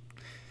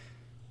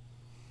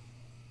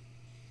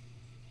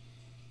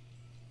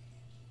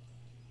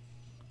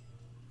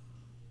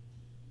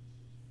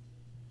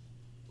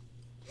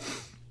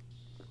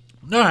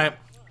 All right.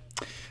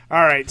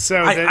 All right,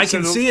 so I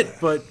can see it,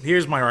 but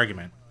here's my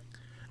argument.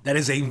 That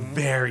is a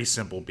very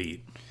simple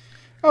beat.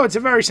 Oh, it's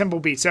a very simple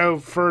beat. So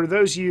for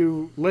those of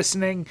you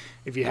listening,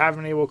 if you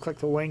haven't been able to click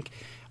the link,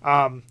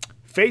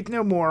 Faith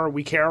No More,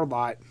 We Care a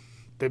Lot.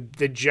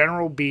 The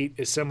general beat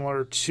is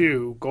similar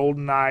to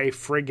GoldenEye,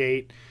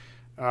 Frigate.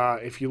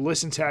 If you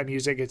listen to that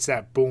music, it's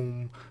that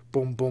boom,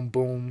 boom, boom,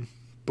 boom,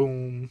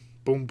 boom,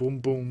 boom, boom,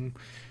 boom.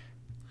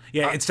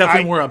 Yeah, it's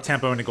definitely more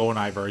up-tempo in the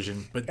GoldenEye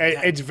version. But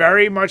it's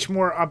very much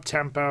more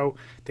up-tempo.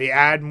 They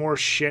add more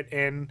shit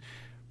in.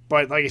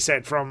 But like I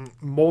said, from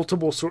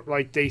multiple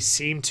they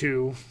seem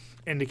to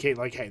indicate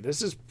like, hey,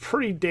 this is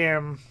pretty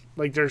damn,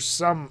 like there's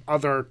some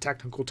other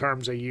technical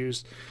terms they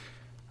used.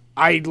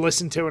 I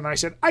listened to it and I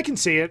said, I can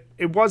see it.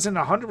 It wasn't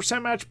a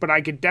 100% match, but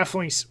I could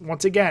definitely,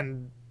 once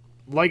again,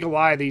 like a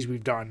lot of these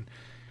we've done,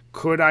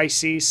 could I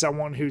see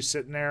someone who's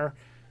sitting there,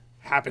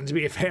 happens to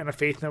be a fan of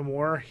Faith No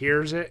More,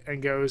 hears it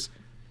and goes,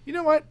 you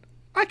know what?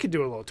 I could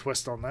do a little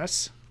twist on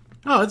this.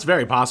 Oh, it's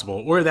very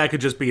possible. Or that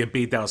could just be a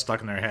beat that was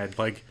stuck in their head.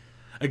 Like,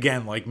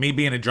 again, like me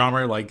being a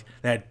drummer, like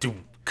that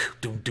doom,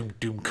 doom, doom,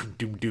 doom,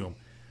 doom, doom.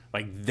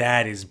 Like,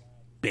 that is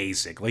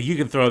basic. Like, you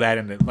can throw that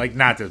in, like,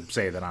 not to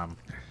say that I'm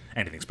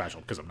anything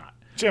special, because I'm not.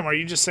 Jim, are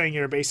you just saying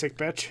you're a basic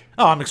bitch?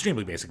 Oh, I'm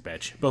extremely basic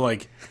bitch. But,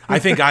 like, I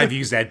think I've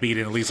used that beat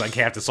in at least, like,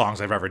 half the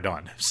songs I've ever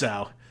done.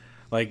 So,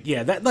 like,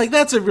 yeah,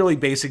 that's a really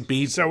basic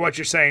beat. So what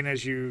you're saying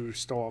is you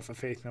stole off of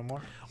Faith No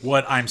More?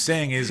 What I'm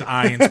saying is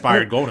I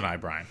inspired GoldenEye,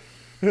 Brian.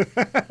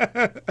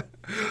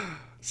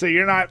 So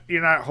you're not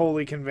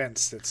wholly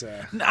convinced it's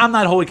a... I'm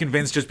not wholly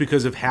convinced just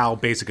because of how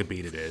basic a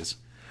beat it is.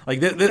 Like,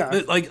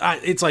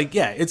 it's like,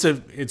 yeah, it's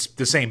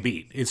the same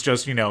beat. It's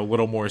just, you know, a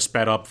little more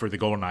sped up for the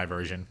GoldenEye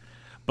version.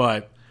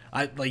 But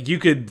you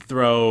could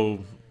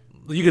throw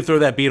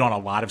that beat on a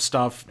lot of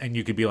stuff, and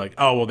you could be like,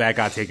 oh, well, that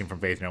got taken from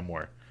Faith No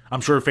More. I'm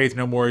sure Faith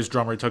No More's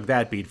drummer took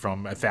that beat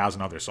from 1,000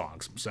 other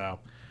songs. So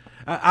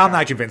I'm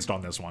not convinced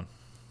on this one.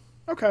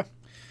 Okay.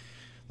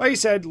 Like you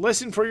said,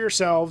 listen for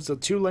yourselves. The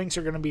 2 links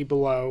are going to be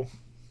below.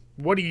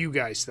 What do you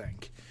guys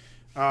think?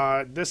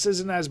 This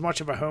isn't as much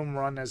of a home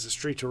run as the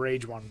Street to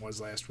Rage one was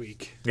last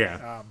week.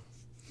 Yeah.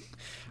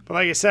 But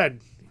like I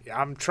said,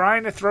 I'm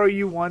trying to throw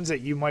you ones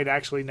that you might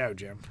actually know,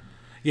 Jim.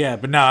 Yeah,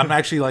 but no, I'm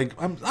actually like,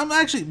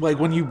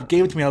 when you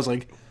gave it to me, I was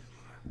like,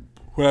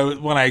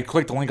 when I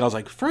clicked the link, I was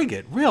like, frig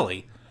it,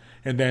 really?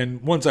 And then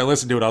once I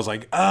listened to it, I was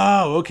like,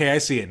 oh, okay, I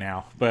see it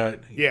now.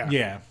 But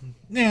yeah.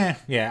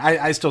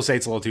 I still say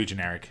it's a little too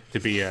generic to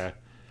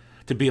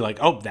be like,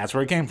 oh, that's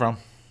where it came from.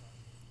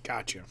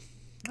 Gotcha.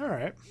 All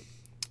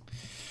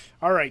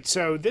right.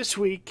 So this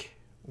week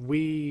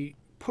we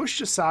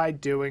pushed aside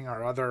doing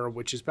our other,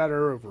 which is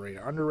better,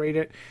 overrated,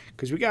 underrated,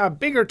 because we got a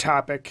bigger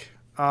topic.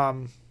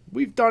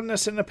 We've done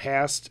this in the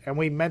past, and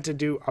we meant to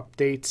do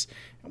updates,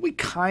 and we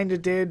kind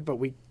of did, but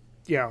we,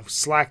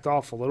 slacked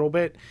off a little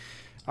bit.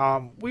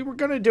 We were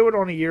going to do it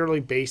on a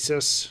yearly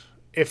basis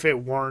if it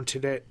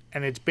warranted it,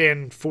 and it's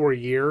been 4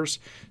 years.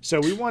 So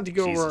we wanted to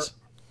go over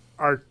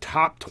our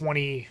top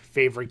 20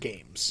 favorite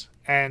games.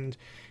 And,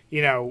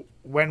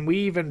 when we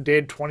even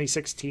did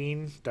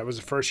 2016, that was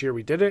the first year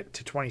we did it,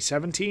 to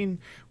 2017,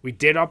 we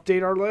did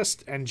update our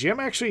list. And Jim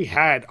actually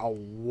had a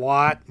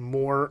lot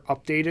more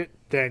updated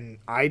than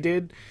I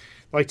did.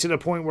 Like, to the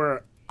point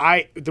where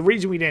the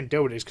reason we didn't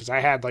do it is because I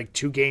had like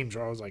 2 games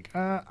where I was like,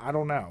 I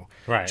don't know.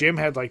 Right. Jim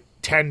had like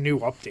 10 new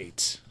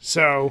updates.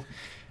 So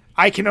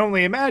I can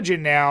only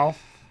imagine now,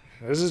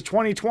 this is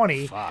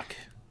 2020. Fuck.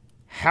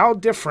 How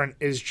different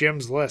is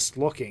Jim's list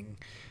looking?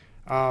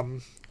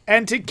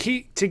 And to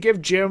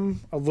give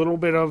Jim a little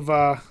bit of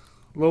a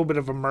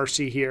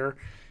mercy here,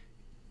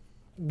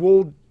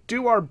 we'll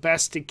do our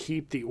best to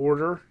keep the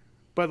order.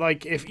 But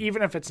like,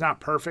 even if it's not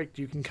perfect,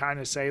 you can kind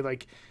of say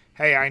like,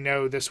 hey, I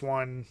know this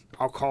one,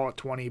 I'll call it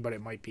 20, but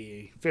it might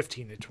be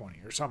 15 to 20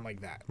 or something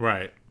like that.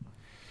 Right.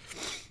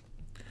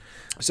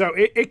 So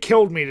it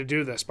killed me to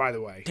do this, by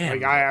the way. Damn.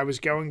 Like I was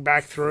going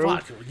back through.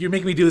 Fuck. You're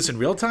making me do this in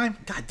real time?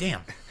 God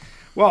damn.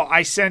 Well,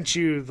 I sent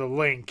you the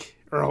link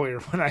earlier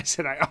when I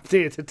said I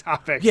updated the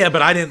topic. Yeah,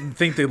 but I didn't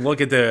think to look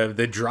at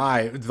the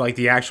drive, like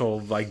the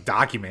actual like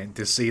document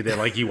to see that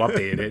like you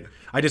updated it.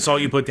 I just saw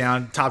you put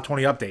down top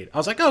 20 update. I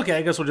was like, okay,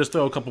 I guess we'll just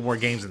throw a couple more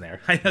games in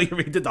there. I know you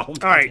already did the whole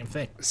goddamn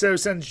thing. So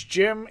since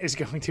Jim is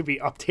going to be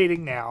updating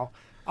now,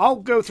 I'll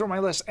go through my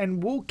list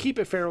and we'll keep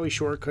it fairly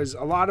short because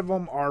a lot of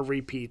them are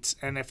repeats.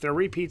 And if they're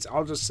repeats,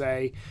 I'll just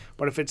say,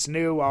 but if it's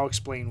new, I'll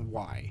explain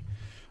why.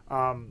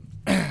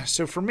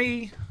 So for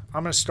me,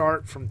 I'm going to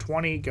start from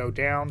 20, go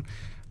down.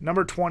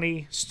 Number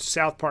 20,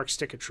 South Park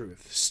Stick of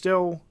Truth.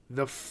 Still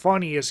the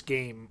funniest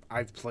game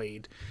I've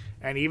played.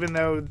 And even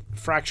though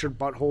Fractured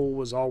Butthole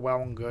was all well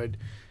and good,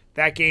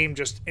 that game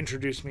just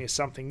introduced me to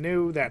something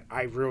new that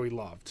I really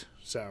loved.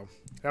 So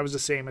that was the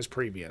same as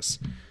previous.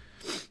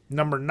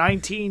 Number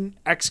 19,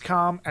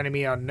 XCOM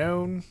Enemy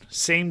Unknown.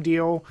 Same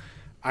deal.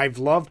 I've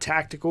loved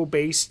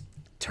tactical-based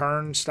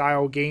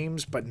turn-style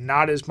games, but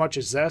not as much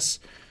as this.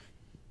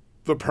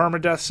 The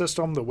permadeath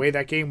system, the way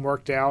that game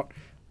worked out,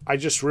 I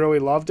just really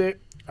loved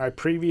it. I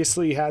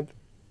previously had,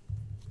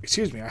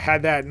 I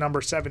had that at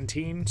number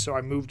 17, so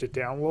I moved it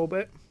down a little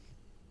bit.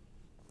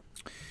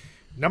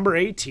 Number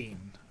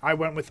 18, I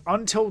went with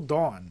Until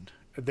Dawn,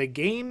 the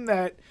game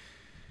that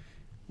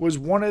was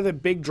one of the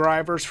big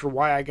drivers for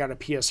why I got a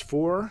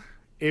PS4.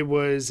 It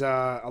was,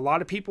 a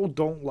lot of people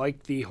don't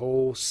like the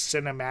whole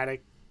cinematic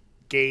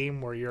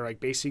game where you're like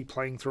basically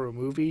playing through a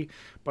movie,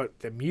 but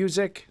the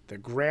music, the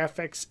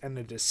graphics, and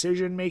the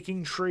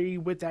decision-making tree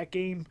with that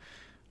game,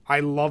 I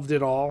loved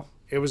it all.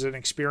 It was an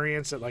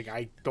experience that like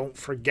I don't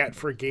forget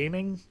for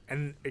gaming,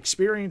 and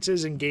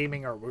experiences in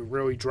gaming are what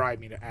really drive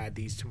me to add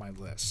these to my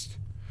list.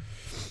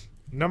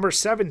 Number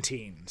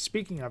 17,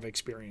 speaking of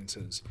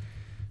experiences,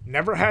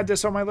 never had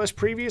this on my list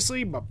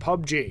previously, but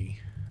PUBG.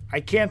 I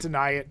can't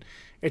deny it.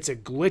 It's a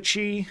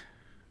glitchy,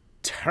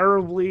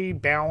 terribly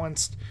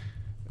balanced,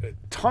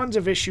 tons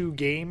of issue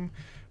game,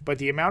 but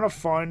the amount of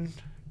fun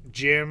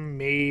Jim,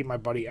 me, my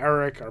buddy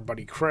Eric, our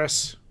buddy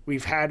Chris,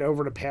 we've had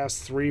over the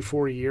past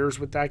 3-4 years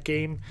with that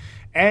game,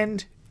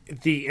 and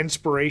the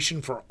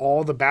inspiration for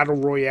all the Battle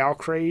Royale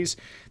craze,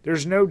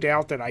 there's no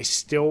doubt that I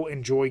still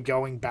enjoy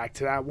going back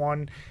to that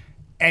one.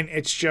 And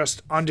it's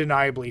just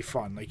undeniably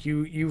fun. Like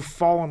you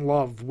fall in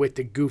love with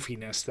the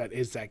goofiness that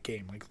is that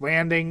game. Like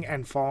landing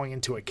and falling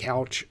into a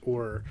couch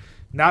or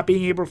not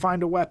being able to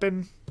find a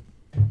weapon.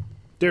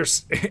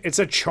 It's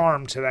a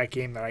charm to that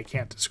game that I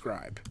can't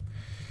describe.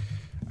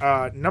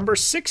 Number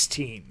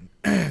 16.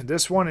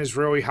 This one is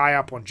really high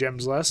up on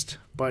Jim's list,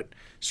 but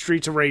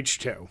Streets of Rage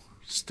 2.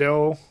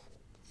 Still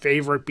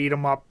favorite beat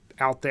 'em up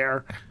out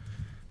there.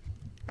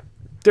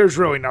 There's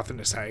really nothing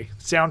to say.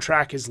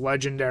 Soundtrack is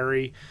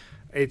legendary.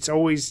 It's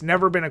always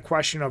never been a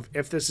question of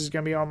if this is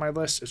going to be on my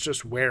list. It's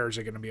just where is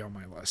it going to be on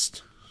my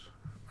list.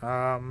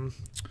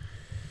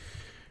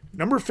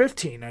 Number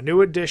 15, a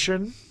new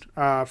addition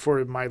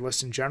for my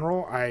list in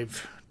general.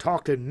 I've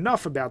talked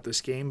enough about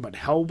this game, but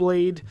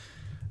Hellblade.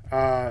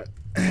 I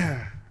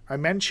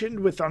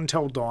mentioned with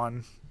Until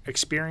Dawn,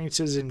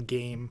 experiences in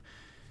game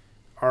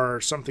are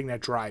something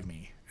that drive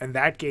me. And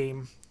that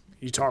game,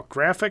 you talk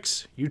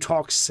graphics, you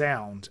talk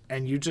sound,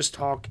 and you just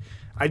talk...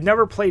 I'd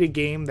never played a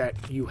game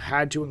that you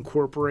had to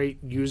incorporate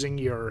using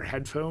your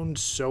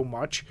headphones so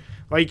much.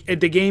 Like,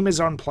 the game is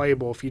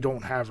unplayable if you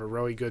don't have a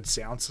really good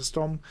sound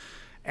system.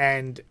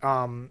 And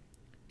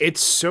it's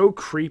so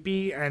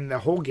creepy, and the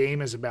whole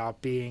game is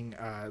about being,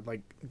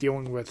 like,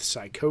 dealing with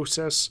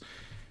psychosis,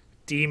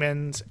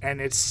 demons,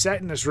 and it's set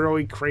in this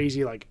really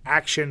crazy, like,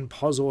 action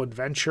puzzle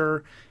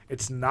adventure.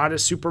 It's not a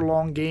super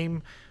long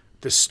game.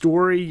 The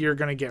story you're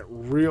going to get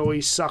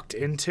really sucked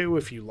into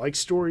if you like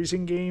stories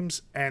in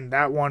games, and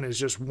that one is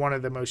just one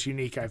of the most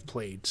unique I've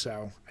played,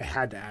 so I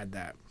had to add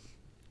that.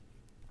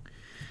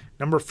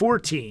 Number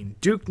 14,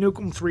 Duke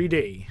Nukem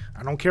 3D.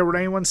 I don't care what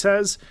anyone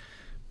says.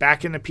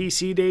 Back in the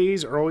PC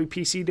days, early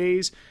PC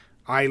days,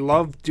 I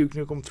loved Duke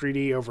Nukem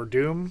 3D over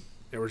Doom.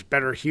 There was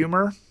better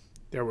humor.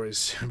 There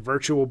was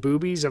virtual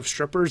boobies of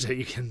strippers that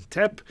you can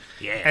tip.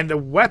 Yeah. And the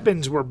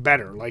weapons were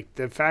better. Like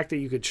the fact that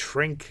you could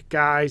shrink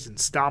guys and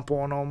stomp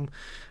on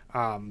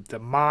them. The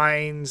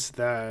mines.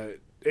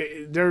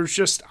 There's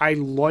just... I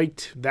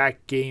liked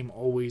that game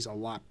always a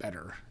lot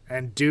better.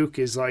 And Duke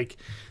is like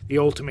the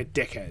ultimate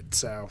dickhead.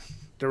 So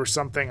there was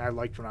something I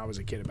liked when I was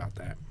a kid about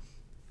that.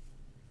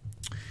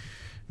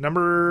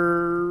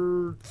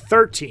 Number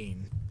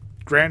 13.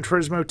 Gran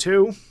Turismo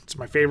 2. It's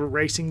my favorite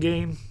racing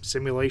game.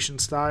 Simulation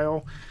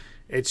style.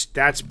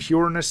 That's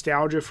pure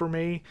nostalgia for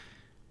me.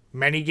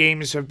 Many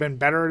games have been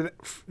better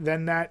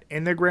than that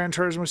in the Gran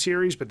Turismo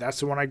series, but that's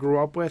the one I grew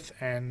up with,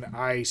 and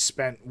I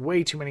spent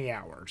way too many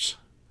hours.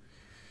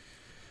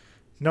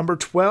 Number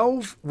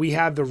 12, we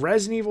have the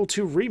Resident Evil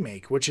 2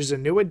 remake, which is a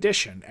new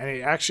addition, and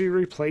it actually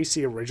replaced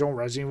the original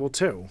Resident Evil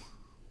 2.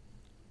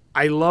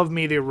 I love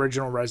me the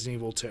original Resident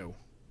Evil 2,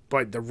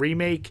 but the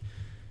remake,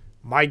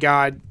 my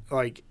God,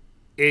 like,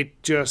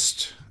 it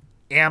just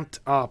amped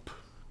up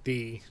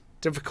the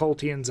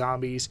difficulty in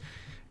zombies,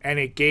 and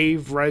it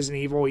gave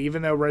Resident Evil,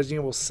 even though Resident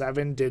Evil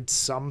 7 did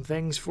some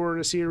things for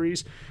the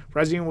series,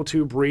 Resident Evil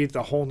 2 breathed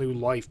a whole new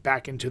life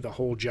back into the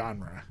whole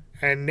genre.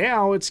 And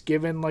now it's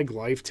given like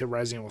life to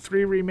Resident Evil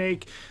 3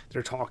 remake.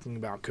 They're talking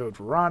about Code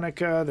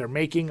Veronica. They're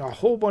making a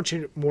whole bunch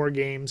of more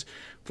games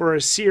for a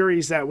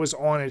series that was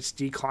on its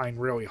decline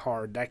really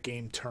hard. That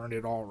game turned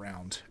it all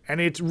around, and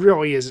it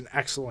really is an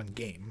excellent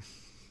game.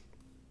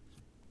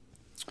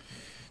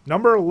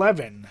 Number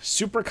 11,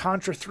 Super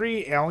Contra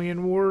 3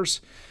 Alien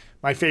Wars,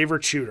 my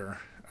favorite shooter.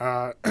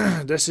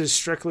 This is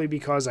strictly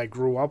because I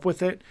grew up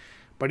with it,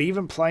 but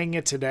even playing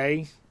it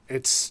today,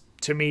 it's,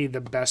 to me,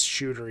 the best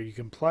shooter you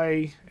can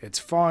play. It's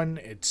fun,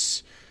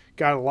 it's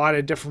got a lot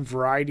of different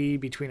variety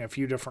between a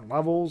few different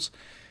levels,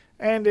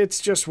 and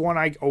it's just one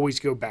I always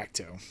go back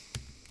to.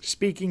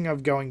 Speaking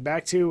of going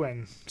back to,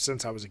 and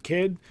since I was a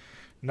kid,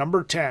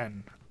 number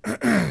 10,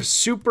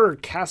 Super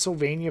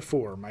Castlevania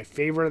 4, my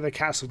favorite of the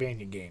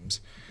Castlevania games.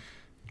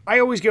 I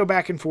always go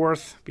back and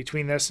forth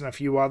between this and a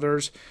few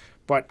others,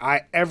 but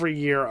every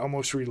year,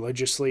 almost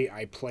religiously,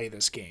 I play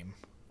this game.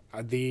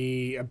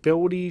 The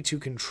ability to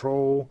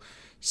control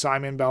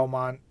Simon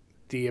Belmont,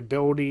 the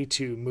ability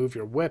to move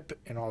your whip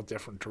in all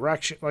different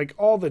directions, like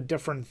all the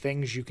different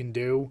things you can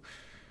do,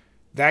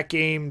 that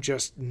game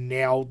just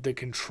nailed the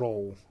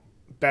control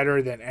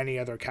better than any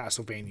other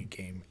Castlevania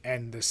game.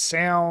 And the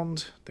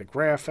sound, the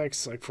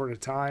graphics, like for the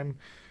time,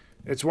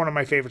 it's one of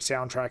my favorite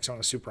soundtracks on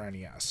the Super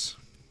NES.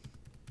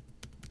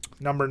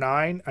 Number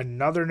 9,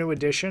 another new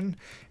addition,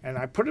 and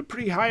I put it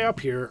pretty high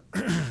up here,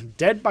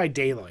 Dead by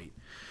Daylight.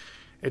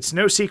 It's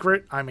no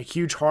secret, I'm a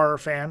huge horror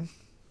fan,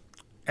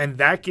 and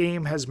that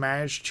game has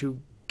managed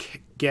to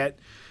get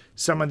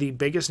some of the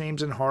biggest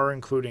names in horror,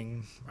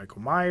 including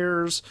Michael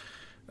Myers,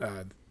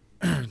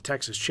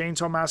 Texas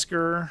Chainsaw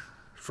Massacre,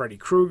 Freddy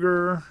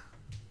Krueger,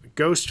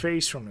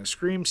 Ghostface from the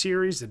Scream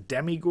series, the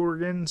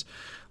Demogorgons.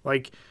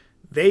 Like,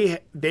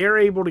 they're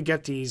able to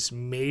get these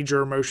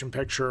major motion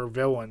picture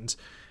villains,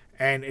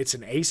 and it's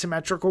an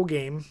asymmetrical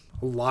game,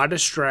 a lot of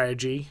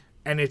strategy,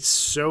 and it's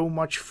so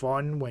much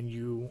fun when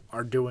you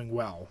are doing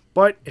well.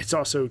 But it's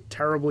also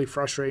terribly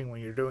frustrating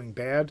when you're doing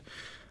bad.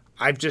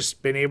 I've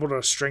just been able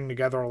to string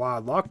together a lot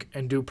of luck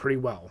and do pretty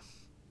well.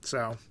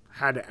 So,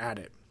 had to add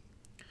it.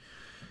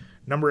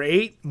 Number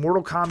 8,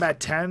 Mortal Kombat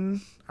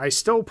 10. I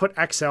still put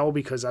XL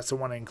because that's the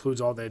one that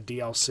includes all the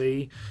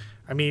DLC.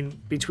 I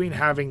mean, between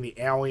having the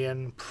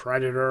Alien,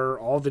 Predator,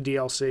 all the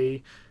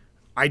DLC,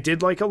 I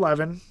did like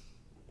 11.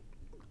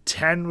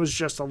 10 was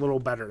just a little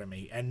better to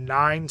me. And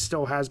 9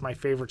 still has my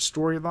favorite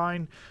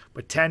storyline,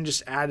 but 10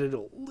 just added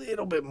a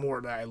little bit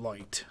more that I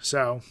liked.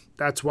 So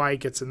that's why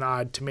it gets a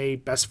nod to me.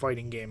 Best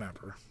fighting game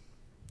ever.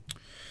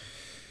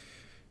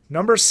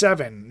 Number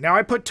 7. Now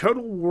I put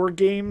Total War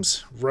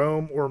games,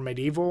 Rome or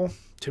Medieval.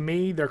 To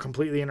me, they're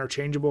completely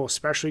interchangeable,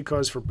 especially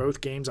because for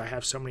both games I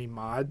have so many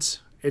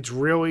mods. It's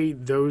really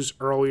those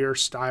earlier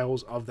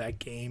styles of that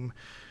game.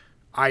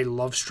 I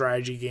love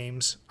strategy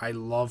games. I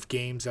love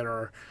games that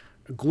are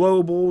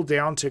global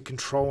down to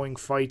controlling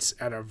fights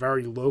at a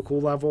very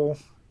local level.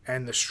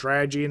 And the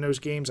strategy in those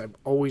games, I've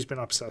always been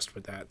obsessed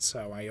with that.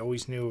 So I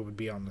always knew it would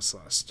be on this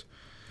list.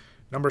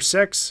 Number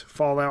 6,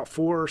 Fallout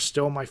 4,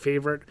 still my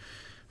favorite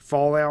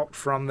Fallout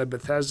from the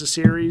Bethesda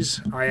series.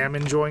 I am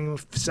enjoying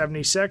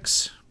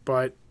 76,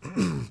 but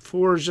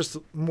 4 is just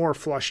more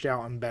flushed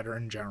out and better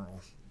in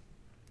general.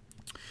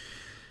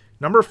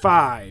 Number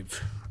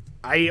 5,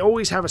 I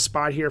always have a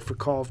spot here for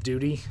Call of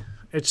Duty.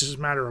 It's just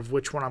a matter of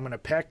which one I'm going to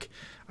pick.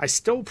 I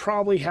still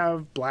probably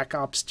have Black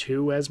Ops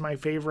 2 as my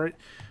favorite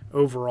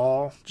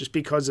overall, just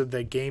because of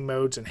the game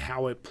modes and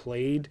how it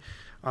played.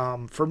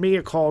 For me,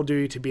 a Call of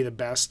Duty to be the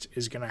best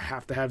is going to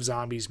have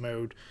zombies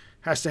mode.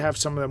 Has to have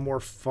some of the more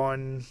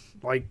fun,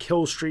 like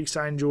kill streaks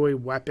I enjoy,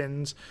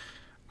 weapons.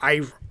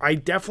 I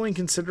definitely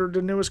consider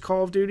the newest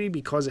Call of Duty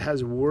because it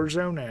has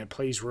Warzone and it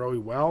plays really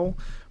well,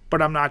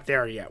 but I'm not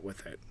there yet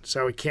with it,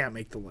 so it can't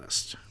make the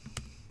list.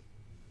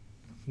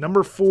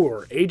 Number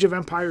 4, Age of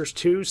Empires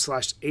 2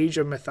 / Age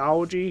of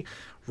Mythology.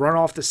 Run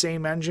off the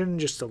same engine,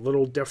 just a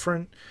little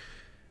different.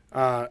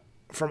 From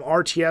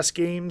RTS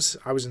games,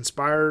 I was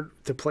inspired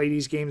to play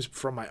these games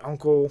from my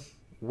uncle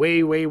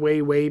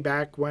way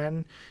back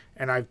when,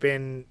 and I've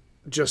been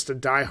just a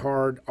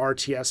diehard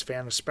RTS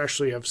fan,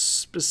 especially of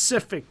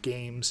specific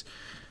games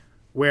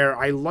where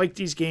I like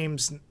these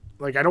games.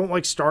 Like, I don't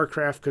like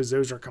StarCraft because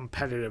those are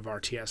competitive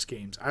RTS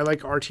games. I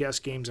like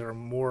RTS games that are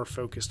more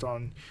focused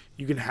on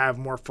you can have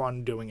more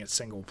fun doing it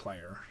single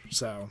player.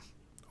 So,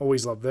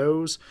 always love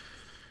those.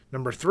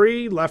 Number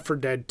 3, Left 4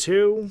 Dead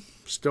 2.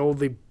 Still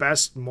the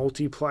best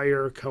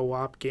multiplayer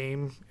co-op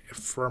game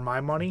for my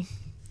money.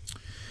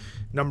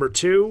 Number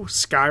 2,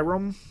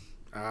 Skyrim.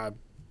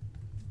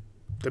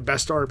 The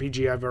best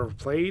RPG I've ever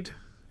played,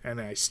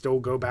 and I still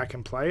go back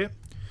and play it.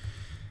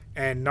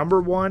 And number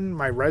 1,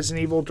 my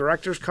Resident Evil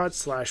Director's Cut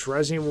 /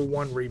 Resident Evil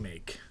 1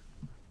 Remake.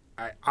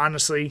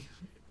 Honestly,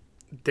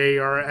 they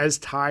are as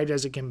tied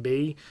as it can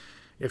be.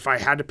 If I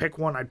had to pick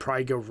one, I'd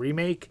probably go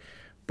Remake,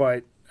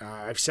 but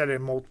I've said it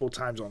multiple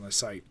times on the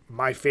site.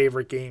 My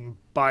favorite game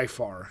by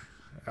far.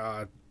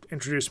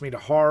 Introduced me to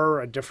horror,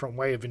 a different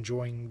way of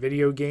enjoying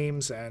video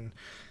games, and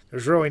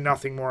there's really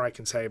nothing more I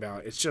can say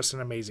about it. It's just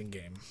an amazing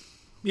game.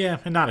 Yeah,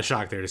 and not a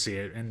shock there to see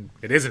it, and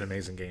it is an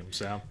amazing game,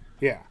 so.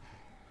 Yeah.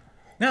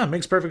 No, it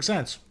makes perfect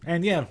sense.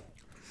 And yeah,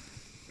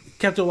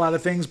 kept a lot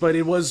of things, but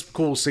it was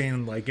cool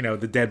seeing, like, you know,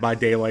 the Dead by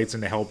Daylights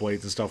and the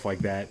Hellblades and stuff like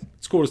that.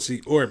 It's cool to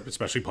see, or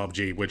especially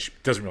PUBG, which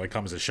doesn't really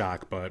come as a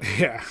shock, but.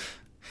 Yeah.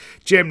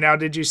 Jim, now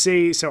did you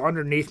see, so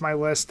underneath my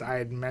list, I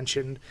had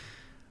mentioned,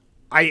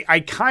 I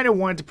kind of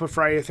wanted to put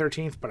Friday the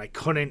 13th, but I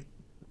couldn't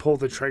pull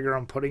the trigger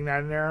on putting that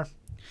in there.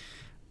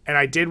 And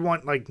I did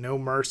want, like, No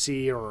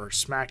Mercy or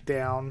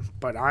SmackDown,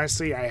 but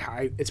honestly,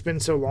 it's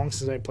been so long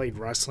since I played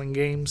wrestling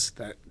games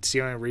that's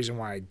the only reason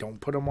why I don't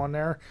put them on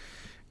there.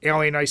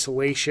 Alien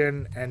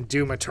Isolation and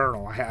Doom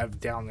Eternal I have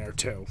down there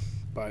too.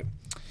 But,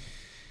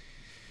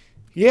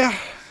 yeah.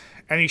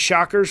 Any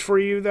shockers for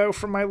you, though,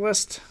 from my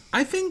list?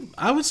 I think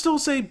I would still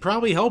say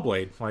probably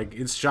Hellblade. Like,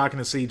 it's shocking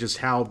to see just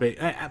how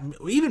big,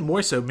 even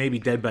more so maybe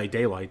Dead by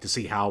Daylight, to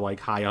see how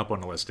like high up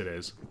on the list it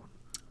is.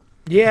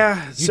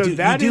 Yeah, You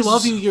do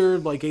love your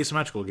like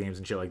asymmetrical games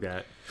and shit like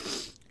that.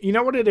 You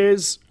know what it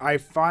is? I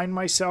find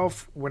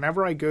myself,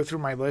 whenever I go through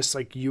my list,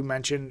 like you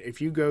mentioned,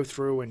 if you go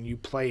through and you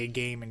play a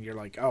game and you're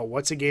like, oh,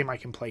 what's a game I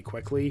can play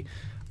quickly?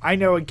 I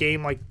know a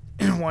game like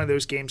one of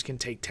those games can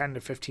take 10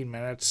 to 15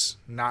 minutes,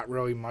 not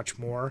really much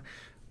more.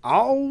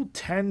 I'll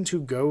tend to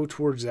go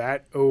towards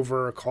that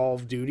over Call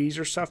of Duties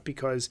or stuff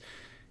because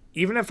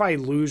even if I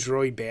lose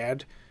really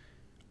bad,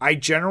 I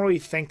generally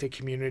think the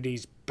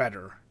community's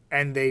better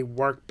and they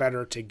work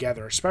better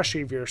together, especially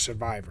if you're a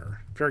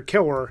survivor. If you're a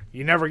killer,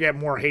 you never get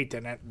more hate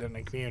than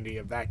the community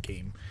of that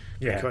game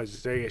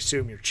because they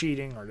assume you're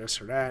cheating or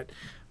this or that.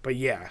 But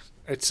yeah,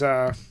 it's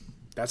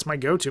that's my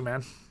go-to,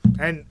 man.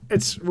 And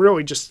it's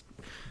really just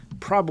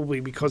probably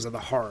because of the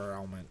horror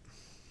element.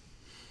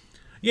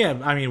 Yeah,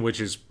 I mean,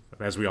 which is,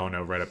 as we all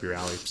know, right up your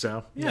alley.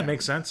 So, yeah, it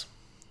makes sense.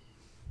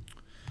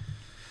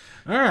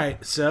 All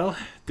right, so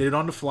did it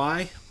on the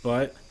fly,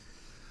 but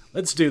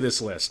let's do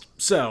this list.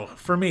 So,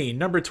 for me,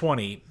 number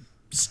 20,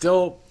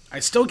 I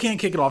still can't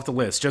kick it off the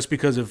list just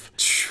because of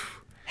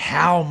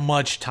how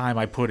much time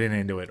I put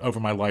into it over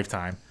my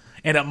lifetime.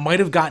 And it might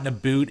have gotten a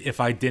boot if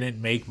I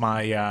didn't make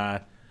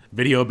my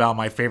video about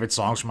my favorite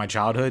songs from my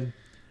childhood.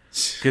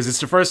 Because it's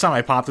the first time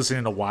I popped this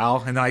in a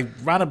while, and I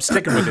wound up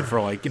sticking with it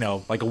for like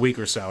a week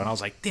or so, and I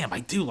was like, damn, I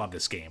do love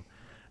this game.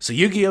 So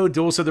Yu-Gi-Oh!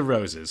 Duels of the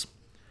Roses,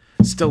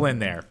 still in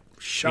there.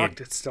 Shocked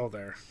it's still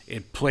there.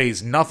 It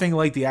plays nothing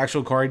like the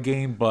actual card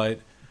game, but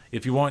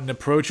if you want an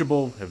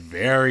approachable, a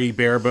very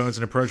bare bones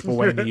and approachable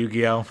way into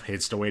Yu-Gi-Oh!,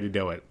 it's the way to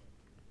do it.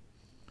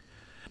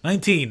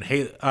 19,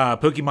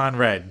 Pokemon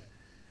Red.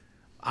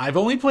 I've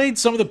only played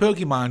some of the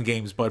Pokemon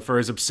games, but for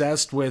as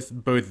obsessed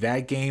with both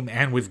that game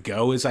and with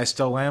Go as I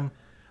still am,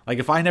 like,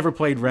 if I never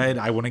played Red,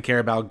 I wouldn't care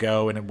about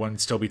Go, and it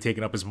wouldn't still be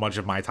taking up as much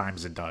of my time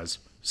as it does.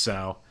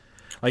 So,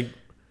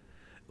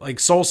 like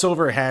Soul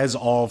Silver has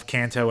all of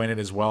Kanto in it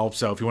as well,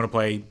 so if you want to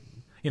play,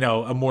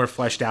 a more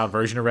fleshed out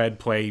version of Red,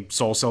 play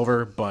Soul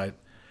Silver,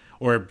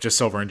 or just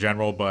Silver in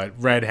general, but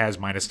Red has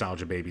my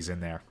nostalgia babies in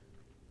there.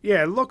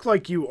 Yeah, it looked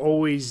like you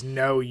always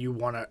know you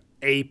want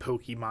a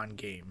Pokemon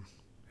game.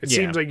 It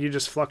seems like you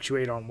just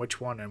fluctuate on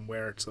which one and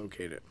where it's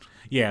located.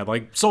 Yeah,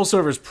 like Soul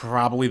Silver is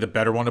probably the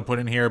better one to put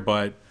in here,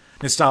 but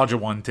nostalgia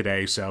won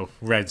today, so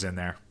Red's in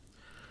there.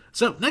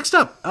 So next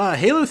up,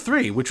 Halo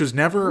 3, which was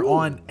never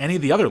on any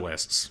of the other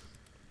lists.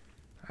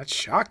 That's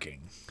shocking.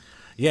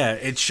 Yeah,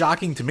 it's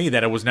shocking to me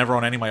that it was never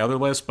on any of my other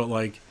lists, but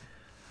like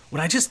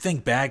when I just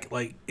think back,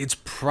 like it's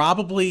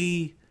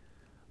probably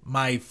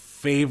my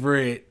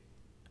favorite.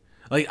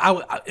 Like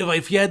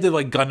if you had to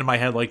like gun to my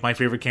head, like my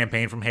favorite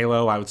campaign from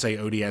Halo, I would say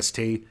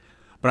ODST.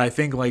 But I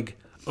think like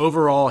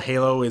overall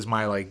Halo is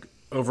my like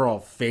overall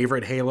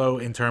favorite Halo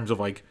in terms of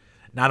like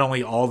not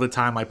only all the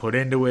time I put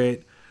into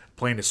it,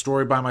 playing the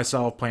story by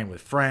myself, playing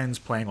with friends,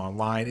 playing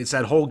online. It's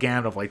that whole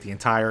gamut of like the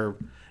entire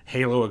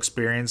Halo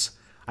experience.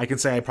 I can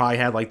say I probably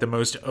had like the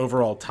most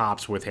overall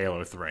tops with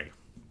Halo 3.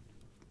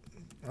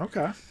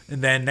 Okay.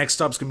 And then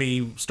next up's going to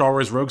be Star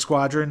Wars Rogue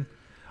Squadron.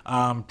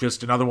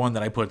 Just another one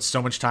that I put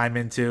so much time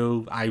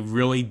into. I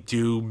really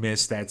do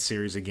miss that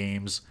series of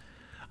games.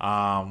 When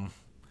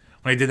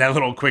I did that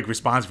little quick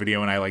response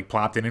video and I like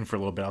plopped it in for a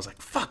little bit, I was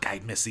like, fuck,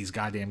 I miss these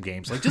goddamn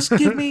games. Like, just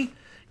give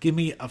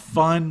me a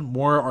fun,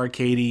 more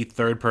arcadey,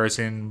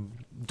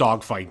 third-person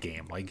dogfight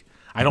game. Like,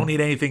 I don't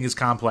need anything as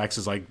complex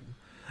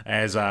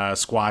as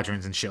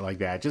Squadrons and shit like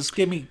that. Just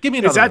give me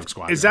another Rogue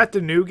Squadron. Is that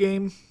the new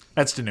game?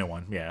 That's the new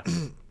one, yeah.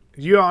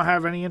 You don't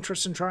have any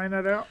interest in trying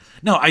that out?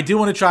 No, I do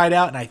want to try it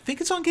out, and I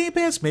think it's on Game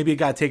Pass. Maybe it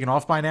got taken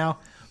off by now,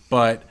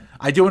 but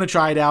I do want to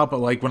try it out. But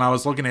like when I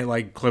was looking at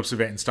like clips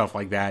of it and stuff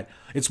like that,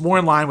 it's more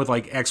in line with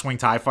like X-Wing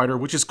TIE Fighter,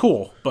 which is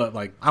cool. But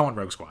like I want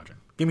Rogue Squadron.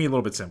 Give me a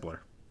little bit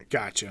simpler.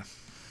 Gotcha.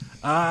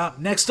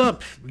 Next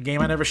up, a game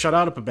I never shut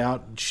up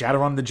about,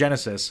 Shadowrun the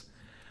Genesis.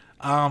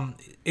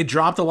 It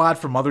dropped a lot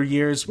from other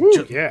years.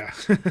 Yeah.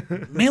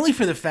 Mainly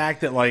for the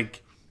fact that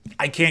like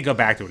I can't go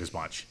back to it as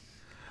much.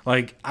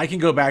 Like, I can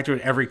go back to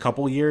it every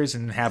couple years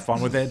and have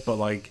fun with it, but,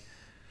 like,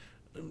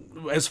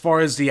 as far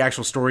as the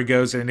actual story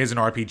goes, and it is an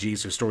RPG,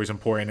 so story's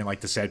important, and,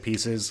 like, the set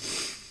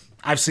pieces,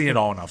 I've seen it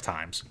all enough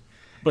times.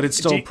 But it's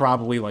still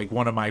probably, like,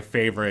 one of my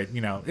favorite,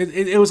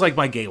 it was, like,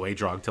 my gateway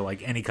drug to,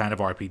 like, any kind of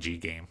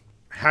RPG game.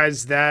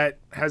 Has the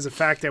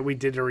fact that we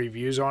did the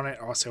reviews on it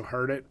also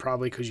hurt it?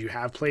 Probably because you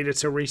have played it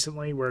so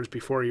recently, whereas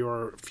before you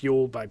were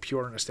fueled by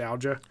pure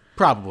nostalgia?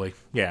 Probably,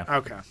 yeah.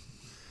 Okay.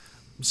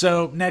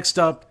 So, next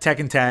up,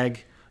 Tekken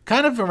Tag.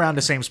 Kind of around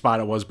the same spot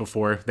it was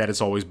before that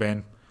it's always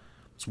been.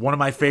 It's one of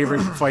my favorite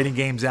fighting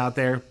games out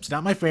there. It's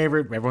not my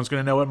favorite. Everyone's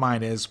going to know what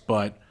mine is.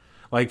 But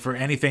like for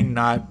anything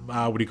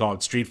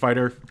not, Street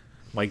Fighter,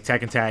 like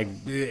Tekken Tag,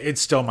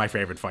 it's still my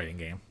favorite fighting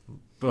game.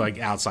 But like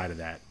outside of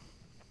that.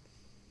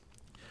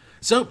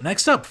 So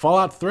next up,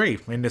 Fallout 3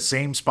 in the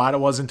same spot it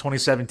was in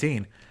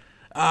 2017.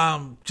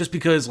 Just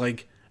because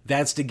like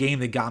that's the game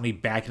that got me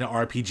back into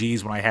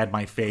RPGs when I had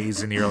my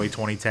phase in the early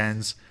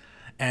 2010s.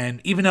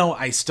 And even though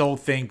I still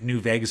think New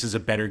Vegas is a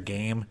better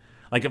game,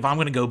 like if I'm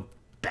going to go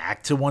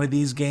back to one of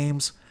these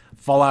games,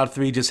 Fallout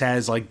 3 just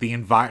has like the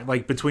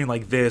like between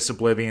like this,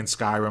 Oblivion,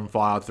 Skyrim,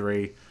 Fallout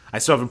 3. I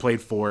still haven't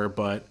played 4,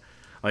 but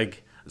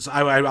like so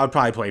I'd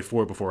probably play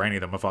 4 before any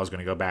of them if I was going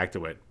to go back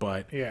to it.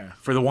 But Yeah.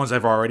 for the ones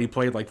I've already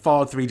played, like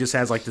Fallout 3 just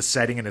has like the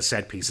setting and the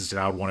set pieces that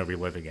I would want to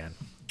relive again.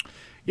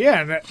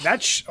 Yeah, and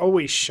that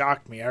always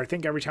shocked me. I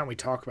think every time we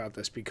talk about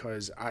this,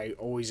 because I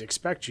always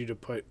expect you to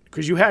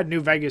because you had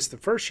New Vegas the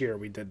first year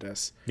we did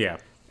this, Yeah.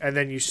 and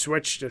then you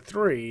switched to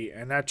 3,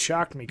 and that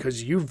shocked me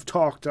because you've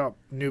talked up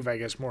New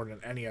Vegas more than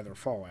any other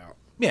Fallout.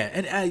 Yeah,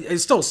 and I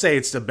still say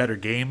it's a better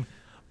game,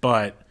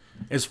 but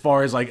as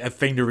far as like a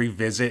thing to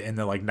revisit and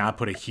to like not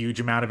put a huge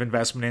amount of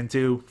investment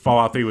into,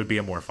 Fallout 3 would be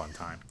a more fun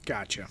time.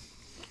 Gotcha.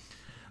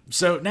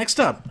 So next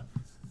up,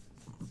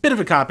 bit of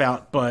a cop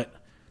out, but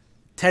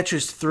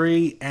Tetris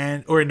 3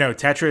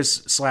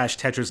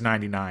 Tetris/Tetris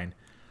 99,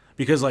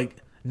 because like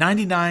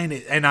 99,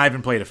 and I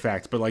haven't played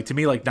Effect, but like to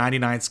me like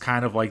 99 is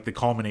kind of like the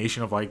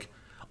culmination of like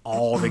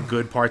all the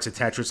good parts of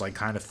Tetris like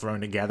kind of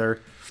thrown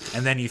together,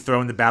 and then you throw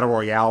in the battle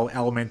royale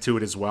element to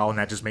it as well, and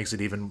that just makes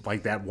it even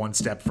like that one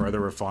step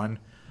further of fun.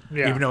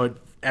 Yeah. Even though it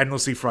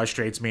endlessly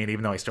frustrates me, and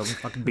even though I still haven't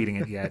fucking beating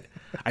it yet,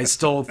 I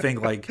still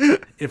think like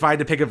if I had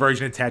to pick a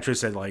version of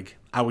Tetris that like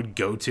I would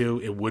go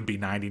to, it would be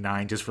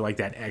 99, just for like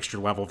that extra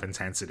level of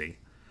intensity.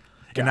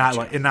 And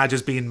not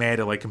just being mad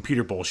at like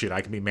computer bullshit.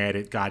 I can be mad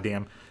at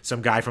goddamn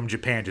some guy from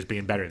Japan just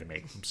being better than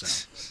me. So.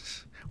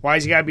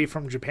 Why's he gotta be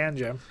from Japan,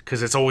 Jim?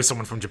 Because it's always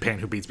someone from Japan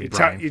who beats me,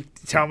 Brian. You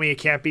tell me it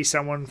can't be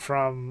someone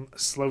from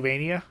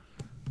Slovenia?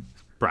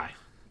 Brian,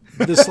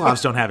 the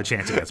Slavs don't have a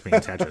chance against me in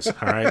Tetris.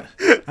 All right,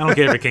 I don't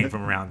care if it came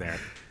from around there.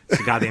 It's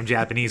the goddamn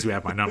Japanese who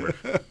have my number.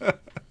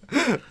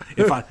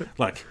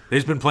 Look,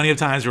 there's been plenty of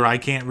times where I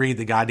can't read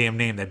the goddamn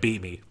name that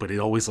beat me, but it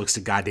always looks the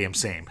goddamn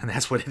same, and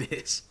that's what it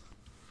is.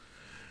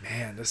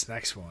 Man, this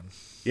next one.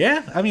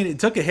 Yeah, I mean, it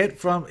took a hit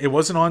from... It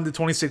wasn't on the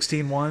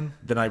 2016 one.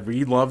 Then I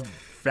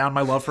found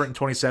my love for it in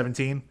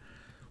 2017.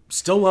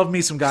 Still love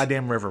me some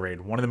goddamn River Raid.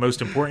 One of the most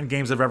important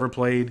games I've ever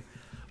played.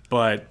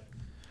 But...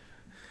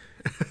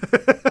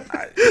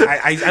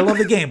 I love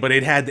the game, but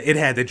it had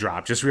to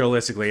drop. Just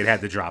realistically, it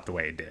had to drop the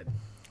way it did.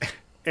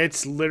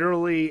 It's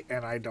literally,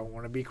 and I don't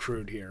want to be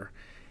crude here,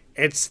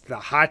 it's the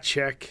hot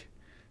chick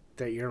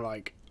that you're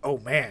like, oh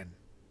man.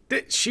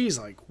 She's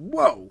like,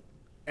 whoa.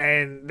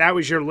 And that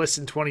was your list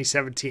in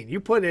 2017.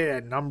 You put it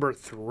at number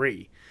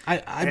 3.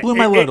 I blew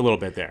my load a little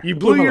bit there. You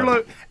blew your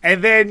load.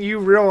 And then you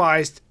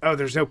realized, oh,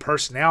 there's no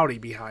personality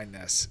behind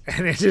this.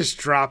 And it just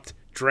dropped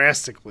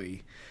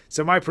drastically.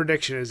 So my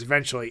prediction is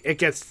eventually it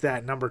gets to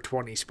that number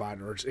 20 spot,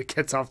 or it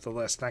gets off the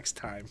list next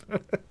time.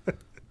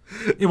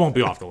 It won't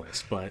be off the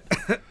list, but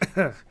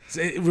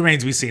it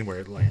remains to be seen where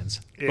it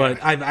lands. Yeah.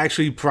 But I've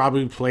actually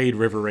probably played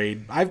River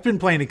Raid. I've been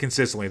playing it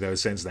consistently, though,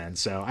 since then.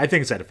 So I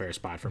think it's at a fair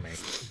spot for me.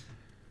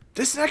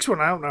 This next one,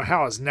 I don't know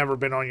how, has never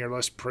been on your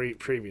list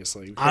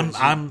previously.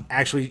 I'm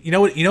actually, you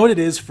know what it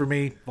is for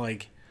me.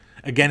 Like,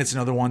 again, it's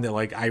another one that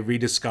like I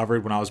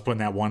rediscovered when I was putting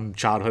that one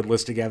childhood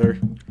list together.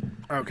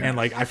 Okay. And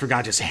like I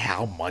forgot just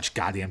how much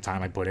goddamn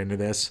time I put into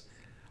this.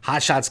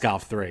 Hot Shots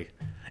Golf 3,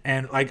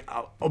 and like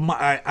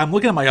I'm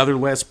looking at my other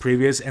list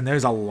previous, and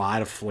there's a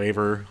lot of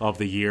flavor of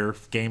the year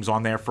games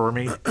on there for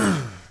me.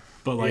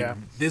 But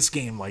like this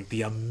game, like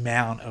the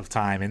amount of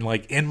time, and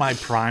like in my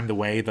prime, the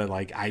way that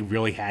like I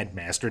really had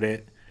mastered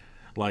it.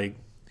 And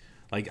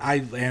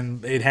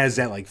it has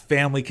that like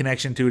family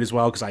connection to it as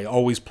well, because I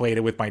always played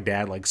it with my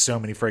dad like so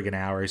many friggin'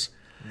 hours.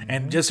 Mm-hmm.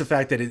 And just the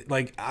fact that it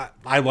like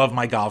I love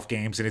my golf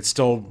games, and it's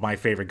still my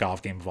favorite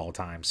golf game of all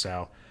time.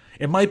 So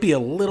it might be a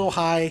little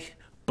high,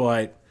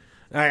 but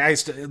I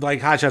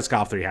like Hot Shots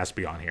Golf 3 has to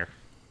be on here.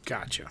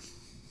 Gotcha.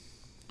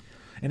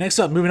 And next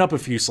up, moving up a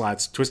few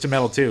slots, Twisted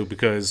Metal 2,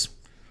 because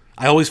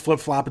I always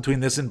flip-flop between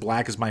this and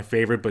Black is my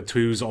favorite, but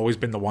 2's always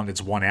been the one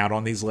that's won out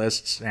on these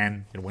lists,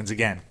 and it wins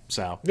again.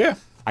 So yeah,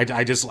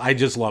 I just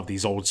love the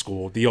old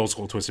school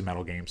Twisted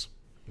Metal games.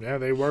 Yeah,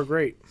 they were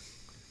great.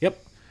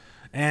 Yep.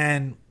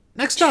 And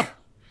next up,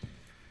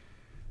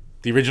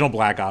 the original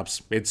Black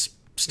Ops. It's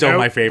still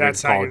my favorite.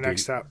 That's not your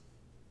next up.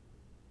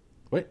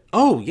 What?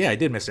 Oh yeah, I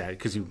did miss that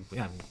because you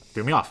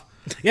threw me off.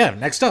 Yeah,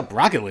 next up,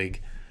 Rocket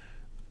League.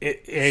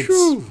 It's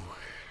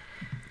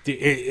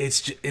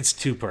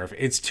too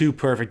perfect. It's too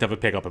perfect of a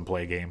pick up and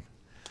play game,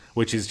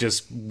 which is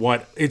just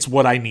what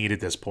I need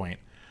at this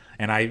point.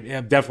 And I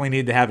definitely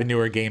need to have a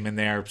newer game in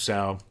there.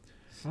 So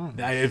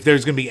if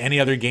there's gonna be any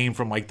other game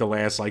from like the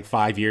last like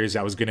 5 years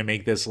that was gonna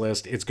make this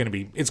list, it's gonna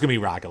be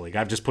Rocket League.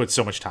 I've just put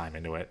so much time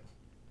into it.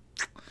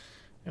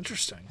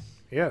 Interesting.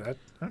 Yeah.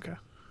 Okay.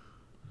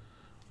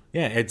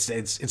 Yeah,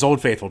 it's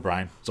Old Faithful,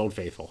 Brian. It's Old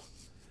Faithful.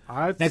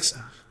 Next,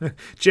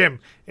 Jim,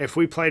 if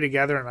we play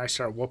together and I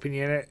start whooping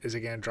you in it, is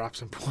it going to drop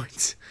some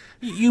points?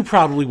 You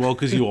probably will,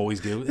 because you always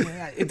do.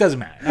 It doesn't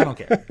matter. I don't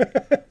care.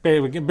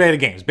 Better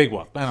games, big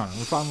whoop. I don't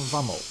know. If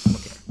I'm old,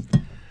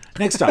 okay.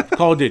 Next up,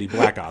 Call of Duty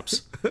Black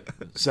Ops.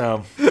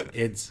 So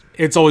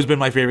it's always been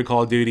my favorite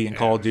Call of Duty, and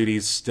Call of Duty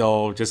is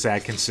still just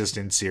that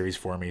consistent series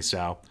for me.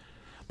 So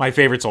my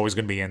favorite's always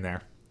going to be in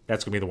there.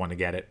 That's going to be the one to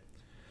get it.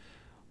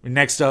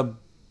 Next up,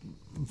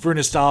 for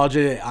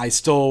nostalgia, I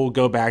still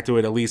go back to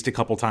it at least a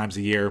couple times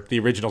a year. The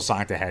original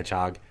Sonic the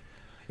Hedgehog.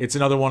 It's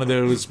another one of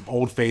those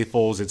old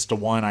faithfuls. It's the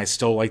one I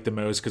still like the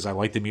most because I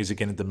like the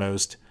music in it the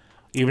most.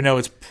 Even though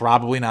it's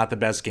probably not the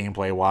best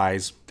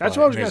gameplay-wise. That's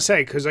what I was going to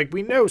say, because like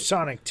we know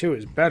Sonic 2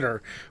 is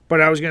better,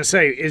 but I was going to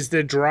say, is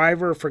the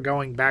driver for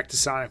going back to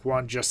Sonic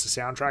 1 just the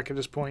soundtrack at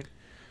this point?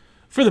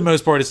 For the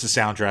most part, it's the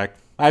soundtrack.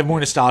 I have more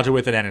nostalgia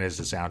with it than it is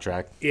the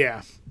soundtrack.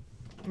 Yeah,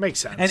 makes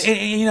sense. And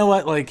you know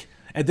what, like,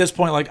 at this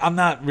point, like, I'm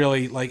not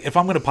really, like, if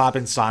I'm going to pop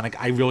in Sonic,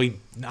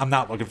 I'm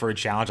not looking for a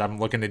challenge. I'm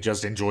looking to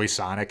just enjoy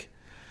Sonic.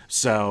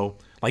 So,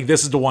 like,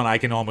 this is the one I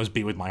can almost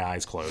beat with my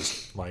eyes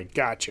closed. Like,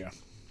 gotcha.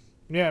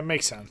 Yeah, it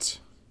makes sense.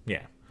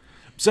 Yeah.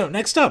 So,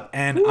 next up,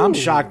 and I'm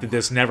shocked that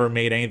this never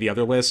made any of the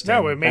other lists.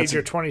 No, it made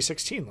your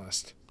 2016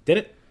 list. Did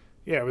it?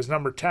 Yeah, it was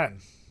number 10.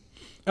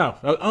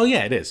 Oh,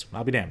 yeah, it is.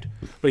 I'll be damned.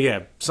 But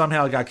yeah,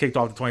 somehow it got kicked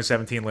off the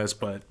 2017 list,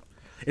 but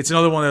it's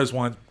another one of those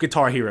ones.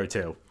 Guitar Hero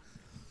 2.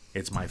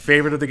 It's my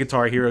favorite of the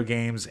Guitar Hero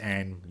games,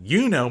 and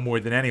you know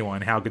more than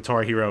anyone how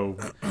Guitar Hero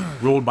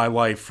ruled my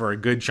life for a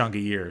good chunk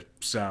of years.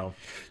 So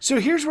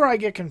here's where I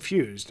get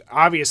confused.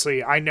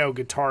 Obviously, I know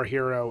Guitar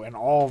Hero and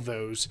all of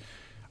those.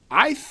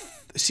 I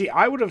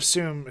would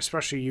assume,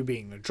 especially you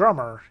being the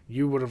drummer,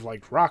 you would have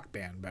liked Rock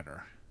Band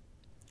better.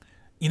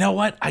 You know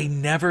what? I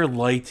never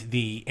liked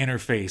the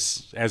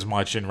interface as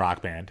much in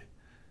Rock Band.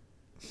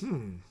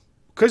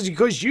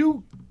 Because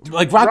you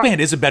like Rock Band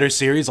is a better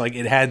series. Like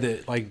it had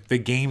the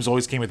games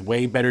always came with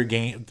way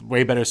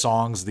better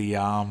songs.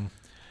 The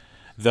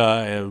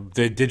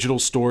digital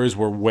stores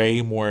were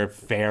way more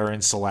fair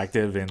and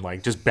selective and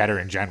like just better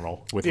in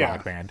general with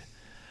Rock Band.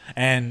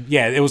 And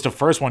yeah, it was the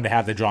first one to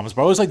have the drums,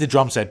 but I always like the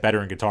drum set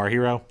better in Guitar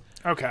Hero.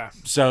 Okay.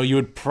 So you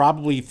would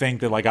probably think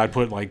that like I'd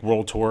put like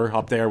World Tour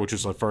up there, which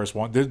was the first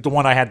one, the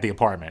one I had at the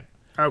apartment.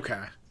 Okay.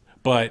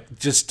 But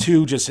just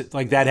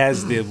like that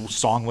has the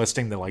song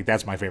listing that like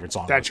that's my favorite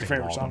song. That's your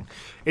favorite song.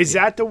 Is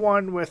that the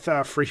one with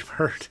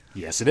Freebird?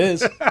 Yes, it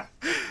is.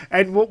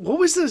 And what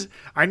was this?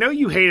 I know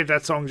you hated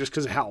that song just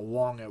because of how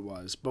long it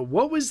was, but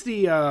what was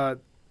the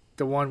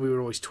one we would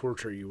always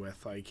torture you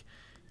with, like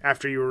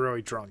after you were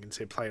really drunk and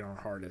say play it on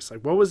hardest?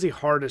 Like what was the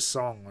hardest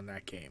song on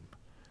that game?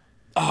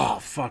 Oh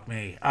fuck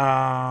me.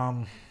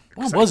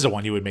 What was the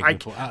one you would make me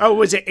play?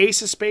 Was it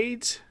Ace of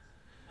Spades?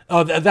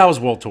 Oh, that was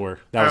World Tour.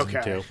 That was okay.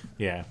 Me too.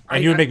 Yeah,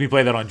 and you would make me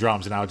play that on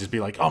drums, and I would just be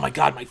like, "Oh my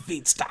god, my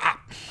feet stop!"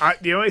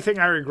 The only thing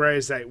I regret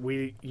is that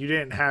you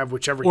didn't have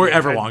whichever or game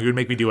Everlong. You would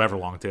make me do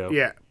Everlong too.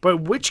 Yeah,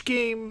 but which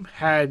game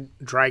had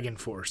Dragon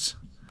Force?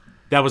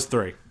 That was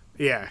 3.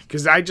 Yeah,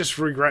 because I just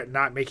regret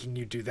not making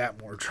you do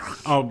that more drunk.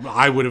 Oh,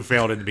 I would have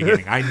failed in the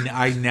beginning.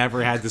 I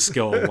never had the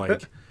skill.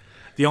 Like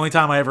the only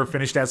time I ever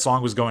finished that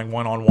song was going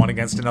 1-on-1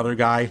 against another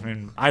guy,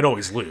 and I'd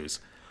always lose.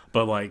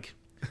 But like.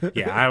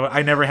 Yeah,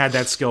 I never had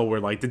that skill where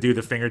like to do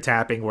the finger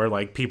tapping where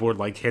like people would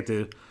like hit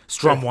the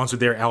strum once with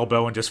their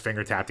elbow and just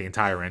finger tap the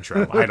entire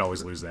intro. I'd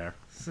always lose there.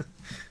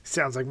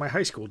 Sounds like my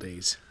high school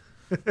days.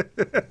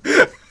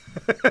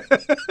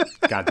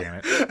 God damn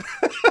it.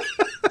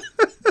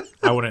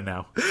 I wouldn't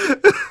know.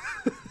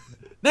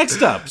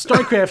 Next up,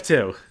 StarCraft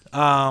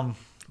 2.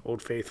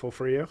 Old Faithful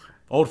for you?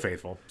 Old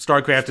Faithful.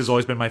 StarCraft has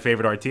always been my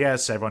favorite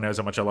RTS. Everyone knows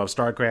how much I love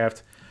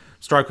StarCraft.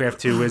 StarCraft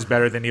 2 is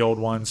better than the old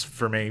ones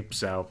for me,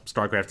 so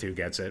StarCraft 2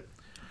 gets it.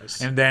 Nice.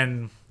 And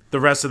then the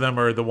rest of them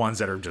are the ones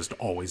that are just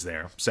always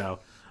there. So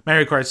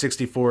Mario Kart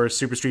 64,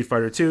 Super Street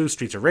Fighter 2,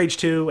 Streets of Rage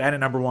 2, and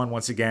at number 1,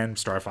 once again,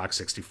 Star Fox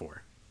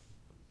 64.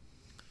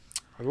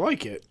 I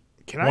like it.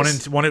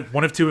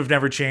 One of two have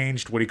never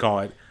changed. What do you call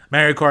it?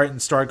 Mario Kart and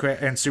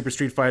StarCraft and Super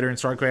Street Fighter and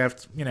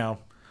StarCraft, you know,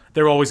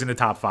 they're always in the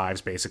top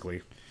 5s,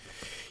 basically.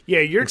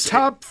 Yeah, your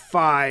top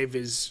 5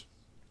 is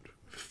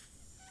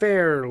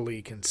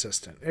fairly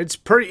consistent. It's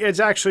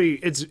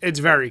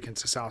very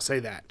consistent, I'll say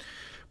that.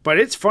 But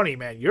it's funny,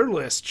 man, your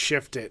list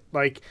shifted.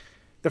 Like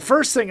the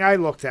first thing I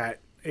looked at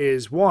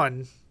is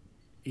one,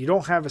 you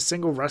don't have a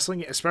single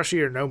wrestling, especially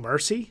your No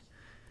Mercy.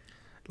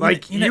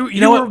 Like you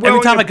know what? Every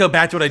time I go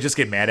back to it, I just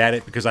get mad at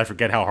it because I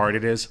forget how hard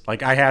it is.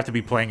 Like I have to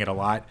be playing it a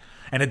lot,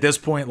 and at this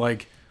point,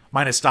 like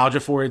my nostalgia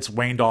for it's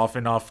waned off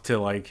enough to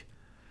like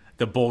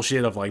the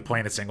bullshit of like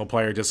playing a single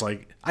player. Just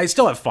like I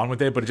still have fun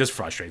with it, but it just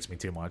frustrates me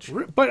too much.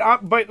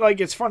 But like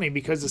it's funny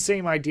because the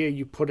same idea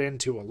you put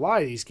into a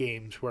lot of these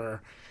games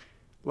where,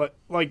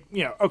 like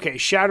you know, okay,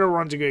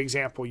 Shadowrun's a good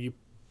example.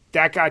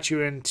 That got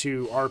you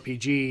into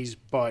RPGs,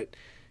 but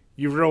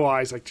you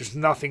realize like there's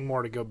nothing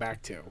more to go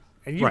back to.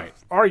 And you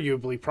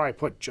arguably probably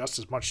put just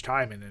as much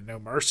time into No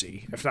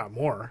Mercy, if not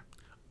more.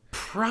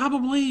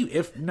 Probably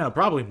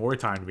more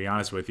time to be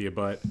honest with you,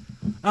 but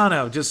I don't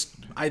know. Just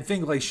I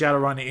think like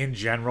Shadowrun in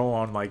general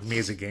on like me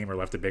as a gamer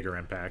left a bigger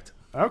impact.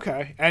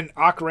 Okay, and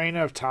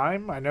Ocarina of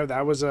Time, I know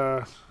that was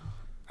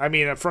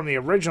from the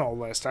original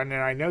list.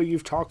 I know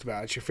you've talked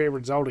about it. It's your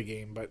favorite Zelda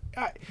game, but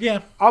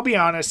I'll be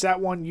honest, that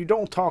one you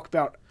don't talk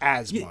about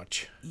as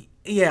much.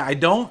 Yeah, I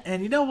don't.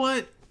 And you know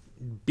what?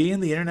 Being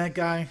the internet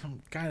guy,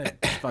 I'm kind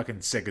of fucking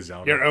sick of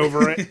Zelda. You're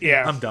over it?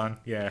 Yeah. I'm done.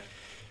 Yeah.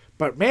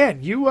 But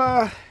man, you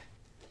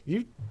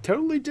You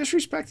totally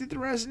disrespected the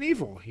Resident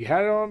Evil. You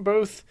had it on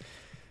both,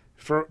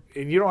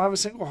 and you don't have a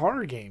single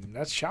horror game.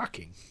 That's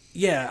shocking.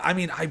 Yeah, I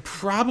mean, I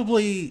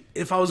probably,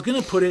 if I was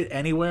going to put it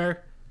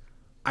anywhere,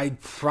 I'd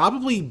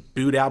probably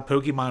boot out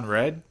Pokemon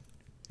Red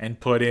and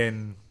put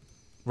in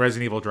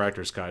Resident Evil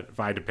Director's Cut if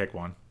I had to pick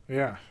one.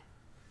 Yeah.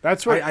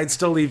 That's what I'd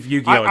still leave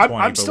Yu-Gi-Oh! At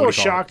 20. I'm still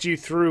shocked you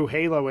threw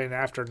Halo in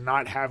after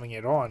not having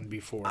it on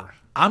before.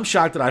 I'm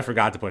shocked that I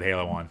forgot to put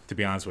Halo on, to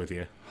be honest with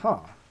you.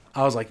 Huh.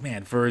 I was like,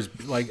 man, for his,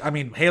 like, I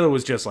mean, Halo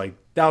was just like,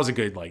 that was a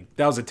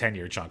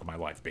 10-year chunk of my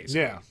life,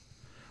 basically. Yeah.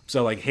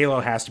 So, like, Halo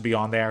has to be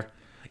on there,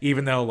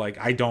 even though, like,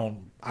 I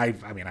don't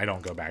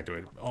go back to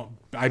it.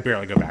 I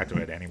barely go back to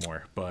it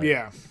anymore. But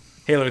yeah.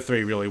 Halo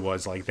 3 really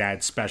was, like,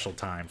 that special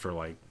time for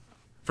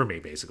me,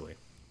 basically.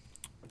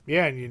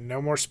 Yeah, and no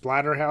more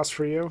Splatterhouse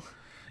for you?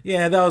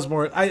 Yeah, that was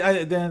more.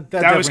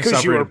 That was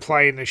because you were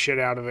playing the shit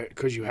out of it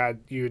because you had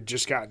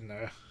just gotten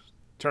the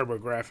Turbo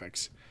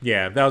Graphics.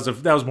 Yeah, that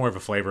was more of a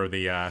flavor of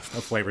the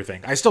flavor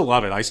thing. I still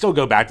love it. I still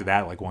go back to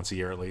that like once a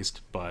year at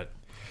least, but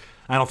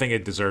I don't think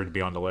it deserved to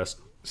be on the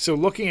list. So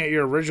looking at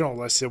your original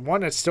list, the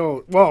one that's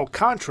still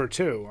Contra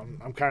too.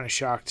 I'm kind of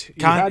shocked.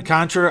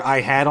 Contra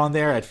I had on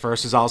there at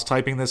first as I was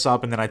typing this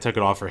up, and then I took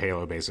it off for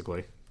Halo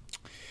basically.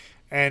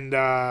 And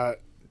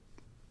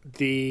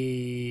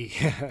the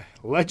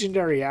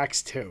Legendary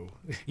Axe 2.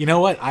 You know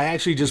what? I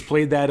actually just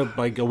played that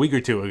like a week or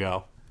two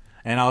ago,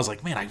 and I was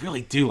like, man, I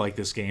really do like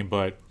this game,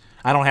 but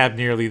I don't have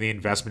nearly the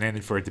investment in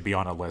it for it to be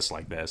on a list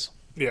like this.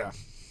 Yeah.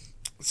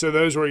 So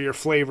those were your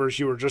flavors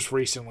you were just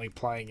recently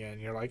playing in.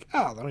 You're like,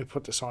 oh, let me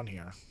put this on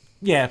here.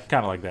 Yeah,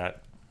 kind of like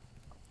that.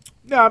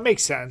 No, it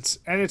makes sense.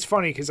 And it's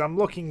funny because I'm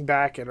looking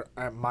back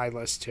at my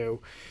list too.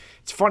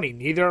 It's funny,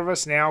 neither of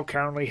us now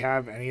currently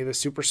have any of the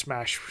Super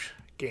Smash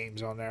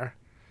games on there.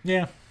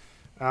 Yeah.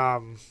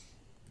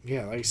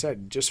 Yeah, like I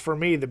said, just for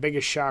me, the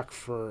biggest shock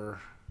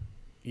for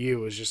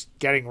you is just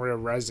getting rid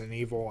of Resident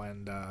Evil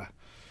and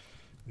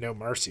No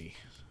Mercy.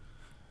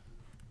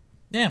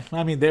 Yeah,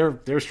 I mean,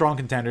 they're strong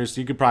contenders.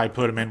 You could probably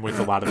put them in with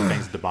a lot of the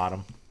things at the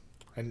bottom.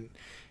 And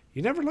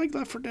you never liked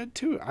Left 4 Dead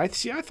 2. I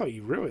thought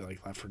you really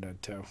liked Left 4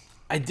 Dead 2.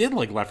 I did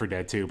like Left 4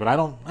 Dead 2, but I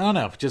don't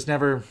know. Just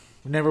never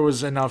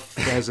was enough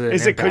as a.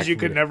 Is it because you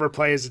could never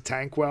play as a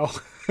tank well?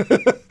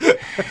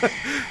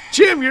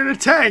 Jim, you're in a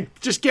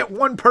tank. Just get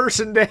one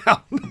person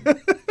down.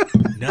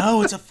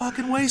 No, it's a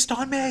fucking waste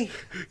on me.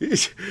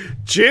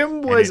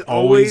 Jim was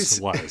always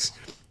was.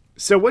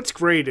 So what's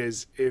great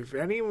is if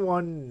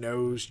anyone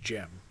knows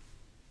Jim,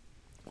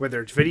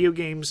 whether it's video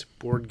games,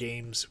 board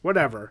games,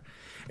 whatever,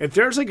 if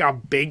there's like a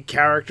big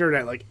character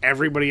that like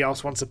everybody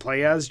else wants to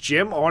play as,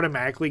 Jim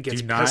automatically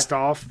gets pissed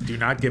off. Do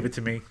not give it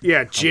to me.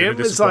 Yeah, Jim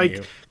is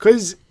like,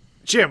 because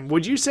Jim,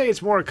 would you say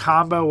it's more a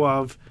combo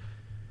of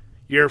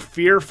you're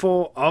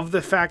fearful of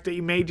the fact that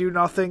you may do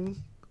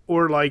nothing,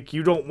 or like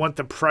you don't want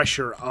the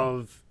pressure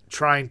of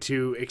trying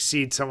to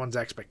exceed someone's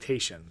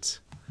expectations?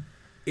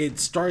 It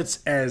starts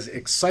as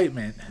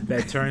excitement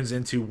that turns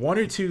into one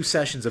or two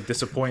sessions of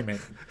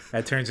disappointment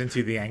that turns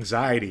into the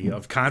anxiety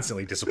of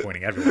constantly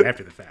disappointing everyone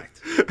after the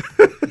fact.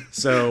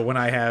 So when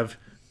I have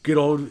good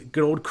old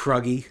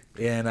Kruggy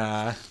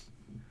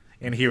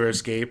in Hero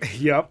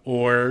Escape, yep,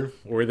 or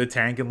the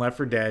tank in Left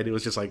 4 Dead, it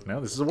was just like, no,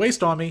 this is a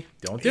waste on me.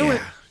 Don't do it.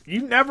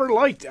 You never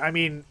liked, I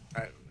mean,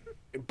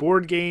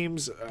 board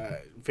games,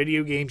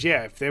 video games,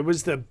 yeah, if there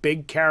was the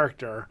big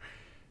character,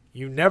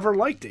 you never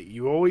liked it.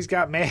 You always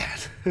got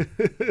mad.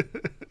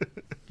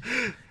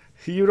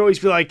 You'd always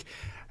be like,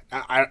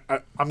 I'm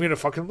going to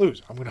fucking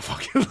lose. I'm going to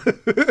fucking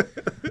lose.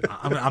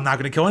 I'm not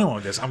going to kill anyone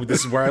with this.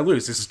 This is where I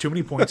lose. This is too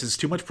many points. This is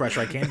too much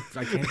pressure. I can't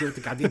do it.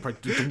 The goddamn part.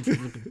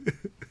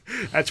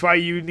 That's why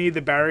you need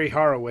the Barry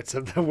Horowitz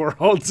of the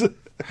world.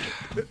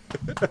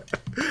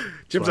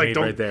 Jim's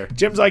like,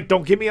 Jim's like,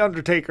 don't give me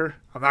Undertaker.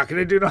 I'm not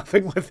going to do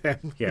nothing with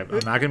him. Yeah, I'm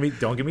not going to be.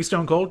 Don't give me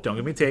Stone Cold. Don't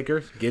give me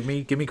Taker. Give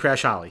me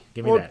Crash Holly.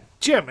 Give me that.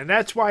 Jim, and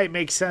that's why it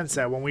makes sense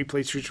that when we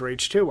played Streets of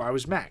Rage 2, I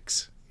was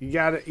Max. You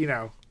got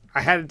to,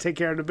 I had to take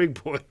care of the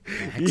big boy.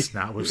 Max,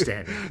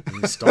 notwithstanding,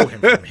 you stole him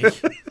from me.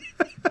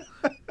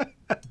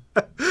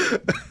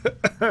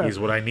 He's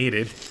what I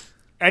needed.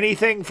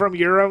 Anything from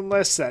your own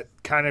list that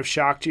kind of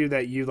shocked you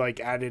that you like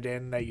added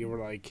in that you were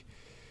like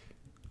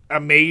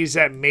amazed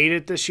that made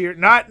it this year?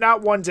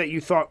 Not ones that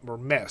you thought were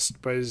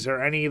missed, but is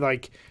there any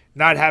like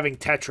not having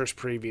Tetris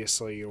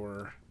previously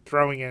or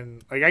throwing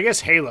in like I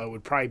guess Halo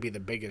would probably be the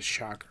biggest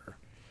shocker.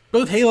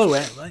 Both Halo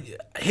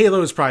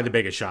is probably the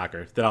biggest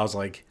shocker that I was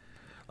like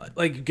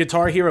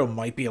Guitar Hero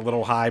might be a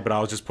little high, but I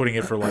was just putting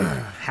it for like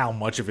how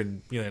much of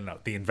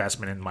the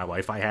investment in my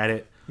life I had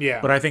it.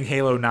 Yeah. But I think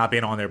Halo not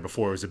being on there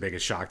before was the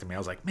biggest shock to me. I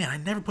was like, man, I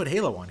never put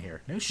Halo on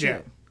here. No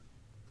shit.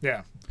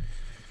 Yeah.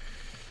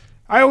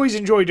 I always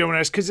enjoy doing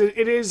this because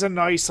it is a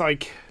nice,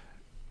 like,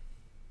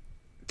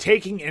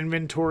 taking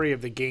inventory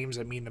of the games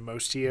that mean the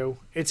most to you.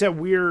 It's a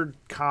weird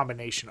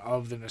combination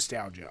of the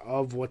nostalgia,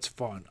 of what's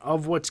fun,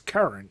 of what's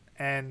current.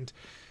 And,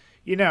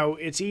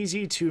 it's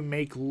easy to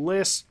make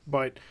lists,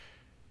 but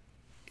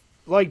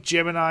like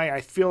Jim and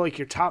I feel like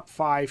your top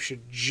 5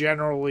 should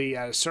generally,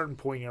 at a certain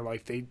point in your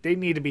life, they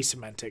need to be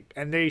cemented,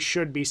 and they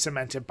should be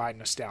cemented by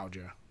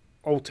nostalgia,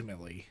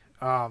 ultimately.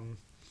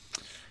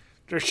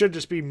 There should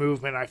just be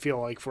movement, I feel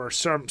like, for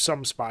some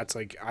spots.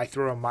 Like, I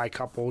throw in my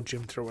couple,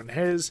 Jim threw in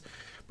his.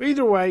 But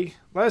either way,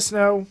 let us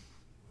know.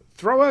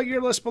 Throw out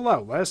your list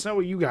below. Let us know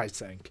what you guys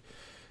think.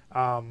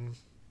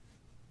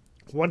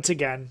 Once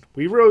again,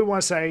 we really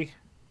want to say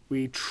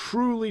we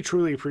truly,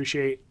 truly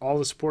appreciate all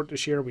the support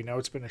this year. We know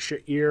it's been a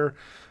shit year.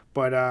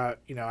 But,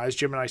 as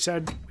Jim and I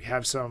said, we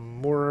have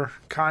some more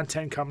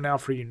content coming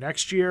out for you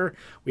next year.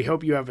 We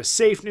hope you have a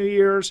safe New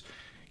Year's.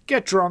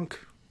 Get drunk.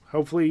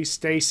 Hopefully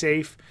stay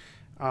safe.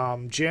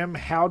 Jim,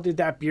 how did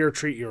that beer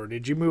treat you, or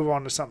did you move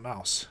on to something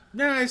else?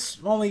 No, I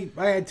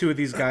had 2 of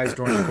these guys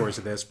during the course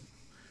of this.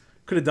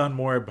 Could have done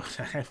more, but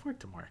I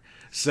worked more.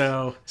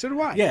 So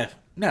do I. Yeah,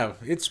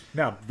 it's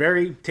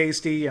very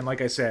tasty, and like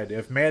I said,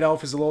 if Mad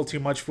Elf is a little too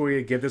much for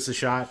you, give this a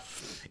shot.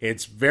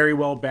 It's very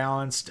well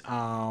balanced,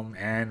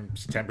 and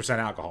 10%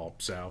 alcohol.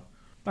 So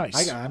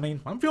nice.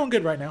 I'm feeling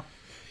good right now.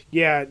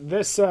 Yeah,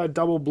 this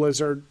Double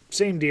Blizzard,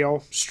 same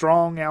deal.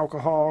 Strong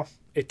alcohol.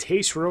 It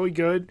tastes really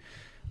good.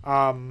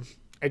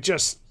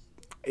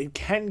 It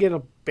can get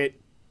a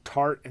bit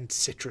tart and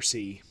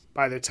citrusy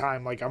by the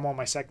time, like, I'm on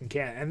my second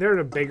can. And they're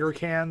the bigger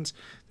cans.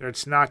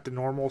 It's not the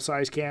normal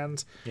size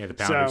cans. Yeah, the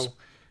pounders. So,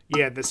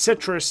 yeah, the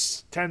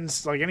citrus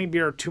tends, like any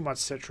beer, too much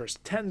citrus,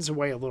 tends to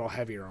weigh a little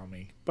heavier on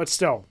me. But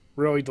still,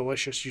 really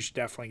delicious. You should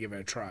definitely give it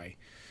a try.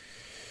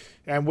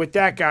 And with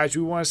that, guys,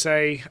 we want to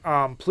say,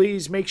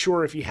 please make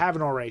sure, if you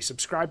haven't already,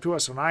 subscribe to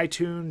us on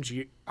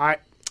iTunes,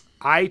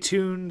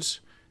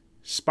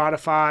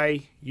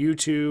 Spotify,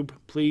 YouTube.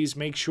 Please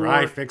make sure.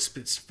 Right, fix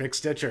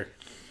Stitcher.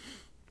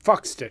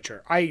 Fuck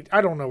Stitcher. I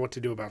don't know what to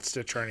do about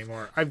Stitcher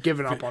anymore. I've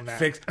given up on that.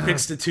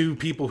 Fix the 2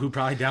 people who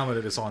probably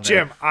downloaded us on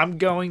there. Jim, I'm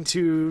going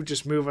to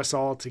just move us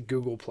all to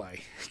Google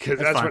Play, because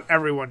that's what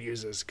everyone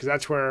uses, because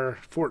that's where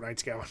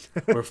Fortnite's going.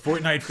 Where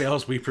Fortnite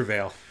fails, we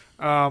prevail.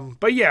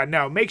 But yeah,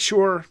 no, make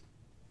sure,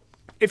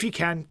 if you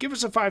can, give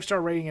us a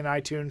 5-star rating in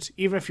iTunes.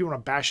 Even if you want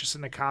to bash us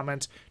in the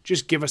comments,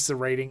 just give us the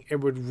rating.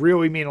 It would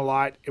really mean a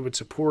lot. It would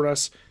support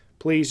us.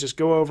 Please just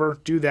go over,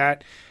 do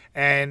that.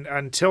 And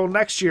until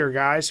next year,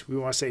 guys, we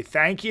want to say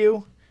thank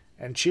you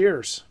and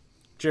cheers.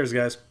 Cheers,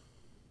 guys.